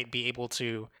 it might be able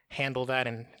to handle that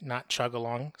and not chug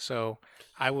along. So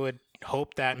I would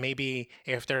hope that maybe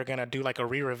if they're gonna do like a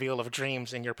re-reveal of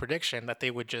Dreams in your prediction, that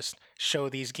they would just show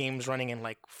these games running in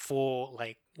like full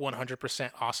like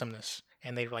 100% awesomeness,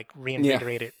 and they like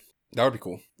reinvigorate it. That would be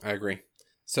cool. I agree.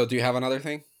 So do you have another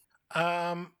thing?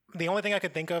 The only thing I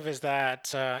could think of is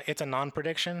that it's a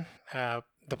non-prediction.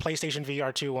 The PlayStation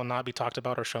VR 2 will not be talked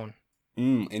about or shown.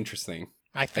 Interesting.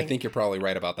 I think you're probably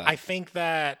right about that. I think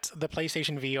that the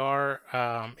PlayStation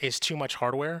VR is too much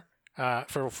hardware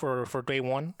for day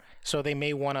one, so they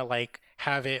may want to like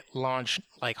have it launch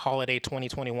like holiday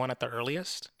 2021 at the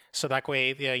earliest. So that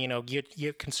way,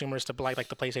 get consumers to buy like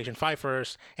the PlayStation 5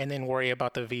 first, and then worry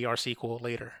about the VR sequel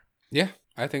later. Yeah,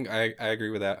 I think I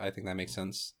agree with that. I think that makes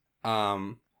sense.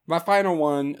 My final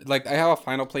one, like I have a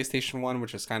final PlayStation one,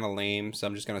 which is kind of lame, so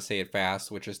I'm just gonna say it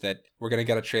fast, which is that we're gonna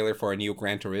get a trailer for a new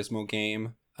Gran Turismo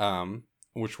game,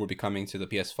 which will be coming to the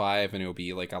PS5, and it'll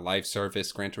be like a live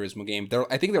service Gran Turismo game.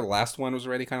 I think their last one was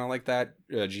already kind of like that,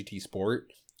 GT Sport.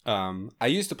 I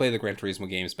used to play the Gran Turismo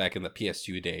games back in the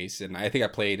PS2 days, and I think I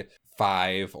played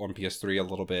 5 on PS3 a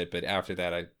little bit, but after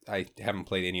that I haven't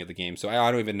played any of the games, so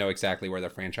I don't even know exactly where the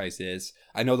franchise is.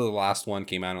 I know that the last one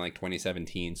came out in like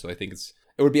 2017, so I think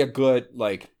it would be a good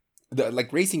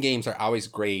racing games are always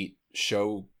great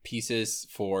show pieces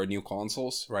for new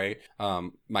consoles, right?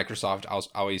 Microsoft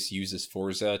always uses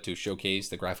Forza to showcase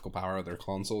the graphical power of their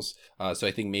consoles, so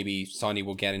I think maybe Sony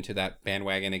will get into that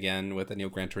bandwagon again with a new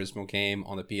Gran Turismo game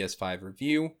on the PS5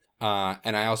 review.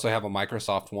 And I also have a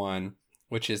Microsoft one,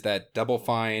 which is that Double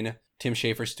Fine, Tim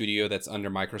Schafer studio that's under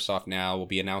Microsoft now, will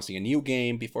be announcing a new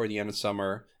game before the end of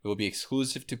summer. It will be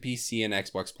exclusive to PC and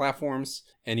Xbox platforms,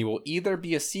 and it will either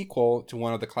be a sequel to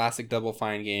one of the classic Double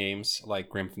Fine games like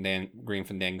Grim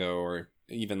Fandango, or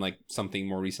even like something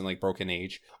more recent like Broken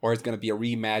Age, or it's going to be a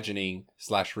reimagining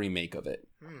 / remake of it.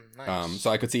 Nice.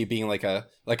 So I could see it being like a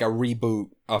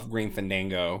reboot of Grim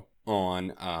Fandango,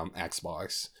 on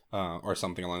Xbox or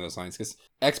something along those lines, because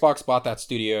Xbox bought that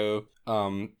studio.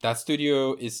 That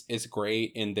studio is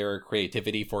great in their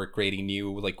creativity for creating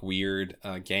new like weird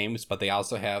games, but they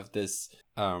also have this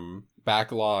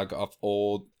backlog of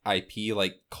old IP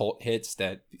like cult hits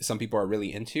that some people are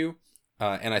really into.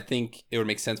 And I think it would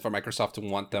make sense for Microsoft to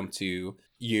want them to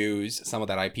use some of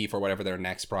that IP for whatever their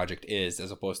next project is, as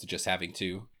opposed to just having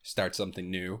to start something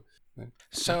new.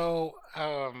 So,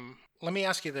 let me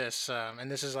ask you this, and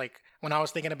this is like when I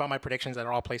was thinking about my predictions that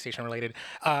are all PlayStation related.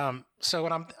 So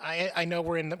when I know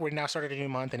we're now started a new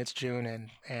month and it's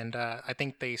June, and I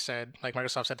think they said, like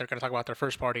Microsoft said, they're going to talk about their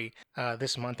first party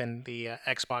this month, and the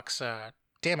Xbox.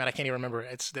 Damn it, I can't even remember.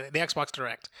 It's the Xbox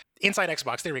Direct, Inside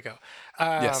Xbox. There we go.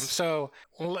 Yes. So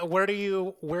where do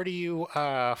you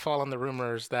fall on the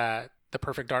rumors that the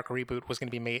Perfect Dark reboot is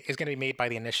going to be made by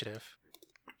the Initiative?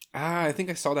 I think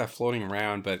I saw that floating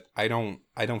around, but I don't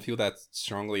feel that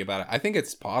strongly about it. I think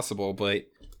it's possible, but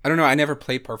I don't know. I never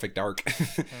played Perfect Dark.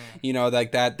 You know,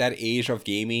 like that age of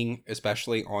gaming,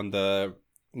 especially on the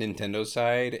Nintendo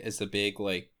side, is a big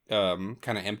like kind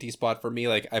of empty spot for me.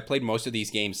 Like I played most of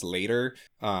these games later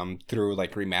through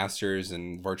like remasters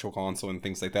and Virtual Console and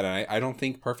things like that. And I don't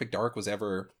think Perfect Dark was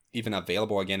ever even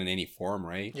available again in any form,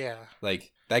 right? Yeah.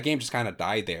 Like that game just kind of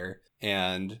died there,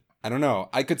 and I don't know.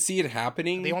 I could see it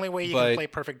happening. The only way you can play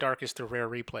Perfect Dark is through Rare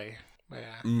Replay.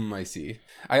 Yeah. I see.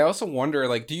 I also wonder,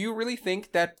 like, do you really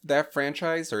think that that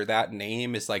franchise or that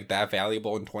name is like that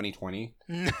valuable in 2020?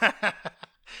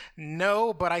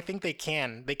 No, but I think they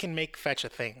can. They can make fetch a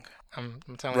thing. I'm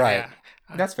telling you. Right.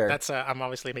 Yeah. That's fair. That's I'm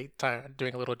obviously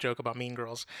doing a little joke about Mean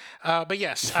Girls, but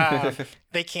yes,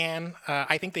 they can.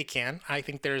 I think they can. I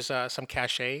think there's some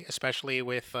cachet, especially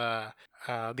with the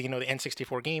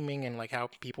N64 gaming and like how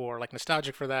people are like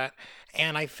nostalgic for that.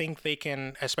 And I think they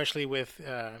can, especially with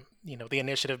the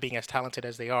Initiative being as talented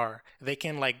as they are, they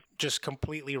can like just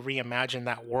completely reimagine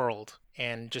that world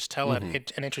and just tell an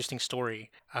interesting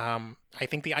story. I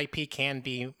think the IP can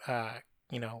be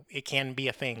it can be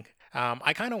a thing.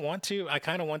 I kind of want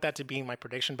that to be my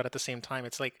prediction, but at the same time,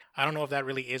 it's like I don't know if that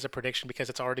really is a prediction because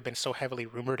it's already been so heavily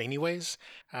rumored, anyways.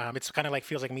 It's kind of like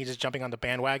feels like me just jumping on the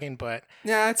bandwagon, but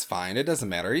yeah, it's fine. It doesn't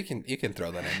matter. You can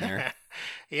throw that in there.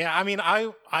 Yeah, I mean,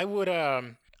 I would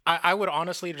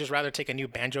honestly just rather take a new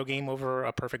Banjo game over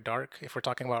a Perfect Dark if we're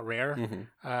talking about Rare.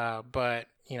 But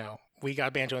we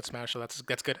got Banjo and Smash, so that's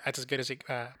good.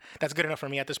 That's good enough for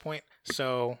me at this point.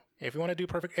 So if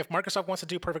Microsoft wants to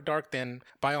do Perfect Dark, then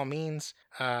by all means,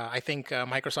 I think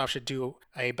Microsoft should do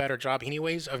a better job,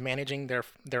 anyways, of managing their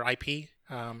IP.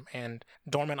 And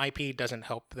dormant IP doesn't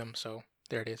help them. So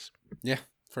there it is. Yeah,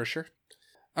 for sure.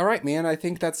 All right, man. I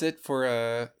think that's it for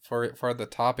the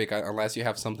topic. Unless you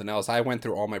have something else, I went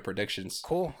through all my predictions.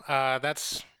 Cool.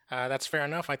 That's fair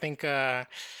enough. I think.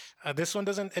 This one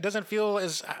doesn't feel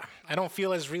as I don't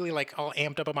feel as really like all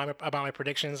amped up about my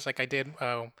predictions like I did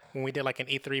when we did like an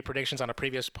E3 predictions on a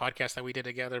previous podcast that we did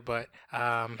together. But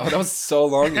that was so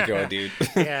long ago, dude.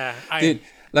 Yeah, dude.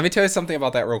 Let me tell you something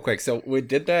about that real quick. So we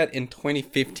did that in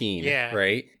 2015,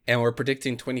 right? And we're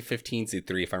predicting 2015's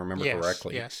E3 if I remember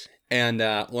correctly. Yes. And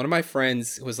one of my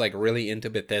friends who was like really into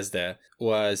Bethesda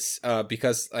was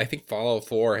because I think Fallout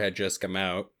 4 had just come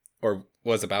out. Or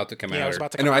was about to come out. Yeah, it was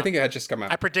about to come out. out. I think it had just come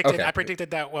out. I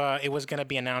predicted that it was going to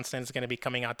be announced and it's going to be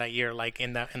coming out that year, like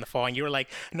in the fall. And you were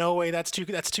like, "No way, that's too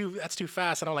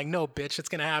fast." And I'm like, "No, bitch, it's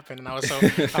going to happen." And I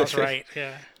was right.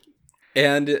 Yeah.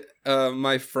 And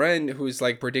my friend who's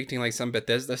like predicting like some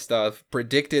Bethesda stuff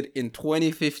predicted in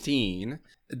 2015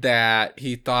 that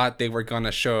he thought they were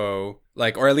gonna show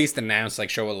like, or at least announce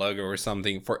like show a logo or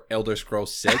something for Elder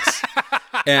Scrolls 6.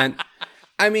 And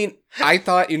I mean, I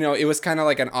thought, it was kind of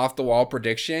like an off the wall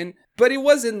prediction, but it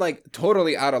wasn't like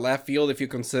totally out of left field if you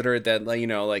consider that, like,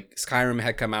 like Skyrim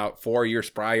had come out 4 years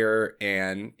prior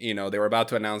and, they were about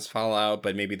to announce Fallout,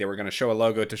 but maybe they were going to show a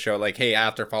logo to show like, hey,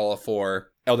 after Fallout 4,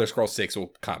 Elder Scrolls 6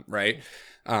 will come, right?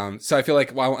 So I feel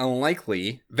like while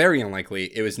unlikely, very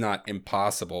unlikely, it was not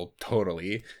impossible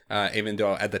totally, even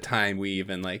though at the time we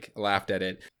even like laughed at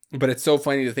it. But it's so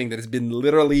funny to think that it's been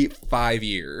literally 5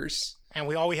 years.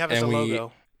 And all we have is a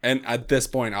logo. And at this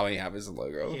point, all we have is a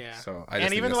logo. Yeah. So I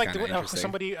just even think like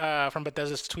somebody from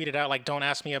Bethesda tweeted out like, "Don't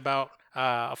ask me about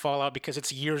Fallout because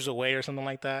it's years away" or something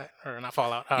like that, or not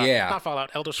Fallout. Not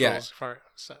Fallout. Elder Scrolls.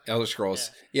 Yeah. Elder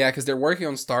Scrolls. Yeah, because they're working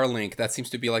on Starlink. That seems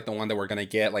to be like the one that we're gonna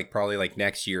get like probably like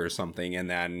next year or something, and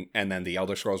then the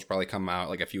Elder Scrolls will probably come out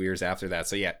like a few years after that.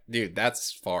 So yeah, dude,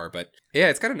 that's far, but yeah,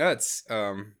 it's kind of nuts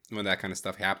when that kind of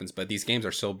stuff happens. But these games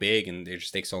are so big and they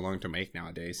just take so long to make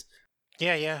nowadays.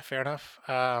 Yeah, fair enough.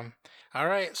 All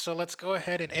right, so let's go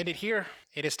ahead and end it here.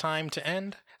 It is time to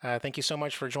end. Thank you so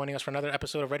much for joining us for another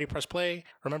episode of Ready Press Play.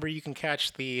 Remember, you can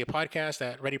catch the podcast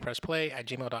at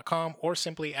readypressplay@gmail.com or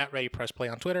simply at Ready Press Play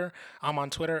on Twitter. I'm on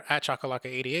Twitter at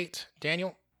Chakalaka88.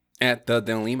 Daniel? At the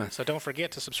Del Lima. So don't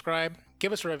forget to subscribe,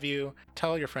 give us a review,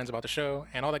 tell your friends about the show,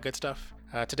 and all that good stuff.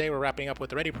 Today we're wrapping up with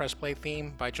the Ready Press Play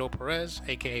theme by Joe Perez,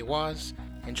 aka Waz.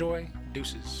 Enjoy.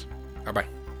 Deuces. Bye-bye.